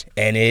Age,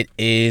 and it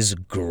is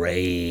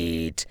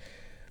great.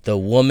 The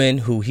woman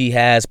who he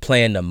has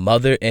playing the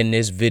mother in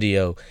this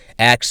video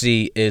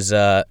actually is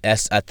I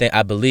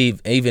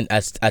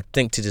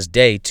think to this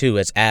day too,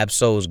 as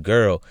Ab-Soul's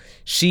girl.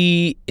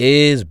 She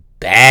is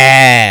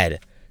bad.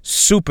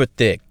 Super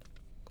thick.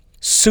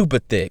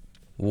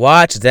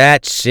 Watch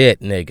that shit,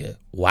 nigga.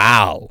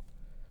 Wow.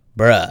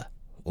 Bruh.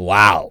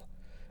 Wow.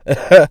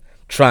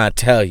 Trying to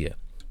tell you.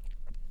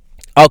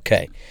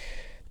 Okay.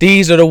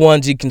 These are the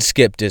ones you can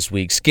skip this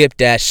week. Skip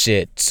that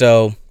shit.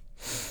 So,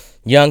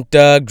 Young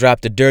Thug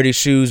dropped the Dirty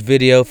Shoes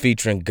video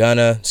featuring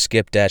Gunna.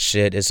 Skip that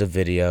shit. It's a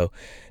video.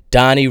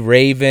 Donnie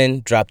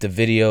Raven dropped a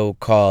video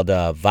called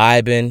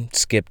Vibin'.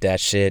 Skip that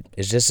shit.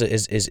 It's just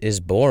it's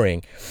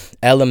boring.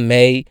 Ella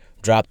May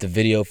dropped the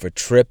video for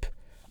Trip.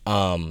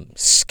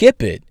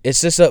 Skip it.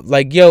 It's just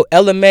yo,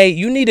 Ella May,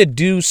 you need to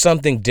do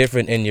something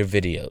different in your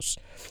videos.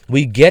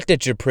 We get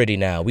that you're pretty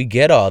now. We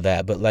get all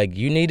that, but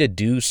you need to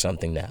do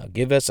something now.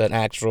 Give us an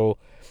actual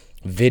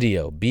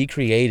video. Be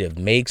creative.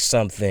 Make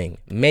something.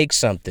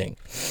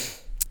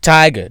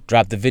 Tyga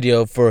dropped the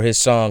video for his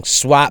song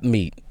Swap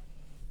Meet.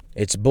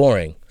 It's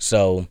boring.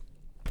 So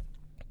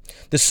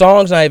the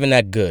song's not even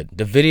that good.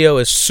 The video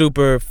is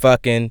super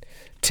fucking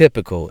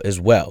typical as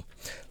well.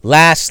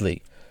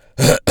 Lastly,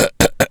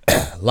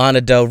 Lana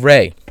Del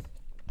Rey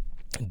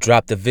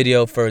dropped the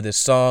video for this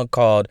song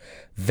called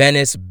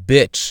Venice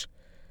Bitch.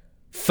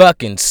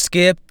 Fucking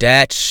skip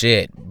that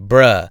shit,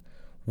 bruh.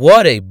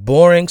 What a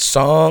boring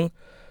song.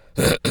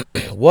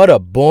 What a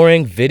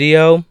boring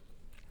video.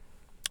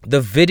 The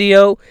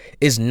video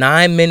is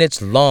 9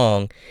 minutes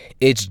long.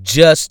 It's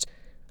just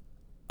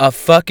a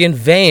fucking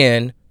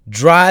van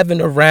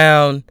driving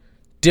around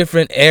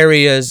different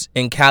areas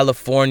in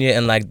California,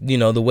 and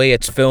the way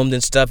it's filmed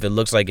and stuff, it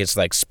looks like it's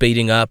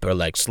speeding up or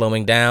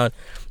slowing down.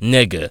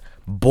 Nigga,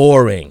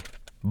 boring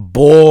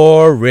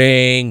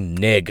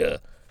nigga.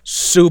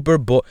 Super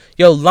boring.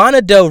 Yo,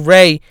 Lana Del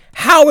Rey,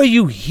 how are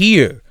you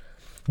here?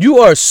 You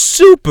are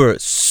super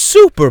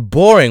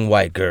boring,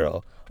 white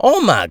girl. Oh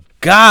my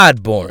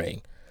God,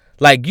 boring.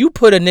 You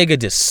put a nigga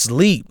to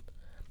sleep.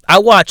 I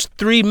watched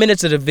 3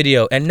 minutes of the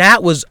video, and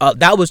that was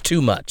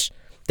too much.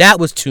 That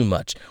was too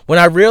much. When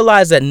I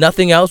realized that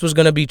nothing else was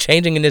going to be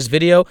changing in this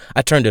video,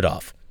 I turned it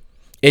off.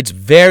 It's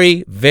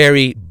very,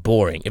 very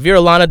boring. If you're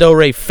a Lana Del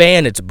Rey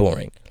fan, it's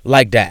boring.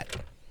 Like that.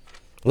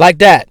 Like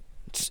that.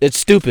 It's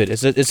stupid.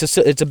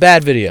 It's a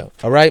bad video,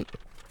 all right?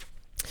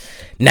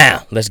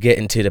 Now, let's get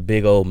into the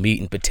big old meat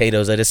and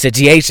potatoes of the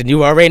situation.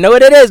 You already know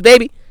what it is,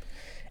 baby.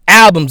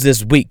 Albums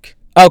this week.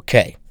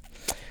 Okay.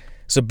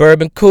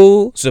 Suburban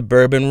Cool,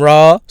 Suburban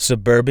Raw,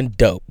 Suburban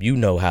Dope. You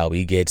know how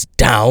he gets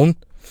down.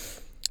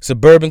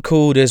 Suburban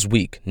Cool this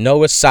week.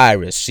 Noah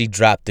Cyrus. She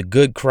dropped the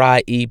Good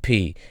Cry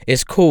EP.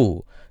 It's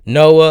cool.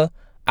 Noah,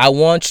 I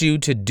want you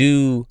to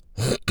do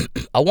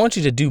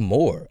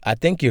more. I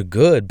think you're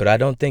good, but I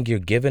don't think you're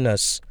giving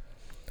us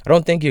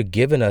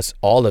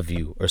all of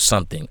you or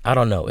something. I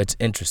don't know. It's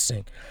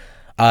interesting.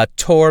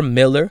 Tor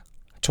Miller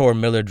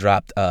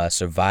dropped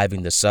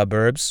Surviving the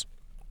Suburbs.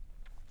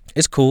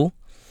 It's cool.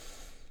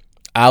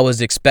 I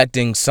was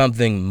expecting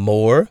something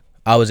more.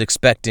 I was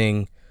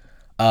expecting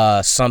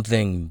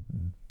something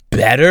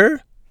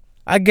better,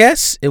 I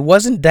guess. It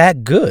wasn't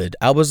that good.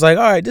 I was like,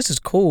 all right, this is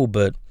cool,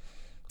 but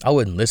I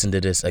wouldn't listen to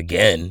this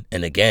again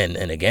and again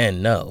and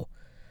again, no.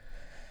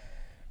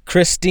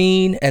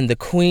 Christine and the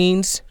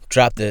Queens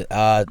dropped an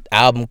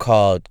album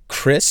called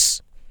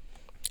Chris.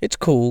 It's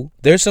cool.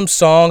 There's some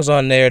songs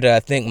on there that I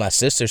think my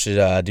sister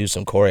should do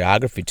some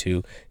choreography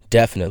to.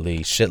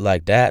 Definitely. Shit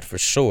like that, for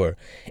sure.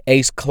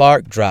 Ace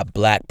Clark dropped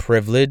Black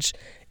Privilege.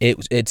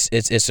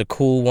 It's a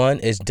cool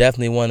one. It's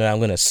definitely one that I'm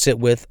going to sit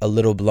with a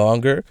little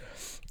longer.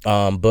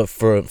 But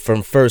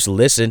from first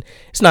listen,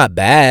 it's not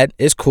bad.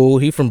 It's cool.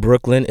 He from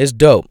Brooklyn. It's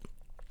dope.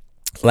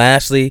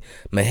 Lastly,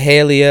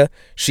 Mahalia,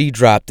 she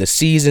dropped the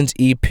Seasons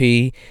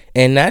EP,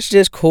 and that's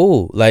just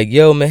cool. Like,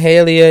 yo,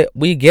 Mahalia,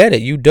 we get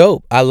it. You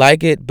dope. I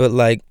like it, but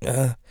like,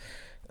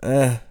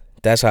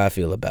 that's how I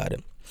feel about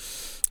it.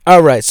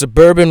 All right,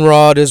 Suburban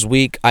Raw this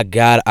week. I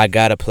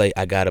gotta play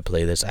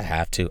this. I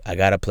have to. I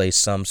gotta play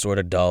some sort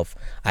of Dolph.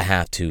 I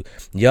have to.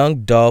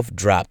 Young Dolph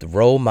dropped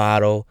Role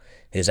Model,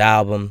 his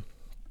album,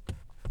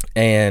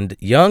 and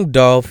Young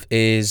Dolph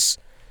is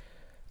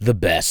the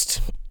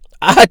best.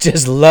 I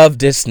just love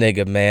this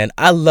nigga, man.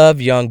 I love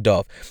Young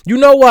Dolph. You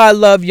know why I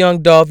love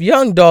Young Dolph?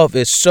 Young Dolph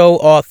is so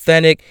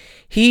authentic.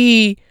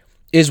 He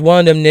is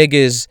one of them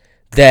niggas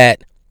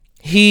that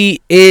he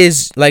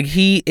is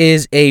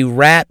a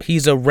rap.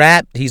 He's a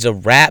trap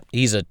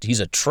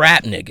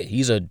nigga.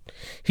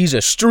 He's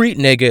a street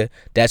nigga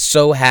that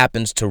so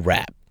happens to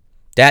rap.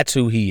 That's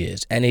who he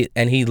is. And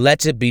he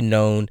lets it be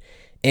known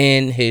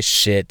in his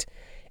shit,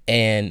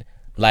 and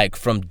like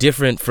from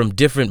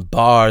different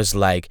bars,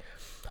 like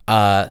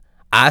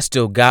I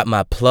still got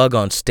my plug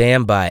on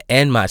standby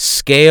and my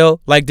scale.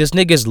 Like, this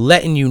nigga's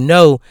letting you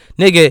know,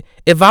 nigga,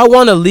 if I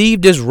want to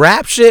leave this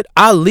rap shit,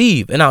 I'll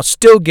leave and I'll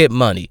still get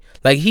money.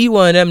 Like, he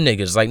one of them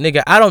niggas. Like,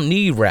 nigga, I don't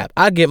need rap.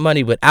 I get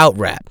money without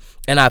rap.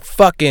 And I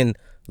fucking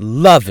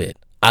love it.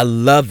 I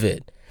love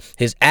it.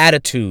 His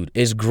attitude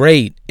is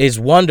great. It's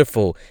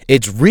wonderful.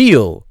 It's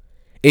real.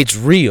 It's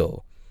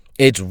real.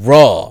 It's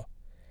raw.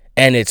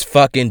 And it's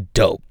fucking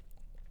dope.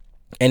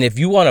 And if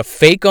you want to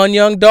fake on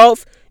Young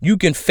Dolph, you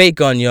can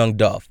fake on Young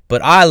Dolph,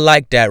 but I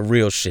like that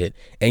real shit.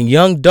 And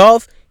Young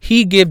Dolph,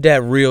 he give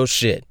that real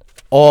shit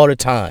all the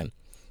time,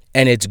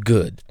 and it's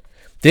good.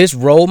 This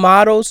Role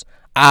Model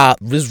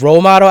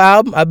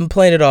album, I've been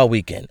playing it all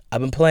weekend.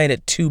 I've been playing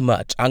it too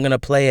much. I'm gonna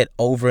play it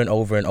over and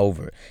over and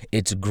over.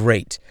 It's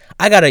great.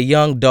 I got a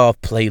Young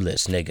Dolph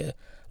playlist, nigga.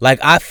 Like,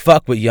 I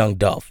fuck with Young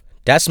Dolph.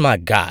 That's my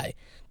guy.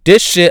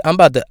 This shit,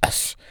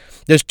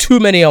 there's too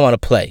many I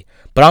want to play,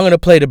 but I'm gonna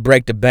play the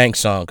Break the Bank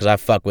song because I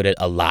fuck with it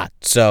a lot.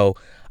 So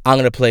I'm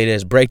going to play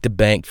this, Break the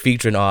Bank,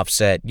 featuring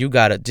Offset. You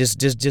got to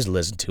just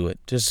listen to it.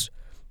 Just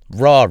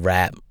raw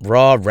rap,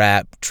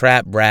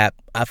 trap rap.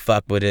 I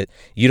fuck with it.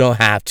 You don't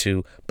have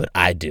to, but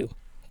I do.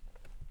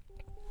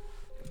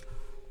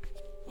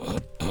 All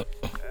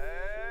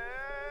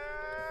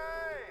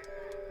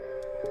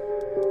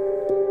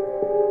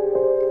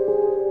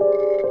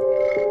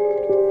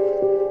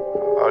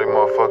these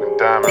motherfucking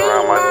diamonds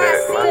around my neck,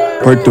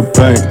 man. Break the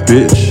bank,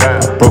 bitch. I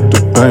broke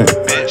the bank.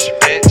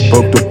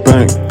 Broke the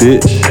bank,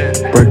 bitch.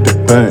 Break the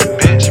bank.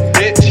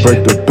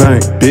 Break the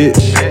bank,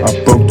 bitch.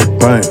 I broke the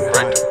bank.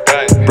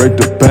 Break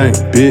the bank,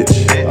 bitch.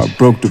 I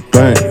broke the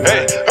bank.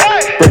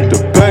 Break the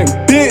bank,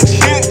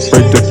 bitch.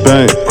 Break the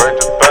bank.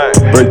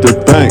 Break the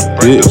bank,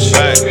 bitch.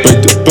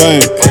 Break the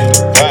bank.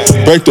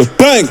 Break the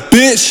bank,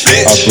 bitch.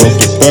 I broke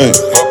the bank.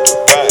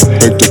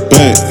 Break the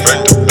bank.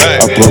 I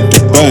broke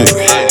the bank.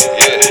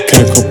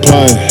 Can't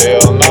complain.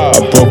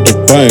 I broke the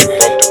bank.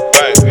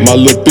 My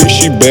little bitch,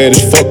 she bad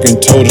as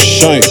fucking told her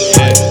shank.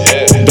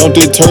 Don't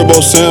this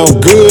turbo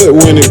sound good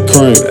when it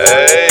crank?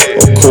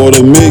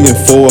 $250,000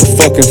 for a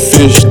fucking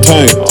fish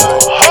tank.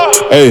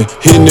 Hey,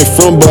 hitting it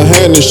from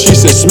behind and she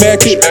said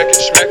smack it.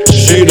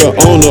 She the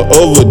owner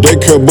of a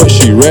daycare, but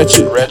she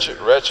ratchet.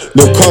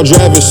 The car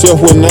drive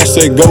itself when I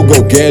say go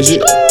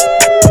gadget.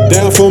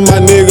 Down for my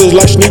niggas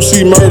like Snoop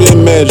C, Murder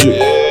and Magic.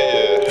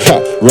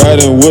 Ha,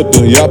 riding with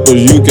the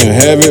yappers, you can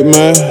have it,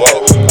 man.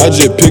 I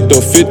just picked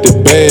up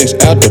 50 bags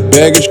out the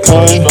baggage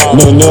claim.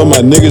 None of my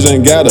niggas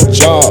ain't got a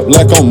job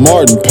like I'm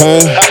Martin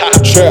Payne.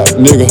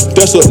 Trap nigga,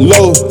 that's a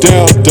low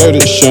down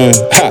dirty shame.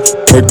 Ha,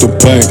 break the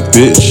bank,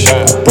 bitch.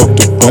 I broke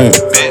the bank.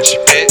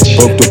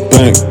 Broke the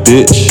bank,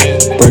 bitch.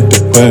 Break the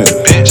bank.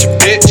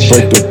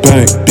 Break the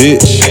bank,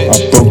 bitch. I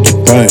broke the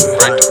bank.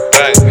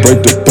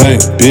 Break the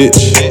bank,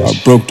 bitch. I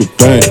broke the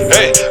bank.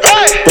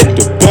 Break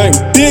the bank,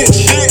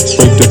 bitch.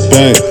 Break the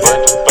bank.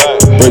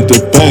 Break the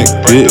bank,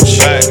 bitch.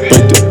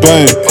 Break the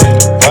bank.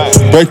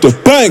 Break the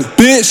bank,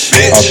 bitch.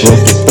 I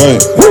broke the bank.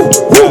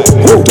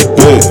 Broke the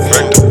bank.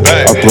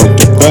 I broke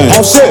the bank.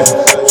 I'm sick.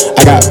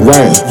 I got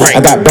rain, I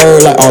got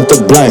bird like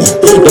Arthur Blank.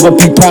 Double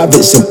P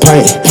privates and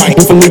paint.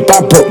 You can leap,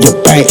 I broke your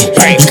bank.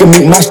 You can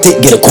meet my stick,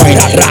 get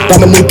acquainted.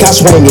 Dominique, I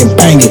swing and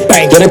bang it.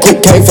 Get a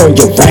quick came from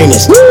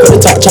Uranus. For the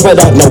top, chop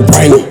it out, no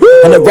brainer.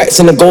 100 racks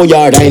in the gold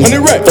yard, ain't it?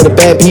 For the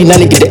bad P, now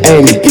they get the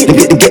aiming.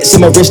 They get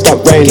some of wrist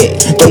stop raining.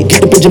 Don't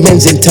get the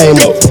Benjamins and tame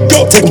them.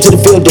 Take them to the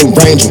field and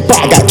range them.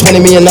 I got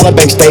 $20 million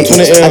bank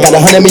statements. I got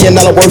 $100 million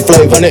worth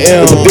flavor.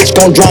 If the bitch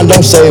gon' drown,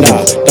 don't save her.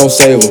 Don't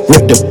save her.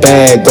 Rip the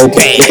bag, go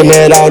back. Looking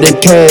at all the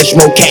cash,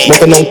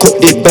 smoking on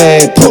cook this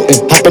bag.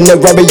 Hop in the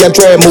rubber, y'all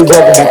try move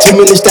over. Got 2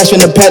 million stash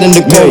in the pad in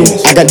the gold.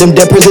 I got them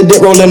dead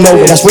president rolling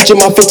over. Now switching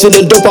my foot to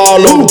the dope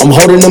all over. I'm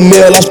holding the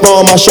mill, I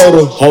sprawl on my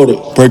shoulder. Hold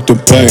it. Break the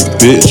bank,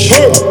 bitch.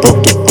 I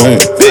broke the bank.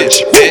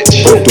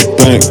 Break the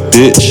bank,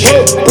 bitch.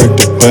 Break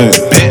the bank.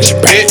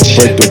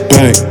 Break the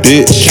bank,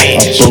 bitch.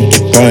 I broke the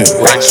bank.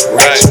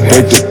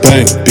 Break the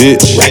bank,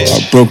 bitch.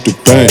 I broke the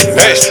bank.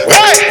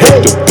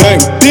 Break the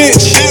bank,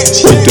 bitch.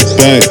 Break the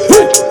bank.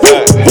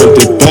 Break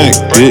the bank,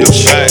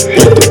 bitch.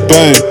 Break the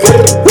bank.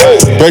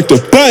 Break the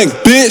bank,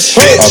 bitch. I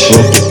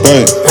broke the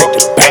bank.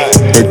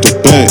 Break the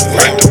bank.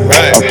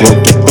 I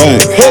broke the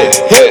bank.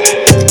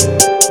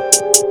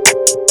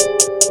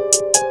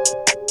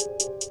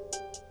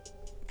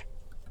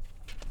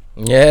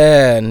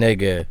 Yeah,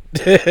 nigga.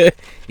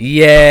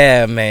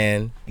 Yeah,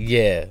 man.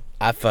 Yeah,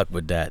 I fuck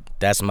with that.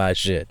 That's my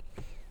shit.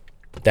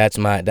 That's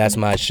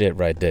my shit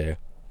right there.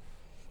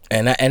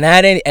 And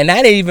that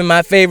ain't even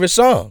my favorite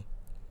song.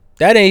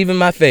 That ain't even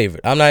my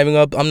favorite. I'm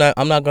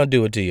not gonna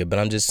do it to you, but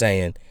I'm just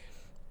saying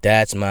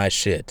that's my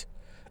shit.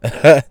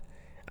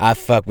 I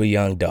fuck with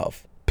Young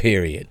Dolph.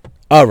 Period.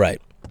 All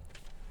right.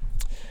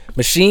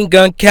 Machine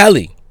Gun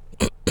Kelly.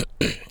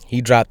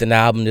 He dropped an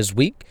album this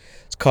week.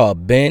 It's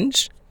called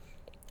Binge.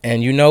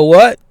 And you know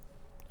what?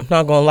 I'm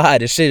not gonna lie,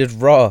 this shit is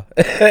raw.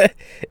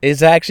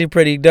 It's actually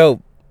pretty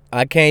dope.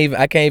 I can't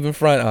even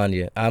front on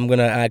you. I'm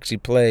gonna actually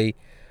play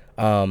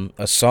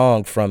a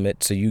song from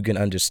it so you can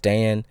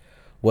understand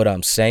what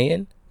I'm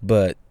saying.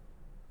 But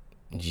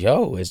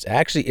yo, it's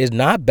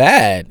not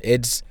bad.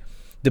 It's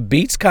the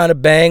beats kind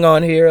of bang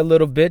on here a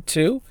little bit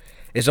too.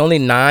 It's only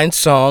 9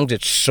 songs.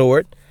 It's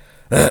short,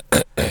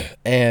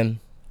 and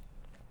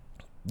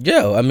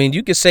yo, I mean,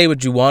 you can say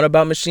what you want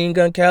about Machine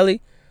Gun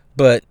Kelly,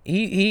 but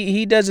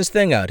he does his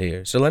thing out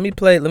here. So let me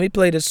play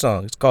this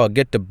song. It's called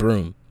Get the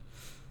Broom.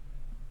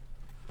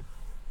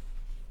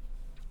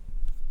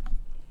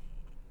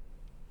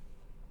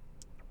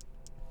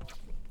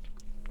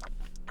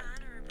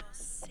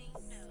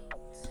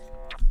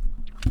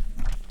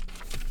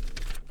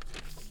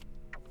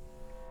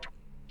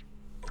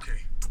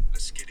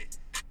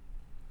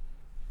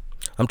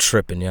 I'm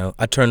tripping, yo.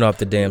 I turned off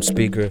the damn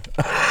speaker.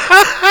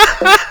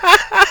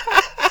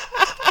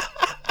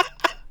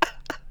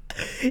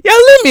 Yo,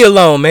 leave me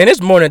alone, man.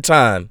 It's morning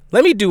time.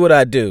 Let me do what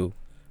I do.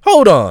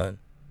 Hold on.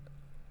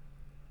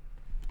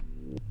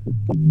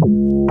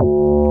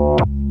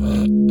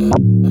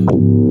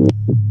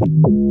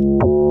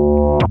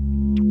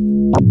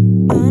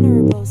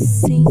 Honorable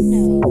C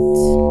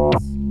note.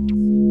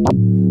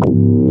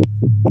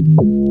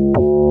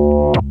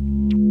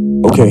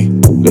 Okay,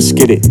 let's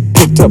get it.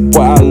 Picked up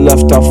where I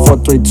left off. 4,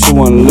 3, 2,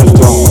 1,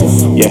 lift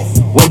off. Yeah,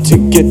 went to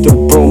get the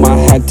broom. I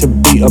had to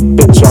beat a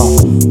bitch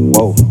off.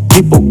 Whoa,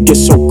 people get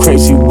so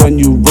crazy when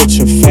you rich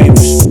and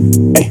famous.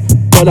 Ay,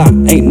 but I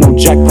ain't no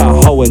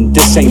jackpot hoe and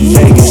this ain't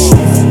Vegas.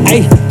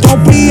 Ay,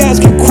 don't be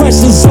asking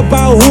questions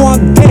about who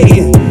I'm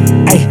dating.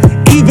 Ay,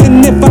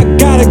 even if I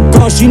gotta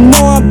go, you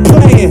know I'm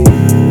playing.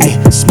 Ay,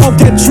 smoke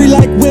that tree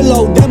like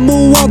Willow, then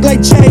moonwalk like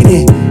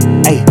Jaden.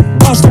 Ay,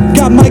 bossed up,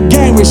 got my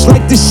gang rich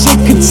like this shit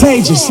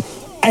contagious.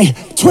 Ay,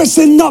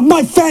 twisting up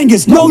my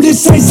fingers, no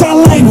this ain't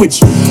sign language.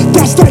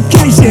 That's that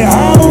gay shit,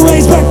 I don't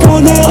raise back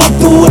on that up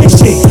the way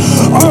shit.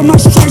 Earn my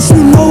stripes,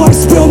 you know I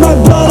spill my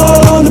blood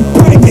all on the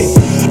pavement.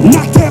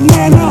 Knock that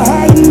man out,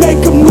 had to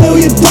make $1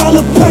 million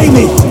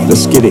payment.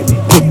 Let's get it,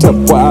 picked up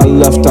where I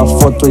left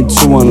off. 4, 3,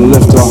 2, 1,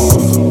 lift off.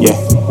 Yeah,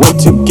 went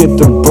to get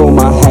the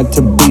broom, I had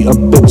to beat a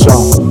bitch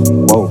off.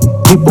 Whoa,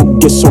 people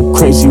get so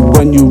crazy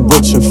when you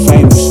rich and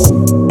famous.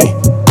 Ay,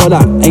 but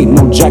I ain't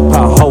no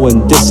jackpot hoe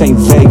and this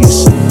ain't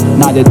Vegas.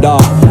 Not at all,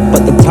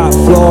 but the top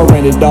floor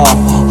ain't it all.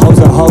 Hoes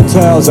and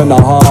hotels in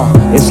the hall.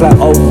 It's like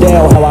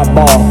Odell how I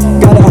ball.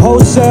 Got a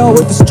wholesale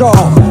with the straw.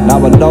 Now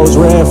my nose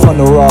red from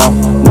the raw.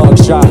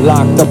 Mugshot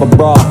locked up a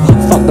bra.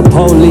 Fuck the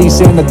police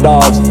and the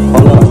dogs.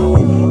 Hold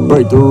up.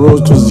 break the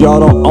rules, cause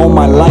y'all don't own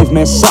my life,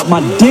 man, suck my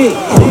dick.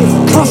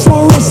 Cops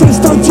on race since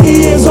 13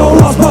 years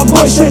old, lost my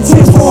boy, shed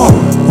tears for him.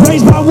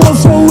 Raised by wolf,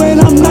 so when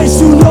I'm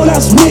nice, you know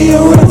that's me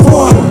and red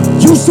for him.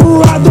 Used to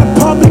ride the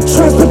public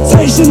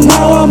transportation,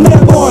 now I'm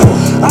airborne.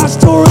 I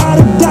still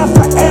ride or die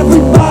for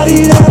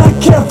everybody that I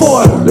care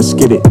for. Let's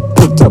get it,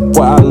 picked up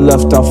where I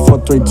left off,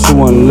 4, 3, 2,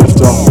 1,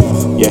 lift off.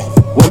 Yeah,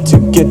 went to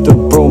get the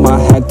broom, I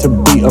had to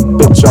beat a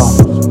bitch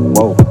off.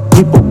 Whoa,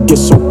 people get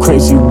so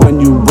crazy when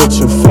you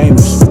rich and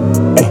famous.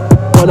 Ay,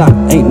 but I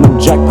ain't no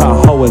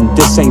jackpot hoe and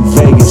this ain't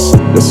Vegas.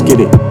 Let's get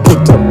it,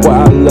 picked up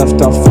where I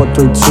left off, 4,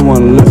 3, 2,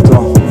 1, lift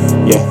off.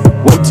 Yeah,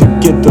 went to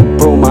get the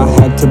broom, I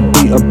had to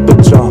beat a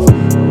bitch off.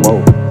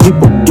 Whoa,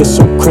 people get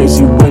so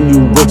crazy when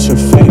you rich and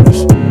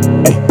famous.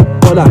 Ay,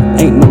 but I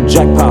ain't no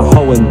jackpot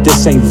hoe and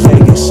this ain't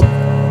Vegas.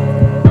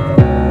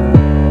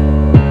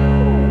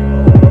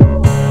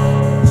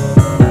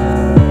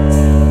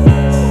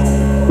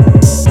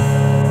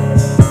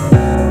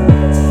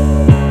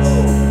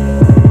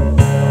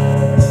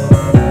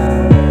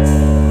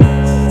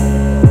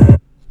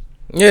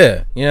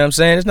 Yeah, you know what I'm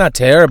saying? It's not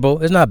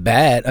terrible. It's not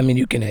bad. I mean,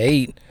 you can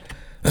hate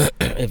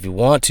if you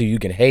want to. You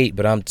can hate,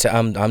 but I'm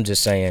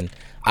just saying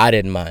I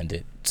didn't mind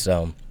it.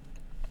 So,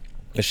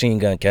 Machine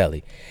Gun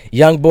Kelly,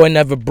 Young Boy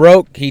Never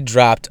Broke. He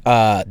dropped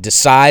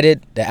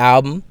Decided, the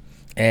album,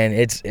 and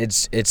it's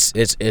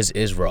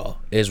raw.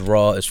 It's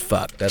raw as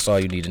fuck. That's all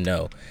you need to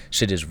know.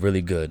 Shit is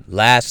really good.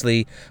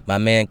 Lastly, my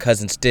man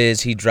Cousin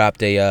Stiz, he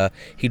dropped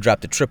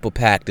a triple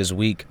pack this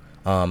week.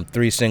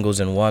 3 singles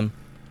in one.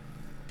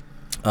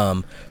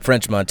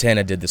 French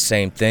Montana did the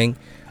same thing.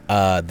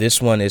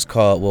 This one is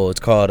called,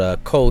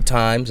 Cold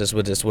Times. That's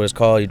what it's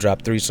called. He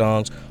dropped 3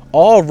 songs,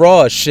 all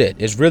raw as shit.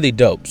 It's really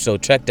dope. So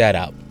check that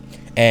out.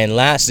 And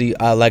lastly,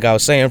 like I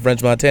was saying,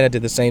 French Montana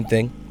did the same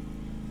thing.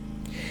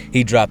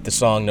 He dropped the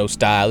song No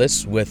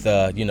Stylist with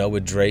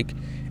Drake,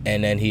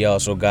 and then he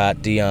also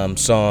got the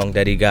song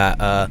that he got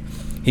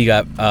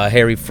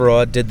Harry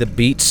Fraud did the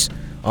beats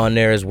on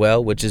there as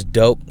well, which is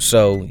dope.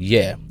 So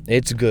yeah,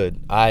 it's good.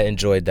 I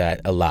enjoyed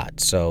that a lot.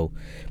 So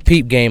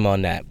peep game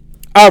on that.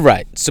 All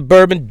right,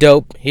 Suburban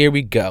Dope. Here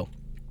we go.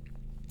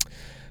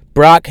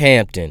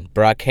 Brockhampton.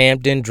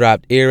 Brockhampton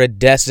dropped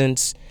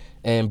Iridescence,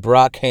 and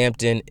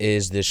Brockhampton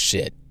is the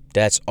shit.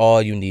 That's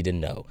all you need to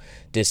know.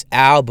 This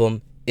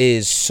album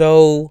is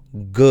so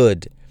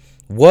good.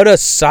 What a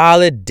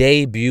solid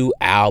debut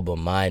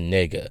album, my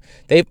nigga.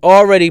 They've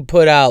already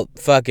put out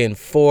fucking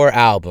 4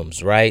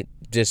 albums, right?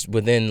 Just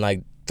within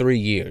like 3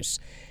 years.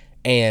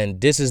 And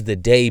this is the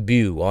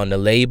debut on the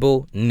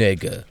label,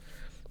 nigga.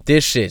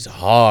 This shit's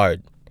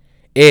hard.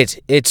 It's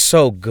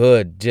so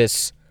good.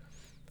 Just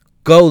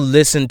go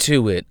listen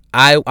to it.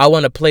 I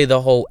want to play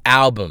the whole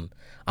album.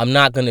 I'm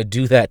not going to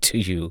do that to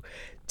you.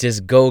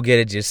 Just go get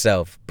it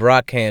yourself.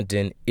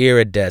 Brockhampton,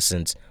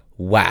 Iridescence.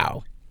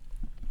 Wow.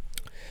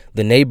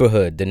 The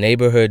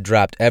Neighborhood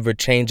dropped Ever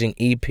Changing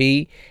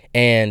EP,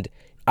 and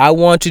I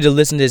want you to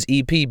listen to this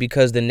EP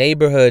because The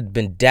Neighborhood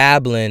been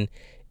dabbling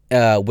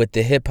with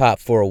the hip hop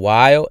for a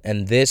while,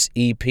 and this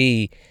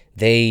EP,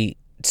 they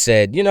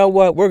said, you know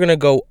what, we're gonna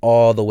go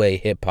all the way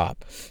hip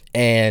hop.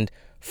 And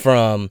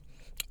from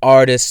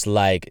artists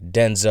like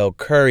Denzel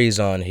Curry's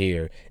on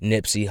here,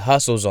 Nipsey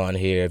Hussle's on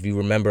here. If you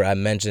remember, I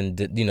mentioned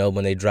that,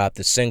 when they dropped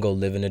the single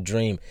Living a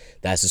Dream,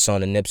 that's the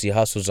song that Nipsey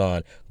Hussle's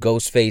on.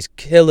 Ghostface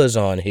Killer's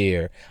on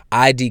here.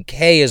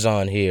 IDK is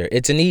on here.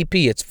 It's an EP.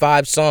 It's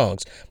 5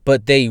 songs,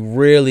 but they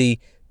really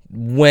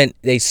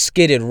they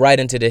skidded right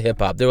into the hip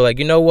hop. They were like,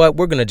 you know what,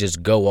 we're gonna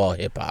just go all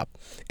hip hop,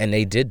 and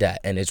they did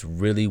that, and it's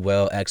really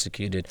well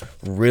executed,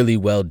 really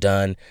well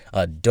done,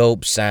 a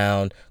dope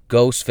sound.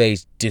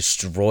 Ghostface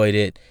destroyed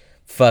it.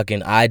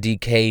 Fucking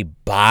IDK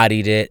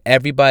bodied it.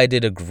 Everybody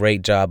did a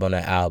great job on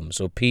the album.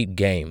 So peep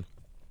game.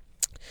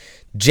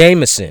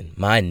 Jameson,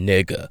 my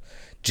nigga.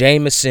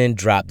 Jameson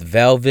dropped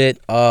Velvet.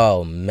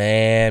 Oh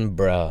man,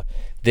 bruh.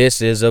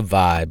 This is a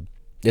vibe.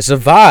 It's a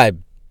vibe.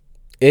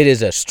 It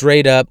is a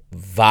straight up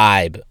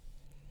vibe.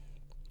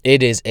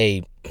 It is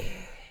a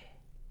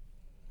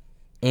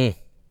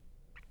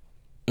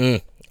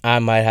I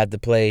might have to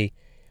play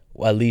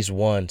at least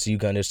one so you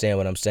can understand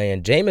what I'm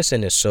saying.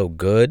 Jameson is so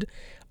good.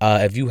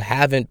 If you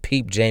haven't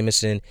peeped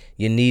Jameson,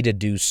 you need to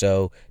do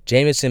so.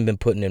 Jameson been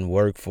putting in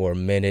work for a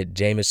minute.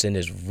 Jameson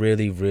is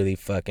really, really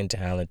fucking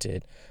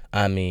talented.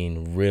 I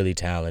mean, really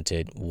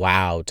talented.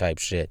 Wow type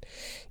shit.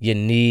 You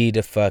need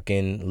to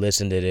fucking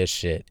listen to this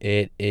shit.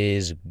 It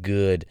is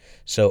good.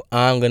 So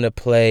I'm going to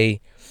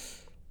play.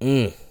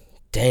 Damn,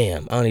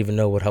 I don't even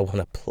know what I want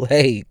to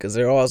play because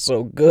they're all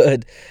so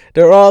good.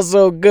 They're all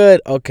so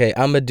good. Okay,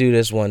 I'm going to do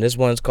this one. This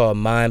one's called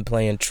Mind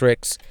Playing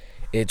Tricks.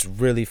 It's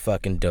really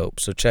fucking dope.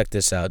 So check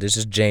this out. This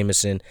is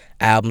Jameson.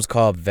 Album's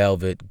called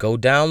Velvet. Go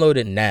download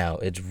it now.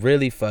 It's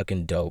really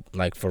fucking dope.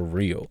 Like, for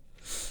real.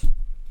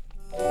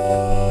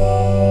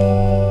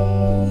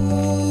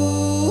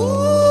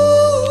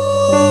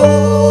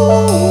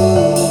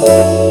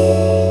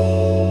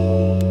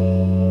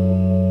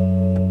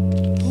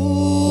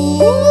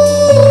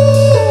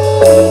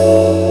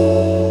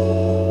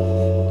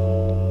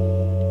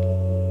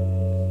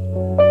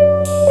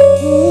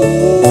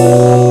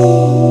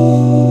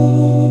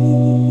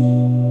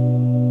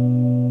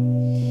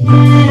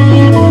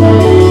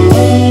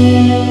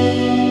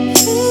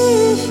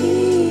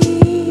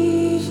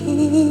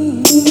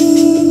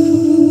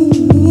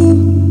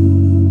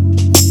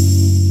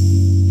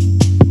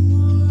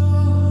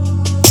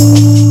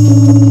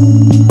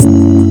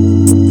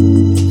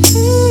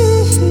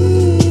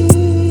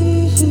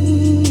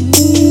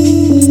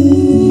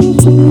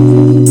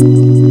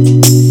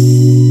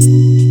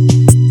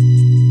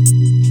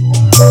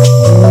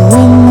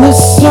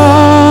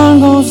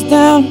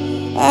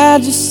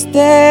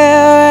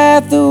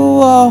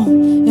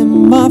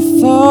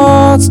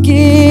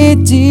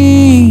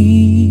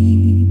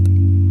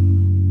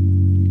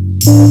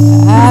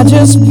 I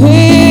just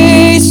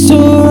pace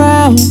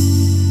around,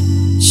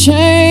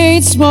 chain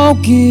smoke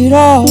it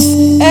off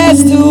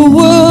as the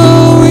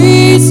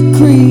worries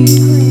creep.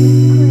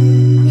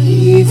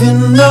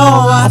 Even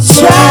though I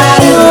try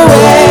to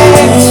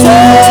wake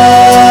up,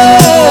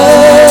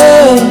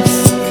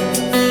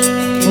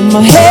 when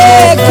my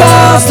head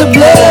calls the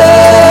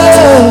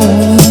blood,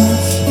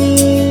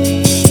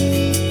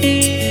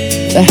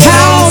 the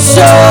house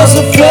shows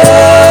a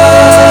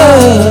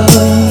flood.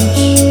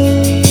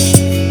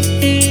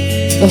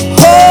 The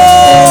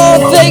whole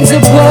thing's a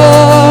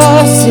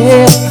bust,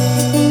 yeah.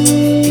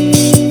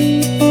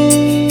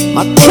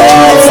 My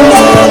car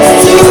starts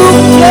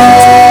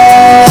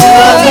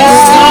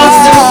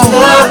to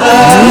flood.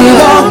 We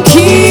gon'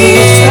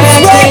 keep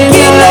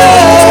waking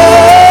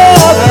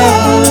up,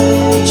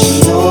 but you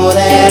know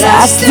that I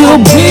still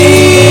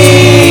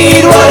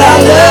bleed what I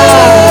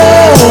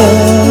love.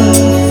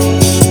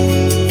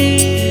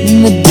 And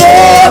the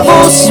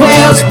devil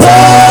smells blood.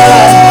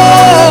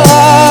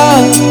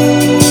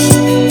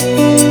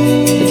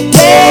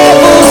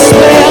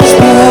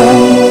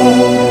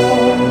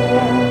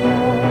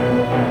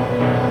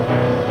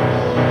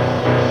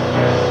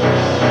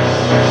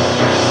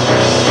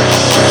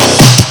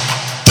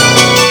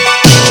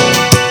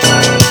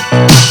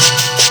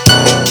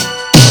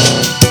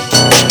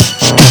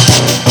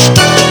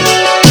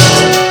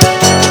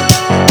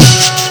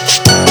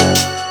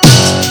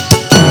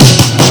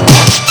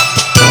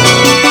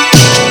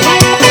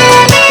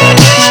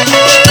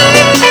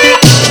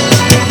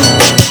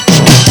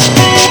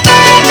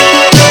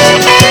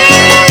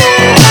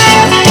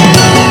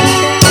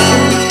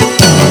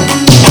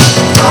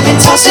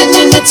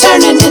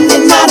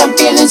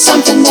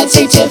 Something that's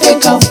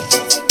atypical.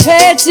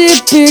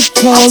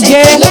 Atypical, I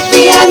take a look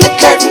behind the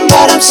curtain,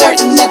 but I'm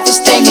certain that this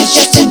thing is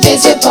just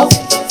invisible.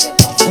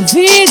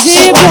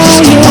 Invisible,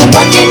 I'm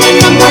working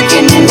and I'm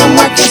working and I'm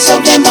working so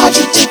damn hard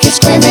you think it's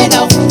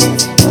criminal.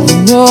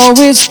 No,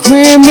 it's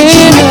criminal.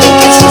 I think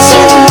it's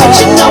concerning, but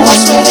you know I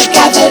swear to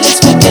God that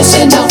it's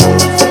medicinal.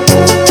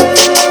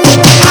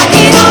 I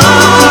get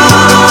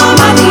on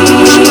my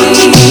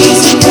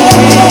knees and pray.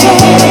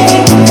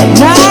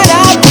 At night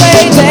I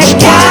pray that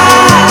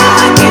God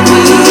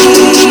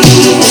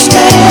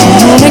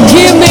wanna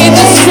give me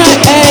the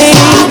strength.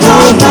 I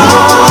don't know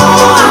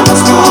how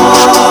much more.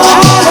 I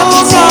don't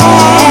know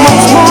how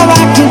much more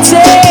I can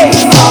take.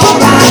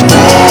 Before I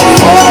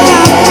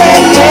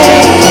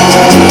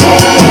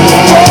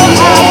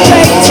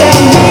pray, tell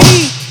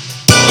me.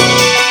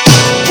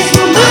 is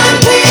my mind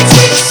playing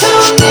tricks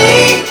on me?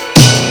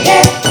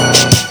 Yeah,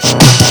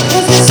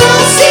 'cause this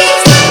all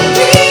seems like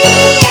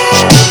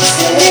reality.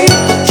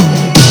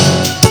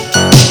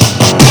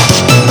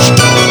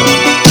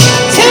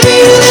 Tell me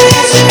who the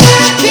hell should I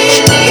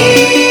believe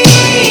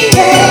in?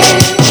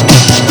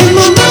 And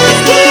my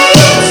mind's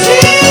playing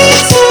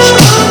tricks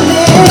on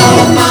me.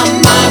 Oh, my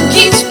mind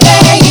keeps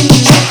playing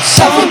tricks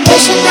on me.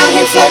 Pushing out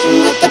here flirting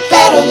with the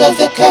battle of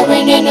the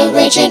current and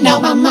original.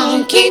 My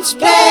mind keeps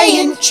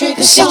playing tricks.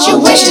 The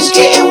situation's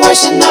getting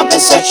worse and I've been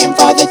searching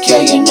for the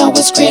cure. You know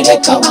it's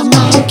critical. My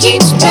mind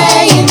keeps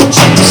playing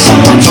tricks.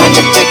 Someone trying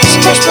to break this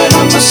curse, but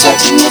I'm for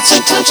certain it's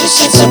unconscious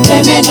and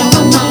subliminal.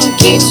 My mind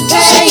keeps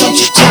playing. So don't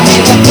you tell me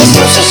that there's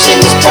no such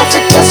thing as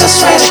perfect, 'cause I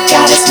swear to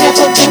God it's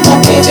never been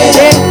more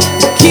vivid.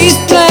 It keeps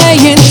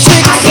playing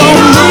tricks I get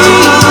on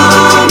me.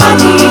 on my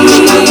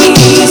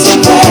knees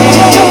and pray.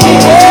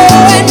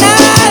 Oh, at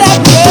night I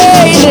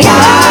pray that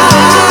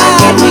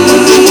God, give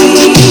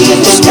me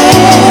the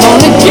strength.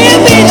 wanna give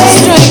me the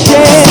strength.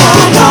 Yeah.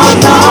 I don't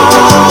know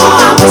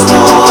how much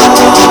more I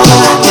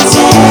can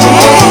take.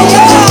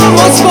 How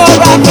much more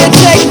I can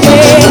take,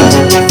 yeah.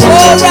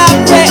 For I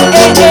pray,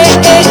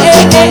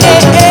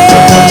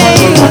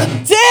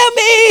 tell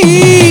me.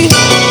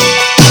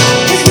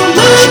 Is my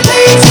mind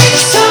playing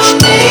tricks on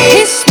me?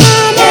 It's my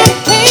mind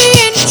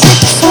playing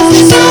tricks on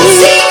This all me.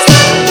 seems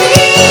like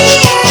reality.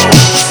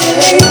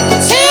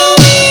 Tell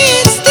me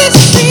it's this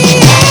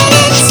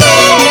reality.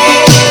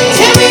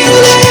 Tell me who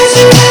the hell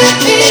should I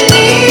believe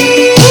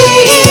in?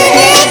 Is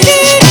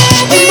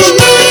my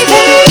mind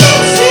playing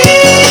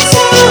tricks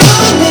on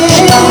me?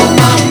 Oh,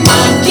 my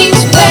mind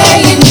keeps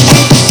playing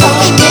tricks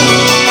on me.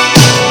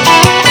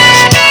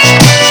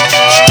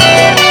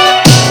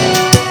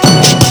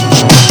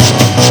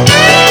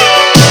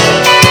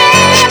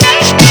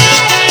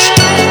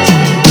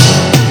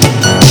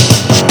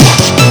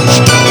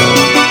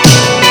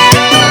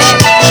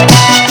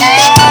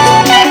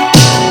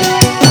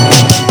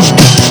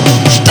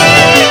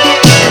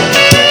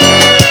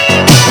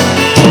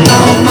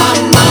 Oh, my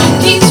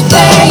mind keeps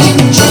playing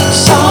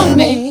tricks on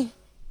me.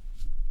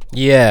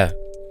 Yeah.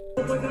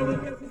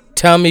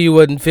 Tell me you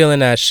wasn't feeling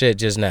that shit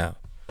just now.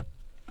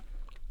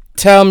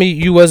 Tell me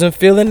you wasn't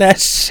feeling that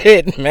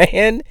shit,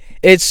 man.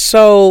 It's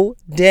so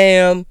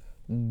damn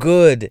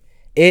good.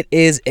 It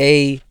is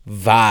a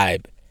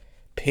vibe.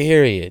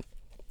 Period.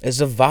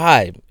 It's a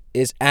vibe.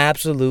 It's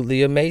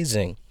absolutely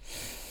amazing.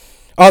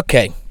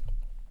 Okay.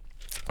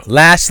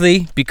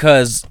 Lastly,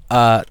 because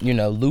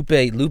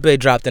Lupe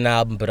dropped an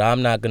album, but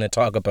I'm not gonna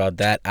talk about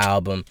that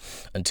album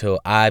until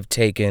I've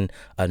taken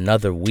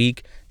another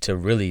week to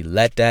really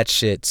let that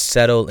shit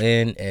settle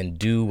in and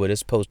do what it's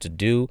supposed to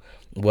do.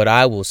 What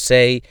I will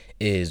say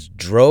is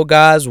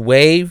Droga's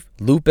Wave,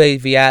 Lupe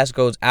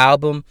Fiasco's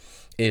album,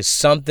 is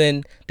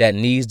something that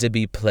needs to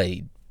be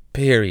played.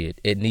 Period.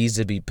 It needs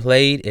to be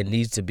played. It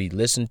needs to be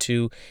listened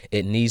to.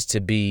 It needs to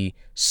be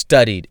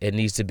studied. It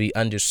needs to be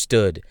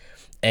understood.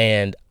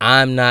 And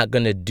I'm not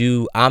gonna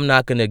give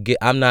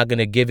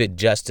it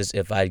justice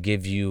if I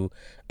give you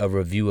a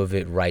review of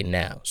it right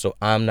now. So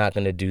I'm not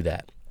gonna do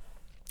that.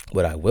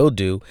 What I will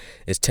do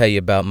is tell you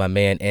about my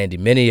man Andy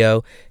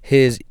Mineo,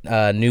 his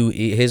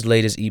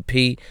latest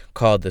EP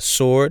called The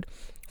Sword,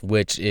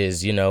 which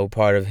is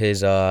part of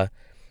his.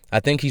 I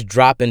think he's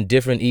dropping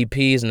different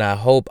EPs, and I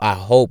hope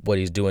what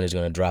he's doing is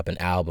gonna drop an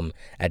album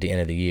at the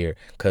end of the year,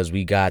 because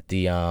we got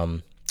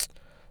the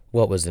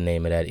what was the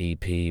name of that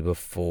EP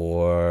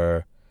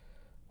before?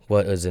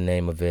 What was the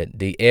name of it?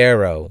 The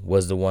Arrow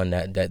was the one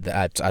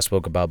that I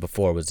spoke about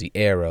before, was The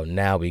Arrow.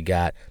 Now we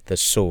got The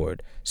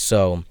Sword.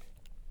 So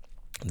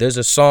there's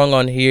a song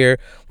on here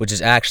which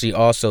is actually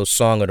also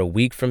Song of the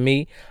Week for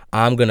me.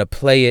 I'm going to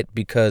play it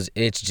because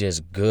it's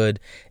just good.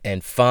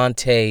 And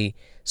Phonte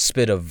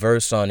spit a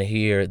verse on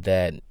here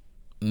that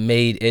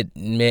made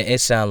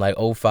it sound like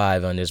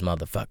 05 on this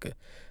motherfucker.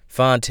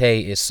 Phonte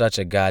is such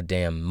a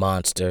goddamn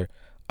monster.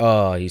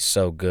 Oh, he's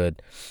so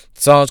good.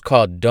 The song's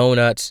called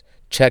Donuts.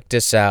 Check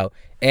this out.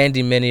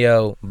 Andy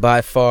Mineo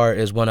by far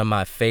is one of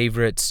my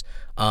favorites.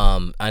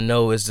 I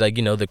know it's like,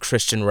 the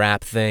Christian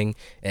rap thing,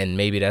 and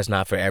maybe that's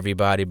not for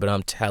everybody, but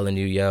I'm telling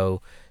you,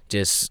 yo,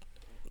 just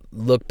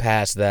look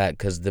past that,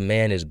 because the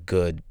man is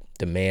good.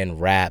 The man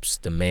raps.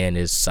 The man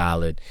is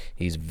solid.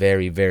 He's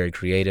very, very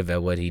creative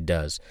at what he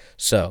does.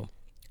 So,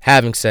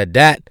 having said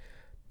that,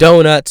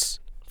 Donuts,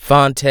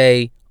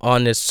 Phonte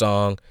on this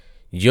song.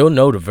 You'll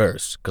know the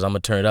verse, because I'm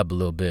going to turn it up a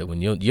little bit. When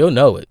you'll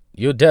know it.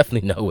 You'll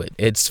definitely know it.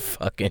 It's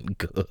fucking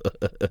good.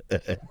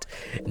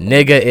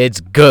 Nigga, it's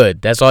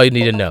good. That's all you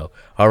need to know.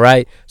 All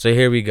right? So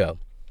here we go.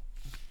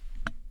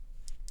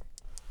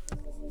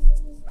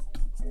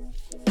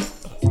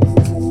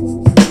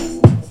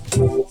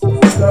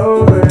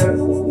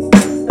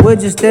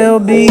 Would you still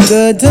be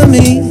good to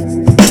me?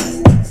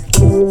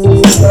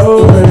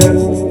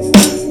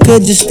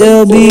 Could you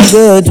still be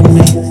good to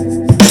me?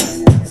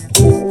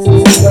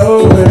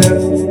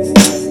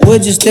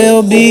 Would you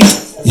still be?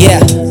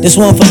 Yeah, this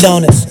one for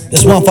donuts,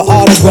 this one for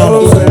all the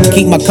grown-ups.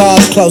 Keep my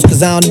cards close,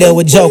 cause I don't deal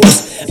with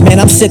jokers. Man,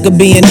 I'm sick of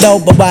being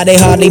dope, but why they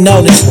hardly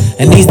notice?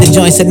 And these the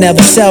joints that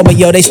never sell, but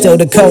yo, they still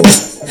the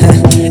coldest.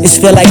 It's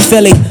feel like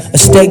Philly, a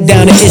steak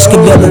down in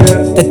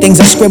Ishkabilla. The things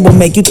I scribble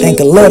make you think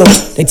a little.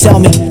 They tell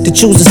me to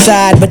choose a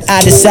side, but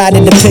I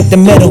decided to pick the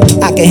middle.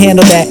 I can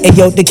handle that, and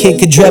yo, the kid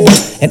could dribble.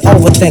 An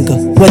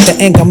overthinker, with the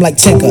ink I'm like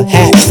Tinker.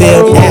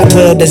 Hatfield, at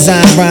will,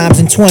 design rhymes.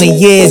 In 20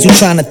 years, you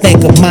trying to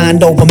think of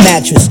mind over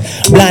mattress.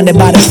 Blinded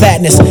by the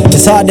fatness,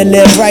 it's hard to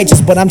live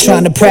righteous, but I'm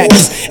trying to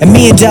practice. And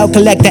me and Del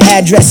collect the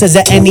addresses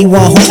of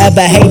anyone who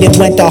ever hated.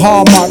 Went to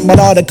Hallmark, but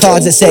all the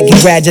cards that said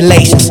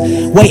congratulations.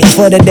 Waiting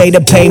for the day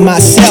to pay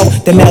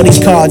myself, then mail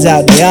these cards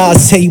out. They all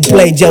say you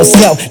played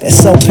yourself, that's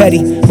so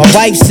petty. My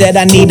wife said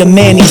I need a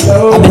manny.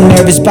 I've been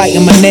nervous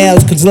biting my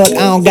nails, cause look,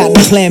 I don't got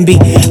no plan B.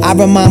 I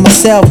remind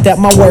myself that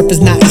my worth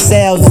is not in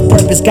sales. This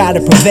purpose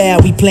gotta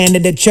prevail, we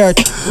planted a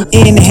church.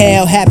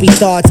 Inhale, happy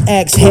thoughts,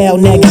 exhale,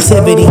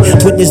 negativity.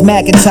 With this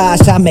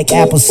Macintosh, I make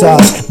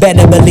applesauce,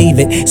 better believe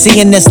it.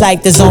 See, in this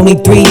life, there's only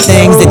 3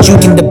 things that you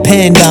can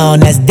depend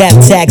on. That's death,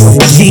 taxes,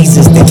 and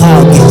Jesus. They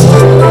all get you.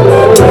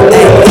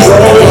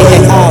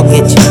 They all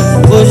get you.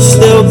 Would you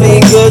still be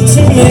good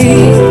to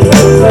me?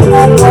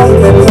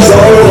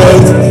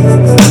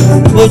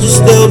 Would you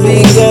still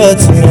be good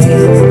to me?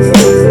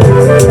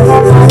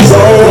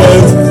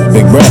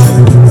 Big breath.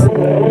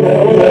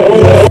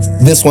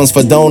 This one's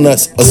for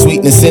donuts, a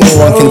sweetness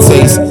anyone can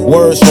taste.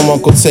 Words from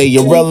Uncle Tay,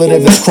 your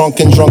relative is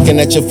crunkin', drunken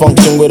at your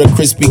function with a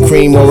Krispy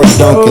Kreme or a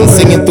Dunkin'.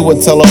 Singing through a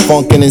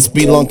telefunkin' and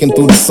spelunking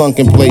through the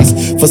sunken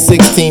place. For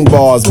 16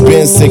 bars,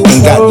 been sick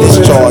and got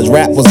discharged.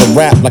 Rap was a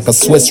rap like a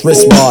Swiss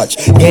wristwatch.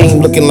 Game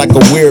looking like a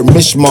weird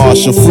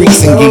mishmash of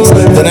freaks and geeks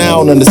that I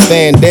don't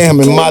understand. Damn,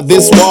 am I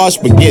this wash?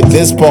 But get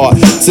this part.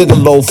 To the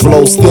low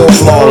flow, still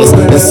flawless.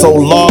 And so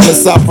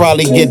lawless, I'll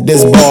probably get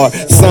this bar.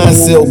 Sign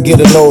seal,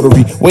 get a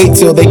notary. Wait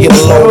till they get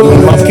a load of me.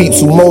 My peeps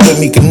who molded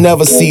me could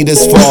never see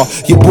this far.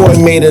 Your boy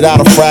made it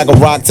out of Fraggle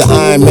Rock to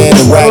Iron Man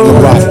and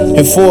Ragnarok.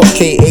 In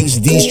 4K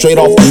HD, straight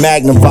off the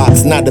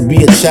Magnavox. Not to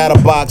be a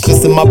chatterbox,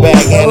 just in my bag,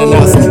 handing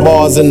out some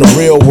bars in the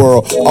real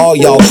world. All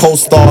y'all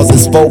co-stars and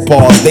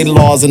spopars, they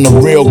laws in the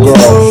real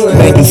girl.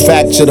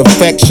 Manufactured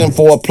affection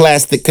for a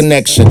plastic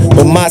connection.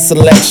 But my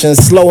selection,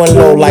 slow and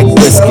low like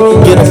brisket.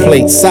 Get a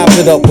plate, sop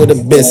it up with a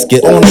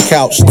biscuit. On the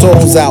couch,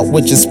 toes out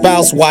with your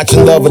spouse,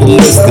 watching Love of the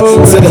Listed.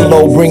 To the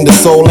low, bring the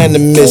soul and the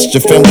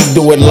mischief. And we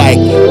do it like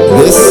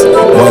this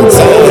one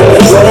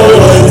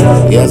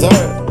time. Yes, sir.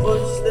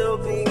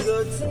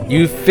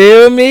 You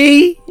feel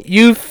me?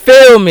 You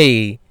feel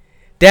me?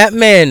 That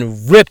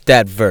man ripped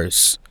that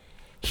verse.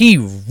 He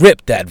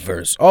ripped that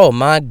verse. Oh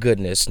my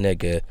goodness,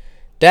 nigga.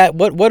 That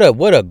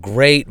what a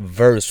great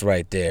verse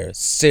right there.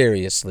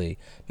 Seriously.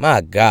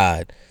 My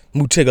God.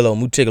 Mutigalo,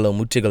 Mutigalo,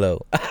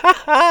 Mutigalo.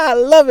 I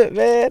love it,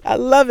 man. I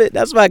love it.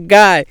 That's my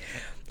guy.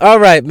 All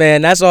right,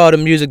 man. That's all the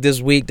music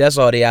this week. That's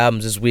all the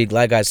albums this week.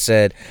 Like I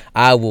said,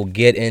 I will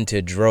get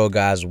into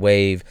Drogas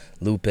Wave,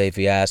 Lupe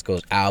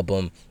Fiasco's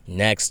album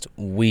next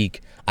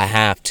week. I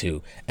have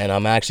to, and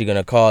I'm actually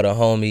gonna call the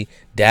homie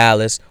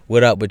Dallas.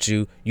 What up with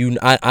you?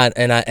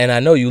 I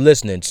know you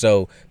listening,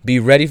 so be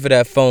ready for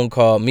that phone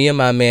call. Me and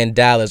my man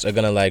Dallas are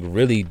gonna like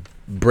really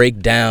break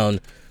down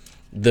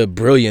the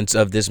brilliance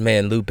of this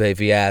man Lupe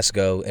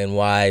Fiasco and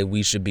why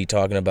we should be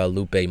talking about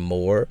Lupe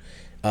more.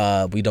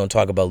 We don't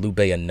talk about Lupe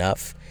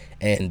enough,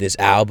 and this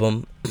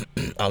album,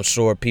 I'm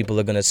sure people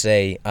are gonna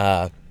say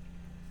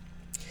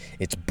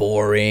it's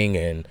boring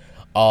and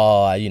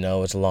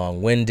it's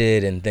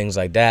long-winded and things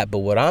like that. But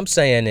what I'm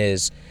saying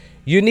is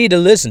you need to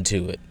listen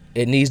to it.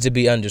 It needs to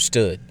be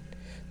understood.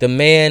 The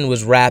man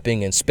was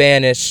rapping in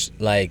Spanish.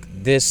 Like,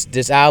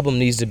 this album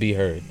needs to be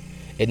heard.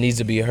 It needs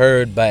to be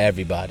heard by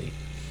everybody,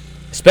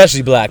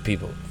 especially black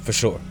people, for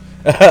sure.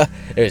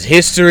 There's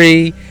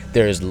history.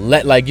 There's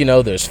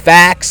there's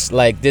facts.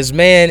 Like, this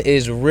man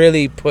is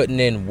really putting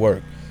in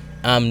work.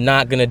 I'm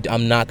not gonna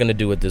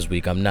do it this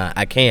week. I'm not.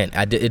 I can't.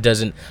 I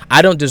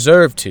don't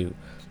deserve to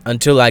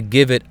until I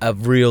give it a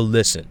real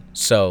listen.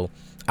 So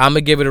I'm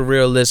gonna give it a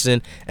real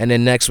listen, and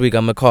then next week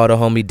I'm gonna call the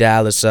homie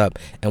Dallas up,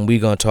 and we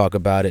gonna talk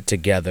about it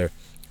together,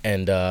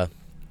 and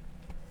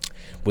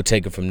we'll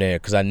take it from there.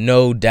 Cause I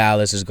know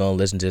Dallas is gonna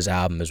listen to this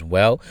album as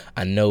well.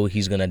 I know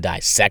he's gonna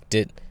dissect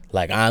it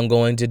like I'm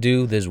going to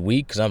do this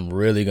week, cause I'm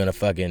really gonna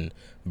fucking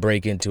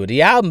break into it.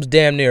 The album's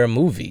damn near a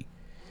movie.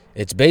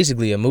 It's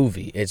basically a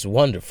movie. It's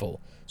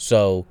wonderful.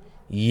 So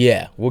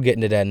yeah, we'll get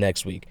into that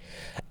next week.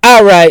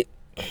 All right.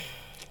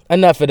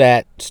 Enough of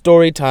that.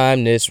 Story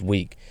time this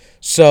week.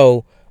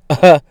 So,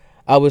 I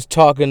was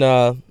talking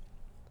to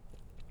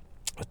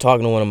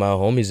one of my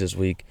homies this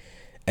week,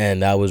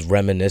 and I was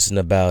reminiscing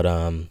about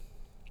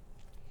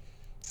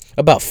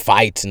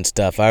fights and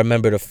stuff. I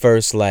remember the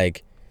first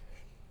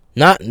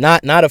not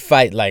a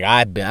fight like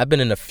I've been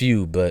in a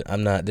few, but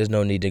I'm not. There's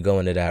no need to go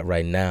into that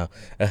right now.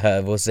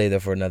 We'll save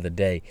that for another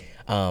day.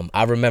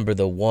 I remember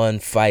the one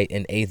fight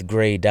in 8th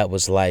grade that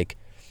was like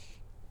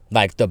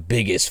the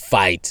biggest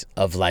fight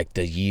of like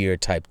the year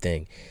type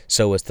thing.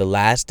 So it's the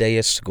last day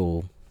of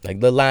school.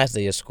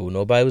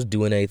 Nobody was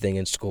doing anything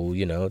in school,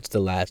 it's the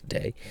last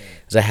day.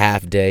 It's a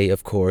half day,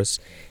 of course.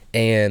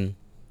 And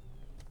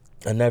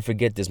I'll never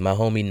forget this. My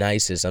homie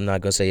Nisus, I'm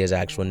not going to say his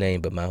actual name,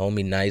 but my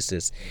homie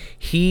Nisus,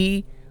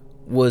 he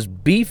was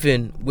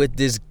beefing with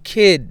this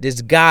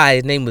guy.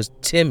 His name was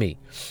Timmy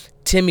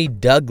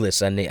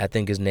Douglas, I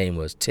think his name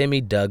was.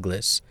 Timmy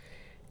Douglas.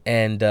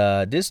 And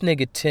this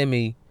nigga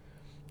Timmy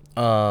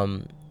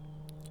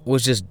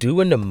was just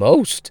doing the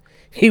most.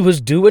 He was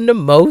doing the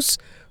most,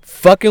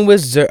 fucking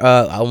with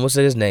I almost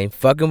said his name,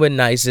 fucking with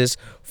Nisus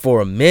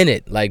for a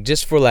minute, like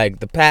just for like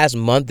the past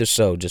month or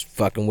so, just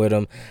fucking with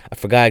him. I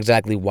forgot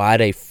exactly why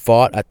they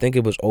fought. I think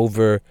it was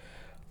over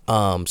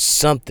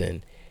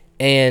something.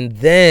 And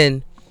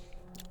then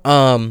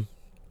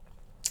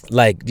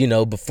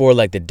before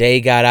like the day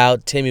got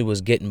out, Timmy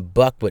was getting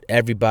bucked with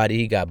everybody.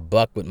 He got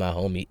bucked with my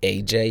homie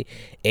AJ.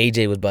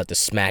 AJ was about to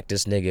smack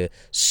this nigga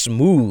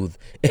smooth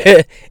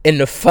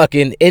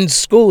in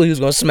school. He was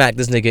gonna smack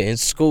this nigga in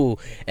school.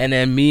 And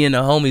then me and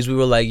the homies, we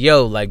were like,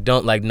 yo, like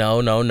don't, like no.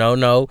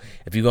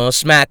 If you're gonna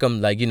smack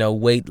him,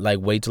 wait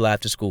till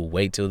after school.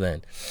 Wait till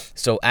then.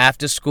 So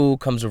after school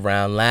comes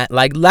around,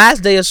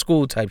 last day of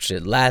school type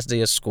shit. Last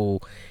day of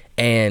school,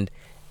 and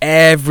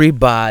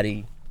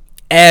everybody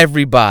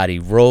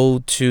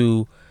rolled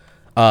to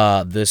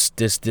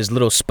this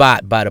little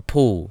spot by the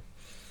pool,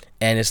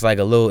 and it's like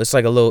a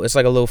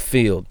little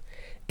field,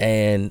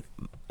 and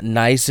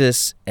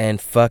Nisus and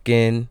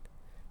fucking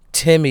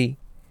Timmy,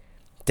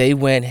 they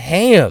went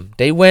ham.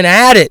 They went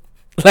at it.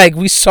 Like,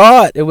 we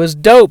saw it. It was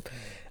dope.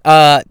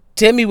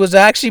 Timmy was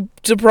actually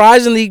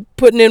surprisingly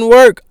putting in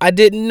work. I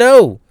didn't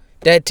know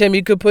that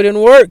Timmy could put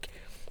in work.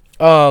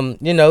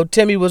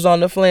 Timmy was on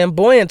the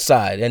flamboyant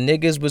side, and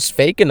niggas was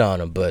faking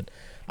on him, but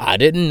I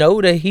didn't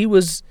know that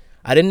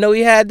I didn't know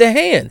he had the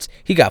hands.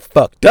 He got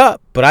fucked up,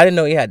 but I didn't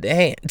know he had the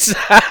hands.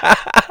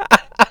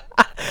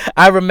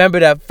 I remember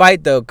that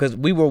fight, though, because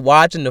we were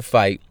watching the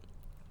fight.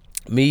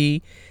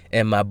 Me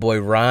and my boy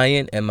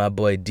Ryan and my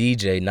boy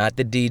DJ, not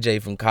the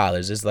DJ from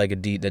college. It's like a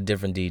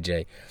different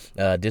DJ.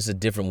 This is a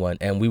different one.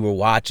 And we were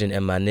watching,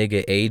 and my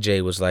nigga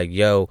AJ was like,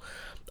 yo,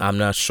 I'm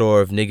not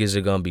sure if niggas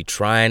are going to be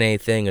trying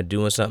anything or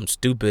doing something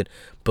stupid,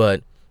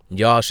 but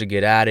y'all should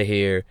get out of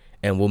here,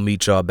 and we'll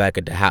meet y'all back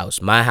at the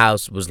house. My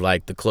house was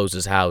like the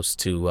closest house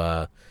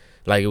to,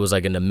 it was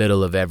like in the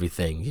middle of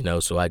everything,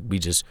 so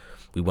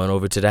we went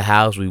over to the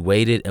house, we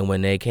waited, and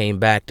when they came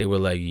back, they were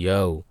like,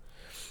 yo,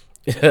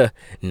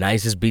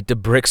 Nisus beat the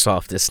bricks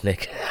off this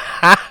nigga.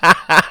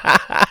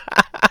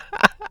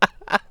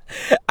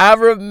 I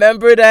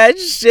remember that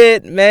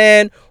shit,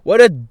 man. What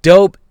a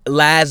dope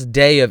last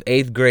day of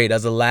 8th grade. That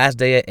was the last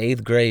day of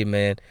 8th grade,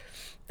 man.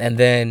 And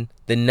then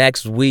the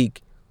next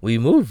week we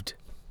moved.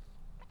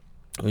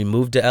 We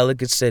moved to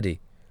Ellicott City.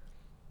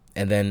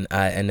 And then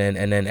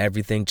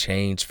everything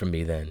changed for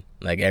me then.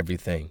 Like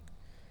everything.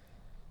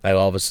 Like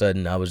all of a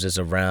sudden I was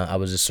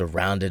just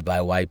surrounded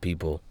by white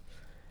people.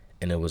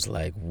 And it was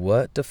like,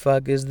 what the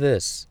fuck is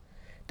this?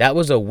 That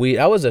was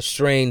a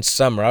strange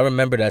summer. I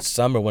remember that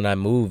summer when I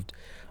moved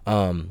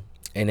in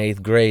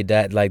 8th grade.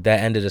 That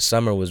end of the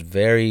summer was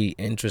very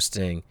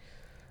interesting.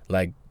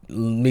 Like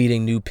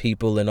meeting new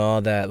people and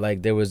all that.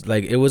 Like it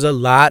was a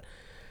lot.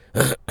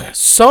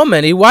 So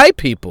many white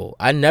people.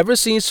 I never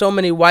seen so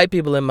many white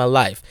people in my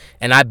life.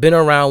 And I've been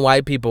around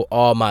white people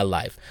all my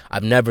life.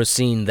 I've never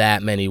seen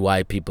that many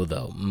white people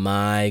though.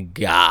 My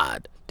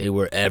God. They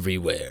were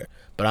everywhere.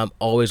 But I'm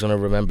always going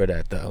to remember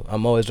that, though.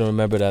 I'm always going to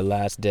remember that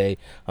last day.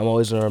 I'm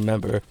always going to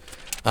remember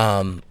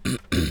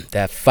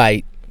that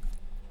fight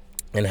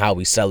and how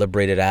we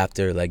celebrated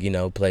after, like,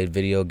 played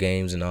video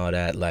games and all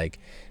that. Like,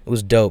 it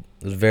was dope.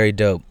 It was very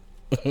dope.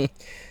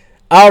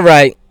 All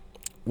right.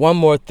 One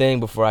more thing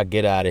before I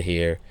get out of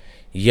here.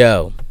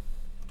 Yo.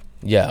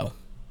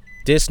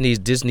 This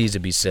needs to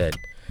be said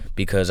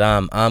because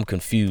I'm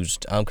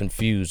confused. I'm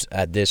confused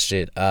at this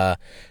shit.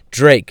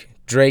 Drake,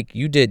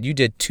 you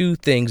did two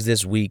things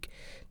this week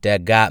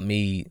that got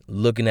me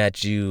looking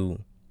at you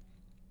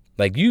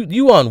like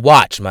you on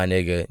watch, my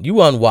nigga.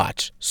 You on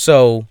watch.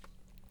 So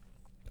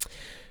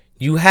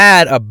you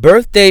had a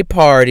birthday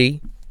party.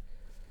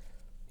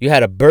 You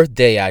had a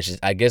birthday,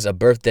 I guess a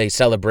birthday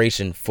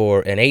celebration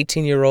for an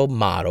 18-year-old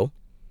model.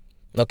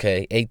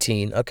 Okay,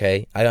 18.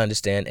 Okay, I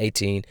understand.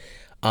 18.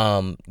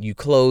 You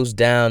closed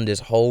down this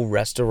whole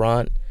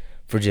restaurant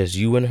for just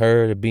you and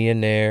her to be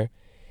in there,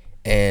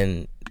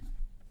 and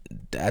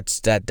that's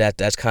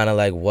kind of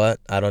like what?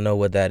 I don't know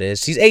what that is.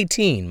 She's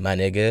 18, my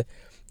nigga.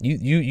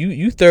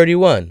 You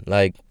 31.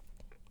 Like,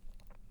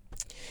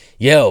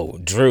 yo,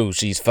 Drew,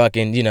 she's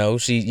fucking,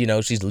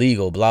 she's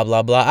legal, blah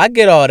blah blah. I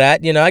get all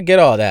that, I get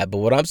all that. But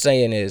what I'm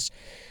saying is,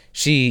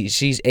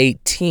 she's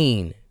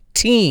 18.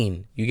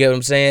 Teen. You get what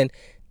I'm saying?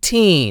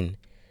 Teen.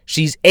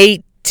 She's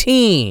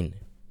 18.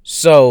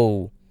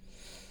 So,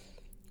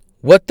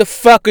 what the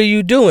fuck are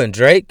you doing,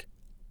 Drake?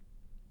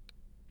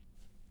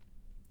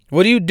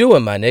 What are you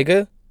doing, my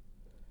nigga?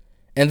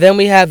 And then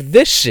we have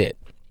this shit.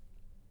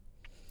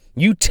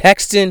 You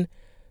texting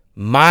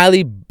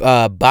Millie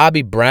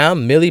Bobby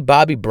Brown?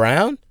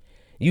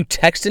 You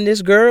texting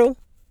this girl?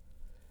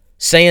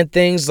 Saying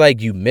things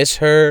like you miss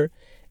her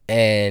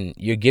and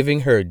you're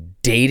giving her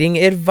dating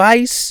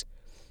advice?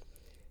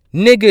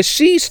 Nigga,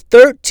 she's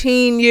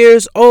 13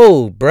 years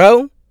old,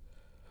 bro.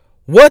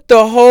 What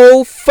the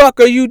whole fuck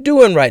are you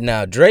doing right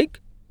now, Drake?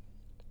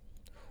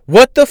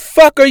 What the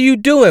fuck are you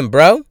doing,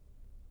 bro?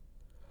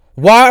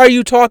 Why are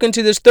you talking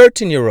to this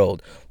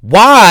 13-year-old?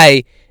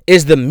 Why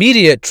is the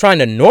media trying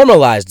to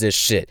normalize this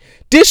shit?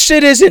 This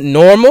shit isn't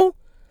normal.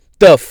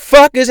 The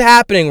fuck is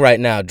happening right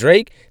now,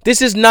 Drake?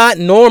 This is not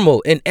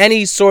normal in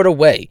any sort of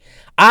way.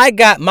 I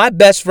got my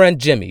best friend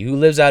Jimmy, who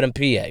lives out in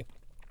PA.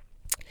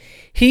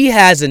 He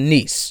has a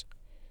niece.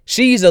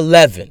 She's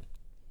 11.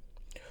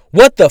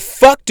 What the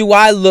fuck do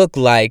I look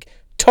like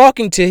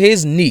talking to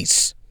his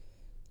niece?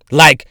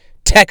 Like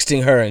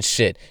texting her and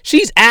shit.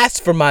 She's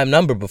asked for my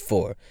number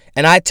before,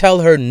 and I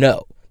tell her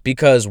no.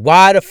 Because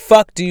why the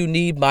fuck do you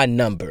need my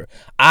number?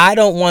 I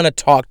don't want to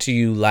talk to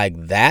you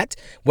like that.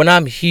 When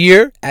I'm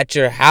here at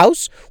your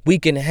house, we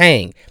can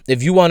hang.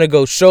 If you want to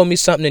go show me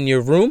something in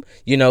your room,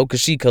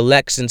 because she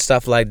collects and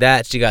stuff like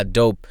that. She got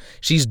dope.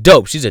 She's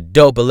dope. She's a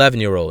dope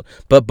 11-year-old.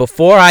 But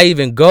before I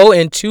even go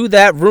into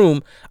that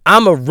room,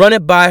 I'm going to run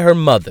it by her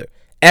mother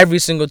every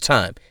single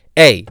time.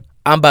 Hey,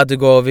 I'm about to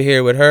go over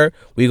here with her.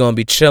 We going to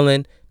be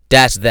chilling.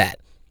 That's that.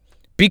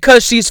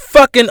 Because she's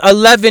fucking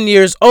 11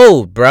 years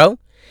old, bro.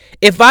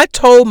 If I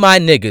told my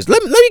niggas,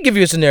 let me give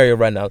you a scenario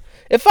right now.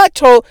 If I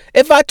told,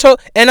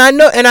 and I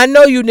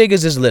know you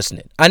niggas is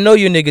listening.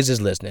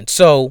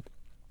 So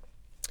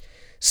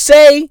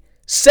say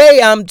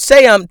I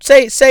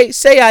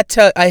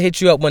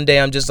hit you up one day.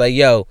 I'm just like,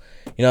 yo,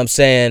 you know what I'm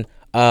saying?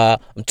 I'm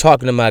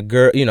talking to my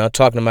girl, my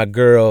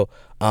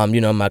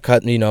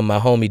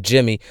homie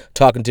Jimmy,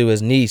 talking to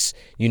his niece,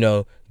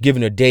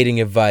 giving her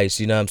dating advice,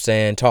 you know what I'm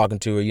saying? Talking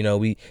to her,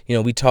 we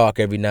talk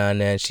every now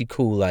and then. She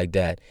cool like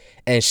that.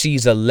 And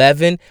she's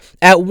 11.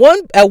 At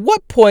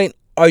what point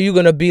are you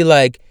going to be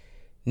like,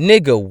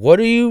 nigga, what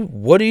are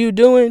you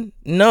doing?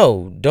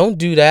 No, don't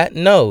do that.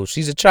 No,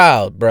 she's a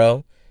child,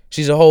 bro.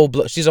 She's a whole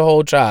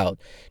child.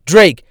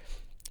 Drake,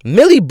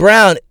 Millie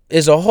Brown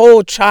is a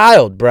whole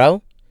child,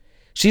 bro.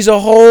 She's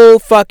a whole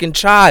fucking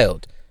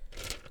child.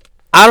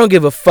 I don't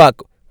give a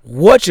fuck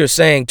what you're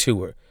saying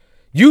to her.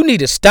 You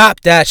need to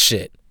stop that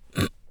shit.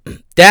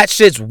 That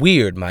shit's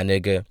weird, my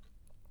nigga.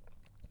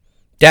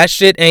 That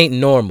shit ain't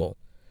normal.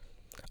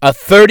 A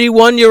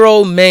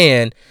 31-year-old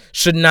man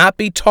should not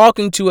be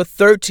talking to a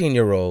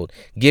 13-year-old,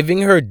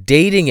 giving her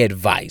dating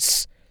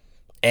advice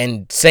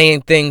and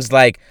saying things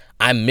like,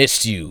 I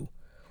missed you.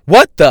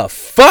 What the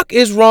fuck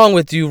is wrong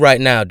with you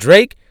right now,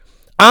 Drake?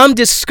 I'm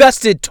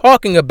disgusted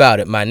talking about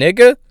it, my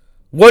nigga.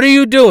 What are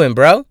you doing,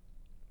 bro?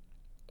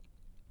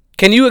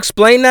 Can you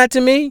explain that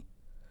to me?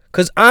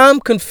 Because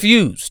I'm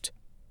confused.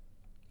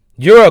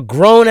 You're a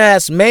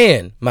grown-ass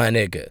man, my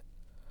nigga.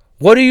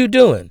 What are you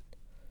doing?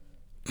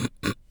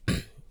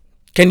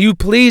 Can you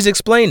please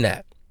explain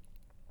that?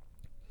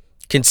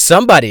 Can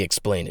somebody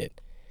explain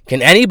it?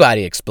 Can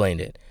anybody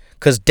explain it?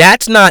 Because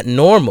that's not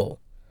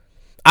normal.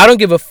 I don't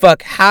give a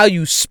fuck how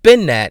you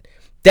spin that.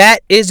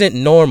 That isn't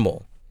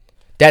normal.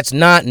 That's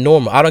not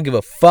normal. I don't give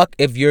a fuck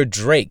if you're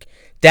Drake.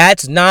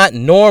 That's not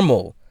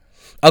normal.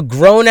 A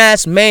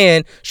grown-ass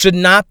man should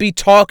not be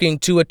talking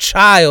to a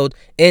child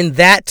in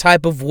that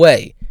type of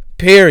way.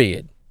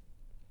 Period.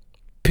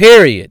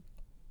 Period.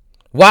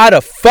 Why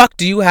the fuck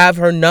do you have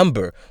her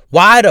number?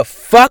 Why the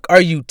fuck are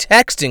you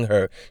texting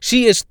her?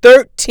 She is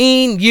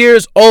 13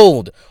 years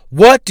old.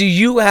 What do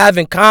you have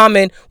in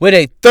common with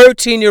a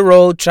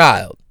 13-year-old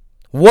child?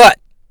 What?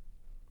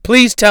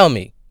 Please tell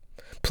me.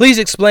 Please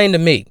explain to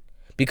me,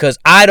 because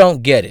I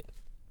don't get it.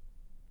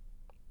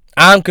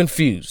 I'm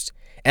confused.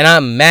 And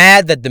I'm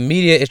mad that the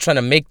media is trying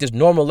to make this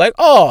normal, like,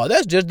 oh,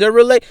 that's just their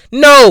relate.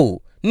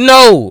 No.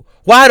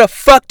 Why the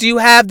fuck do you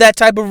have that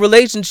type of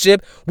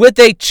relationship with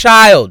a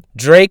child,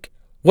 Drake?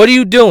 What are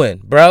you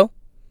doing, bro?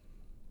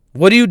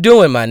 What are you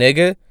doing, my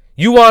nigga?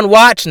 You on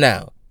watch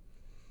now.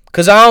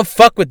 Because I don't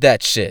fuck with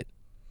that shit.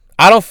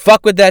 I don't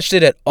fuck with that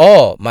shit at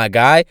all, my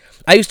guy.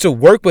 I used to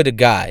work with a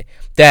guy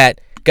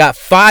that got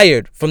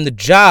fired from the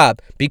job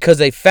because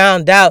they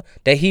found out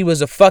that he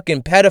was a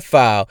fucking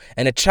pedophile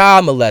and a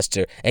child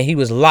molester, and he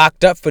was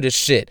locked up for this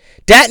shit.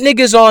 That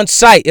nigga's on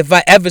site if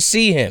I ever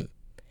see him.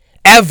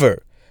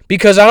 Ever.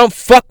 Because I don't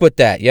fuck with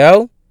that,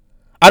 yo.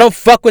 I don't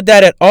fuck with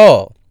that at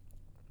all.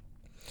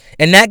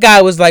 And that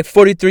guy was like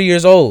 43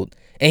 years old,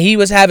 and he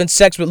was having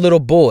sex with little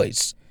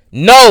boys.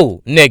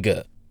 No,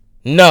 nigga.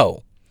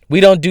 No. We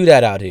don't do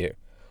that out here.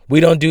 We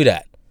don't do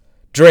that.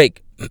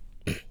 Drake,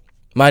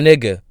 my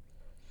nigga,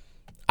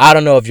 I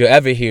don't know if you'll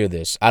ever hear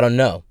this. I don't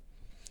know.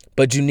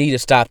 But you need to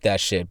stop that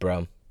shit,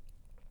 bro.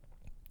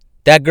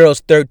 That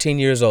girl's 13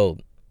 years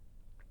old.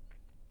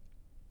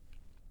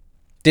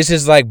 This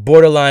is like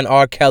borderline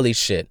R. Kelly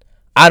shit.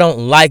 I don't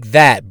like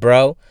that,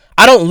 bro.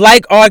 I don't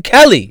like R.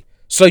 Kelly.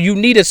 So you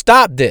need to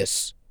stop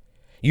this.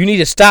 You need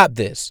to stop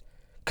this.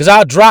 Because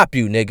I'll drop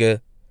you, nigga.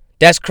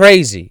 That's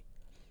crazy.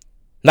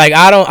 Like,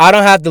 I don't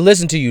have to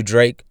listen to you,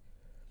 Drake.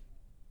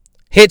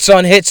 Hits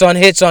on hits on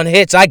hits on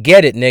hits. I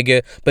get it,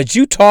 nigga. But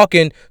you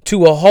talking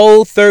to a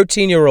whole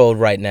 13-year-old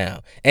right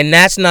now. And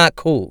that's not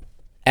cool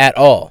at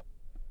all.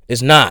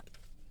 It's not.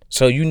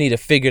 So you need to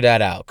figure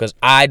that out. Because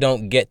I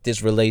don't get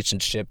this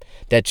relationship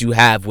that you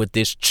have with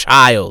this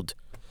child.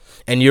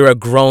 And you're a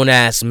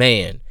grown-ass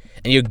man.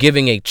 And you're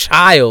giving a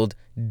child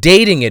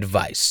dating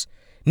advice.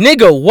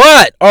 Nigga,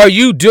 what are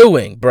you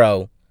doing,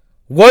 bro?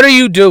 What are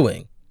you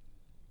doing?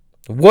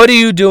 What are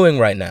you doing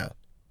right now?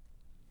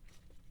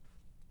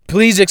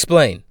 Please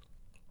explain.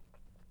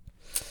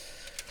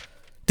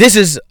 This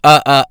is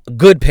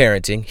good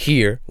parenting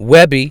here.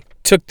 Webby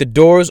took the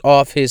doors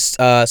off his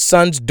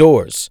son's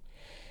doors.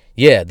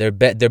 Yeah, their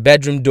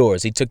bedroom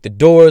doors. He took the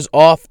doors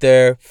off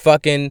their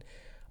fucking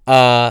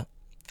off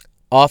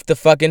the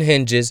fucking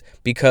hinges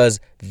because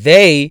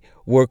they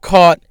were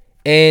caught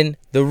in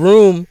the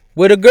room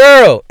with a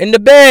girl in the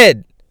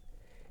bed.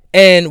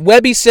 And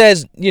Webby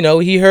says, you know,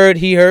 he heard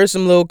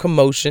some little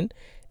commotion,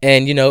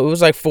 and you know, it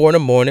was like 4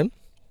 a.m.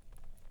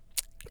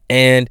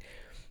 And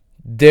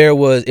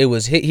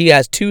he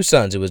has 2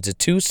 sons. It was the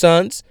 2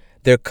 sons,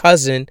 their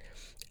cousin,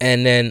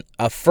 and then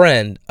a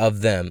friend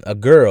of them, a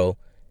girl,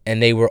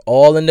 and they were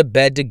all in the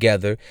bed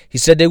together. He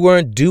said they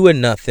weren't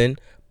doing nothing,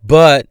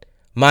 but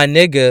my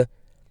nigga,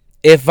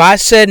 if I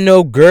said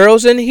no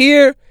girls in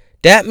here,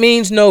 that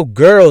means no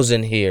girls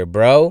in here,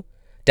 bro.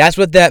 That's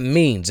what that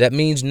means. That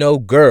means no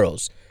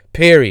girls.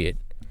 Period.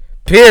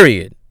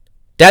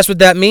 That's what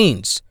that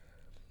means.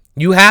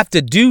 You have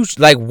to do,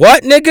 like,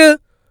 what, nigga?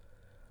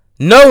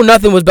 No,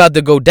 nothing was about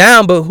to go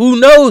down, but who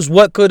knows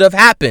what could have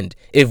happened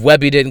if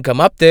Webby didn't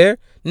come up there.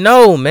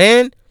 No,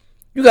 man.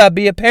 You gotta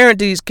be a parent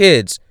to these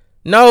kids.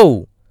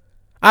 No.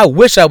 I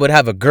wish I would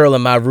have a girl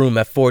in my room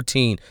at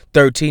 14,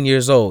 13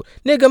 years old.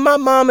 Nigga, my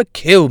mom would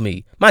kill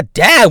me. My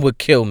dad would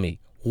kill me.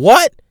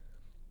 What?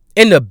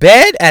 In the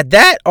bed at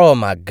that? Oh,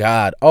 my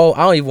God. Oh,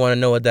 I don't even want to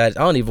know what that is.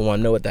 I don't even want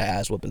to know what that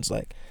ass whooping's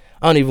like.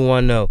 I don't even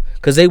want to know.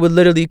 Because they would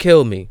literally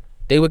kill me.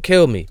 They would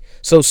kill me.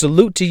 So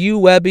salute to you,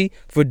 Webby,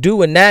 for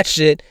doing that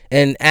shit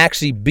and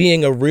actually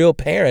being a real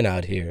parent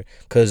out here.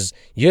 Because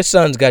your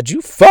son's got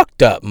you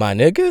fucked up, my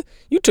nigga.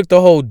 You took the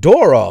whole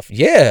door off.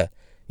 Yeah.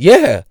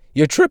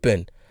 You're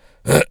tripping.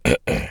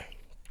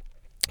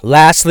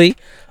 Lastly,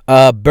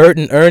 Bert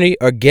and Ernie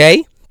are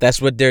gay. That's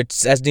what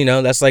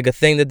that's like a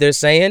thing that they're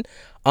saying.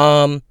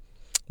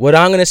 What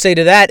I'm gonna say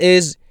to that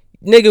is,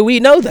 nigga, we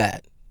know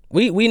that.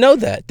 We know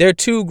that. They're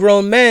 2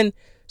 grown men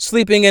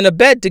sleeping in a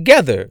bed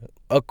together.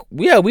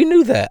 Yeah, we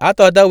knew that. I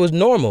thought that was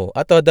normal.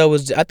 I thought that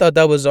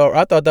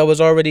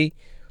was already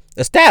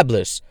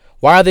established.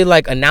 Why are they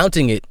like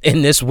announcing it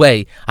in this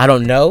way? I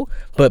don't know,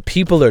 but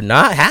people are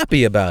not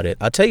happy about it.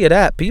 I'll tell you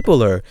that.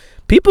 People are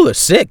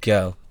sick,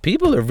 yo.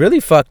 People are really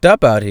fucked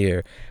up out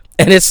here.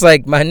 And it's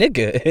like, my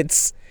nigga,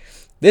 it's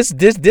this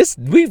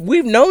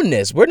we've known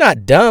this. We're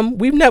not dumb.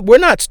 We're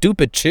not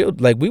stupid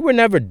children. Like, we were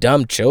never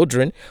dumb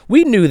children.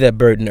 We knew that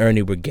Bert and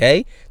Ernie were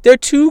gay. They're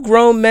two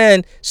grown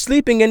men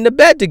sleeping in the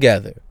bed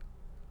together.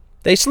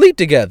 They sleep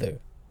together.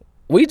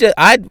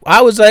 I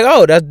was like,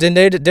 oh,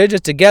 they're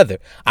just together.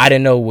 I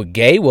didn't know what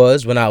gay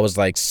was when I was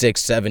like 6,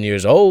 7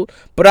 years old,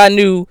 but I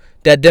knew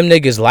that them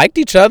niggas liked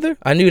each other.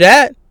 I knew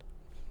that.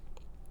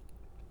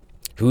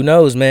 Who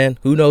knows, man?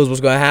 Who knows what's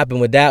gonna happen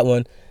with that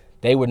one?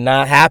 They were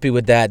not happy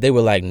with that. They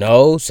were like,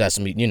 no,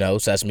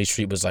 Sesame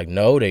Street was like,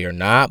 no, they are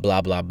not,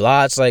 blah, blah,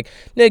 blah. It's like,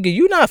 nigga,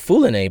 you not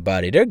fooling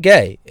anybody. They're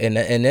gay, and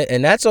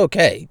that's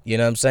okay. You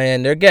know what I'm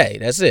saying? They're gay.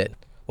 That's it.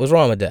 What's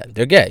wrong with that?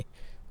 They're gay.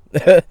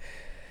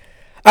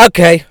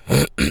 Okay.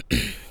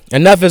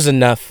 Enough is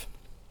enough.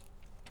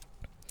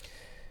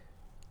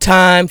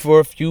 Time for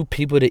a few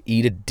people to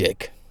eat a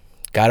dick.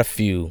 Got a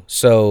few.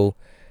 So,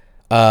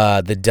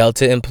 the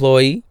Delta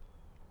employee,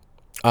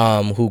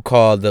 who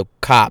called the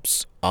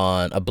cops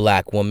on a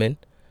black woman,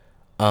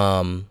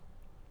 that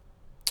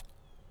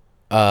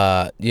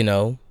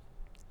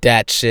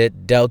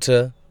shit.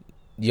 Delta,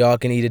 y'all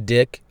can eat a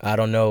dick. I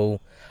don't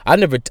know. I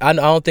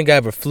don't think I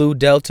ever flew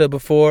Delta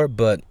before,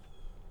 but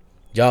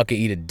y'all can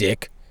eat a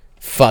dick.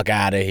 Fuck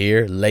out of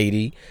here,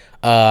 lady.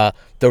 The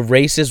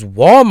racist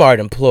Walmart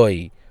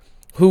employee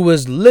who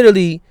was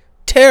literally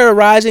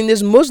terrorizing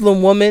this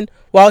Muslim woman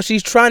while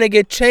she's trying to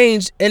get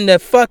changed in the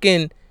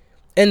fucking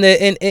in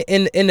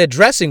the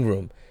dressing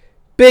room.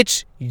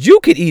 Bitch, you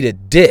could eat a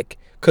dick,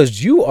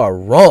 cause you are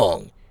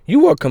wrong.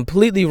 You are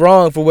completely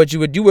wrong for what you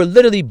would. You were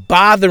literally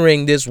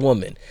bothering this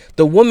woman.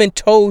 The woman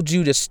told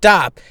you to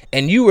stop,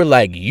 and you were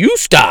like, "You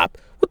stop?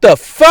 What the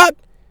fuck?"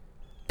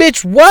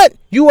 Bitch, what?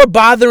 You are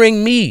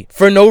bothering me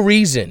for no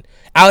reason.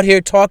 Out here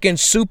talking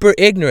super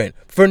ignorant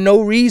for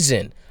no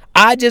reason.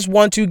 I just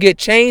want to get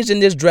changed in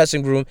this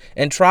dressing room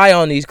and try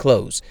on these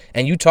clothes.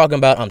 And you talking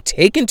about I'm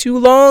taking too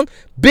long?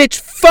 Bitch,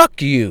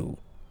 fuck you.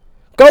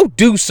 Go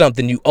do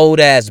something, you old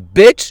ass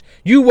bitch.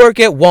 You work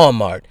at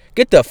Walmart.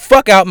 Get the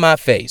fuck out my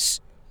face.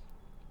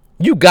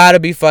 You gotta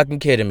be fucking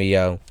kidding me,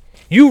 yo.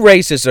 You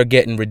racists are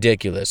getting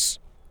ridiculous.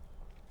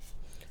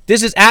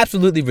 This is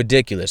absolutely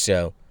ridiculous,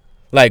 yo.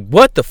 Like,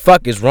 what the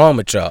fuck is wrong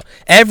with y'all?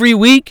 Every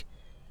week?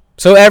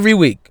 So every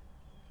week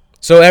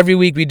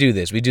we do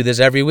this. We do this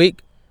every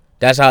week.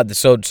 That's how.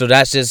 So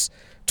that's just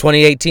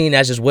 2018.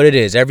 That's just what it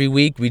is. Every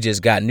week we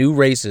just got new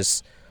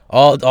racists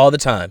all the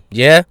time.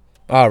 Yeah.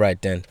 All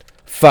right then.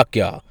 Fuck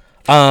y'all.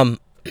 To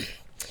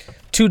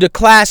the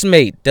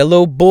classmate, the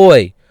little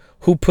boy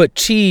who put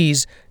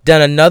cheese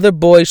down another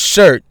boy's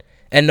shirt,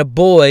 and the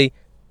boy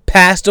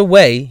passed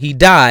away. He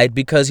died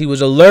because he was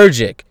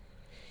allergic.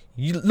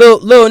 You,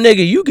 little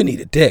nigga, you can eat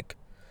a dick.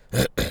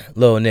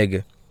 Little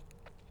nigga,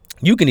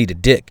 you can eat a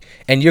dick,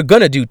 and you're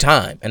gonna do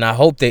time. And I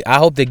hope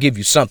they give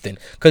you something,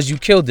 cause you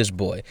killed this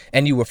boy,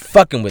 and you were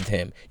fucking with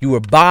him. You were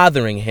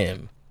bothering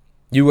him.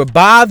 You were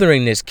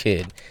bothering this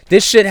kid.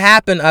 This shit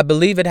happened. I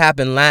believe it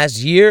happened last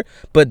year,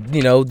 but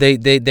you know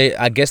they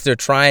I guess they're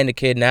trying the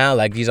kid now,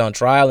 like he's on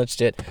trial and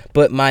shit.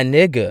 But my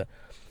nigga,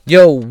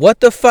 yo, what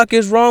the fuck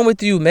is wrong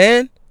with you,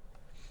 man?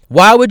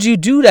 Why would you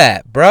do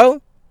that,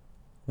 bro?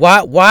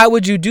 Why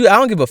would you do? I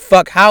don't give a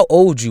fuck how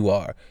old you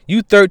are.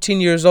 You 13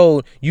 years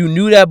old. You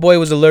knew that boy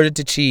was allergic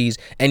to cheese,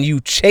 and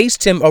you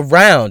chased him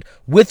around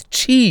with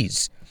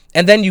cheese,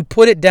 and then you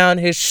put it down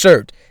his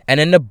shirt, and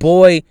then the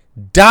boy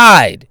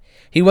died.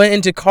 He went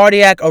into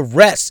cardiac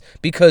arrest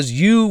because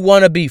you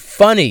want to be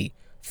funny.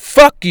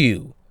 Fuck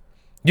you.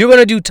 You're going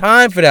to do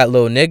time for that,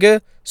 little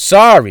nigga.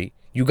 Sorry.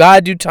 You got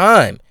to do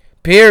time.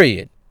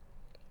 Period.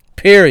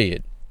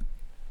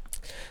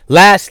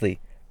 Lastly,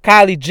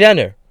 Kylie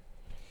Jenner.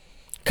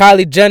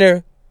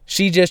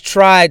 She just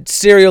tried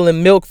cereal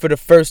and milk for the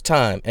first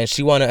time, and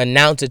she want to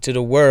announce it to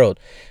the world.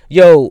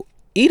 Yo,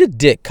 eat a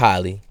dick,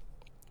 Kylie.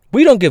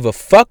 We don't give a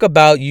fuck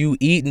about you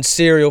eating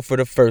cereal for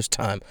the first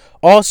time.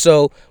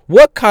 Also,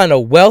 what kind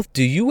of wealth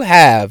do you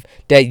have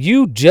that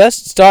you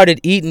just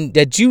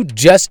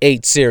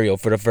ate cereal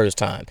for the first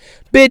time?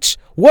 Bitch,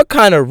 what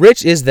kind of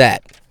rich is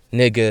that,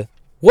 nigga?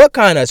 What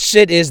kind of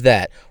shit is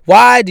that?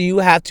 Why do you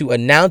have to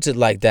announce it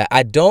like that?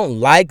 I don't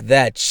like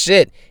that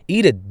shit.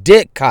 Eat a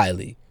dick,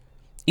 Kylie.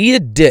 Eat a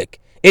dick.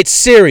 It's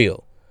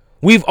cereal.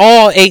 We've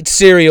all ate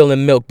cereal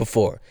and milk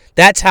before.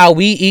 That's how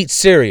we eat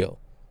cereal.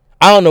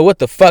 I don't know what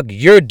the fuck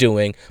you're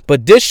doing,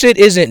 but this shit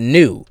isn't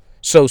new.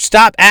 So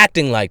stop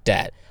acting like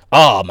that.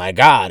 Oh my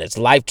God, it's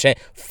life change.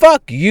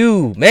 Fuck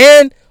you,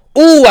 man.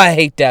 Ooh, I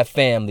hate that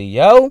family,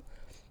 yo.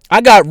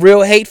 I got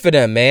real hate for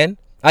them, man.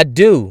 I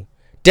do.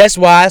 That's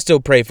why I still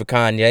pray for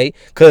Kanye,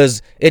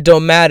 because it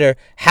don't matter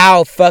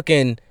how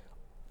fucking,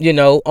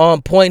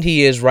 on point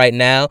he is right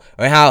now,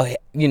 or how,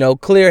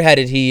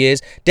 clear-headed he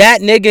is.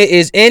 That nigga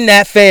is in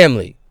that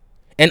family,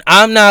 and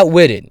I'm not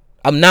with it.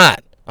 I'm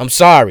not. I'm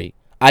sorry.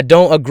 I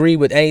don't agree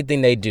with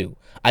anything they do.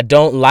 I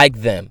don't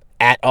like them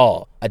at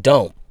all. I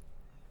don't.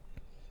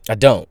 I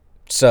don't.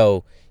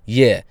 So,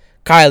 yeah.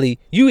 Kylie,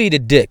 you eat a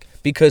dick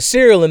because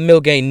cereal and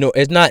milk ain't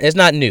it's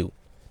not new.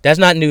 That's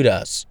not new to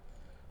us.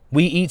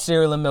 We eat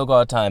cereal and milk all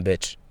the time,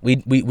 bitch. We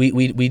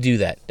do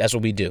that. That's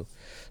what we do.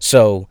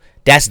 So,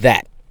 that's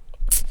that.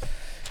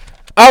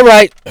 All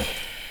right.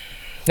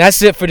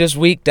 That's it for this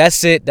week.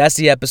 That's it. That's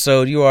the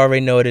episode. You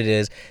already know what it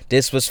is.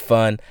 This was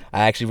fun.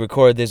 I actually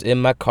recorded this in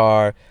my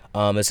car.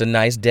 It's a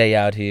nice day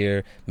out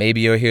here.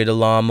 Maybe you'll hear the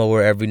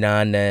lawnmower every now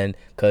and then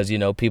because,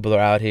 people are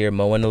out here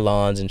mowing the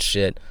lawns and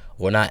shit.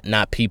 Well,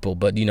 not people,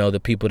 but, the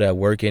people that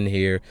work in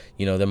here,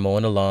 they're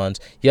mowing the lawns.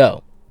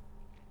 Yo,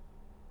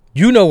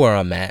 you know where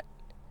I'm at.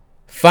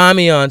 Find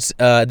me on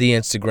the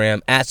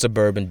Instagram at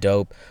Suburban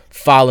Dope.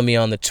 Follow me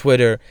on the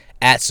Twitter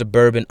at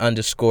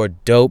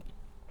Suburban_Dope.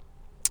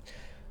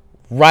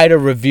 Write a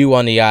review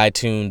on the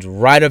iTunes.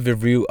 Write a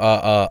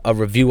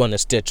review on the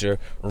Stitcher.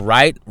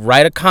 Write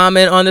a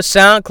comment on the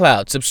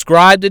SoundCloud.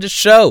 Subscribe to the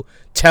show.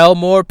 Tell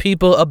more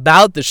people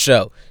about the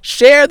show.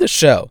 Share the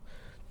show.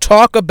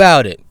 Talk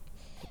about it.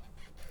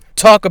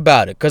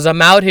 Because I'm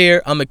out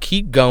here. I'm going to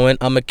keep going.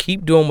 I'm going to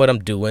keep doing what I'm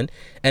doing.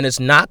 And it's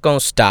not going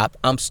to stop.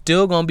 I'm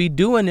still going to be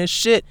doing this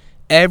shit.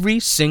 Every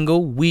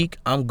single week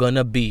I'm going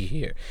to be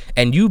here.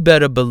 And you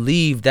better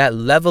believe that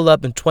level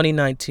up in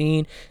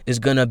 2019 is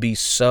going to be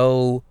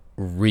so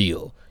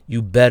real.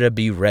 You better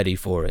be ready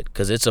for it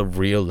because it's a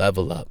real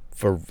level up.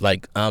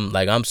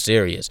 I'm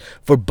serious.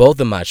 For both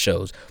of my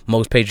shows,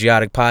 most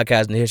patriotic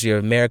podcast in the history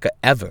of America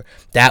ever.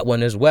 That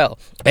one as well.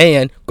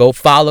 And go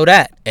follow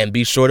that and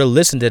be sure to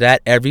listen to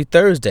that every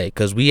Thursday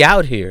because we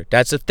out here.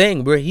 That's the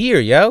thing. We're here,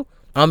 yo.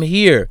 I'm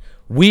here.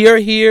 We are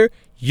here.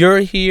 You're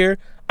here.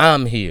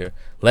 I'm here.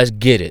 Let's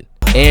get it.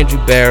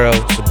 Andrew Barrow,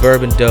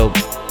 Suburban Dope.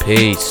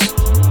 Peace.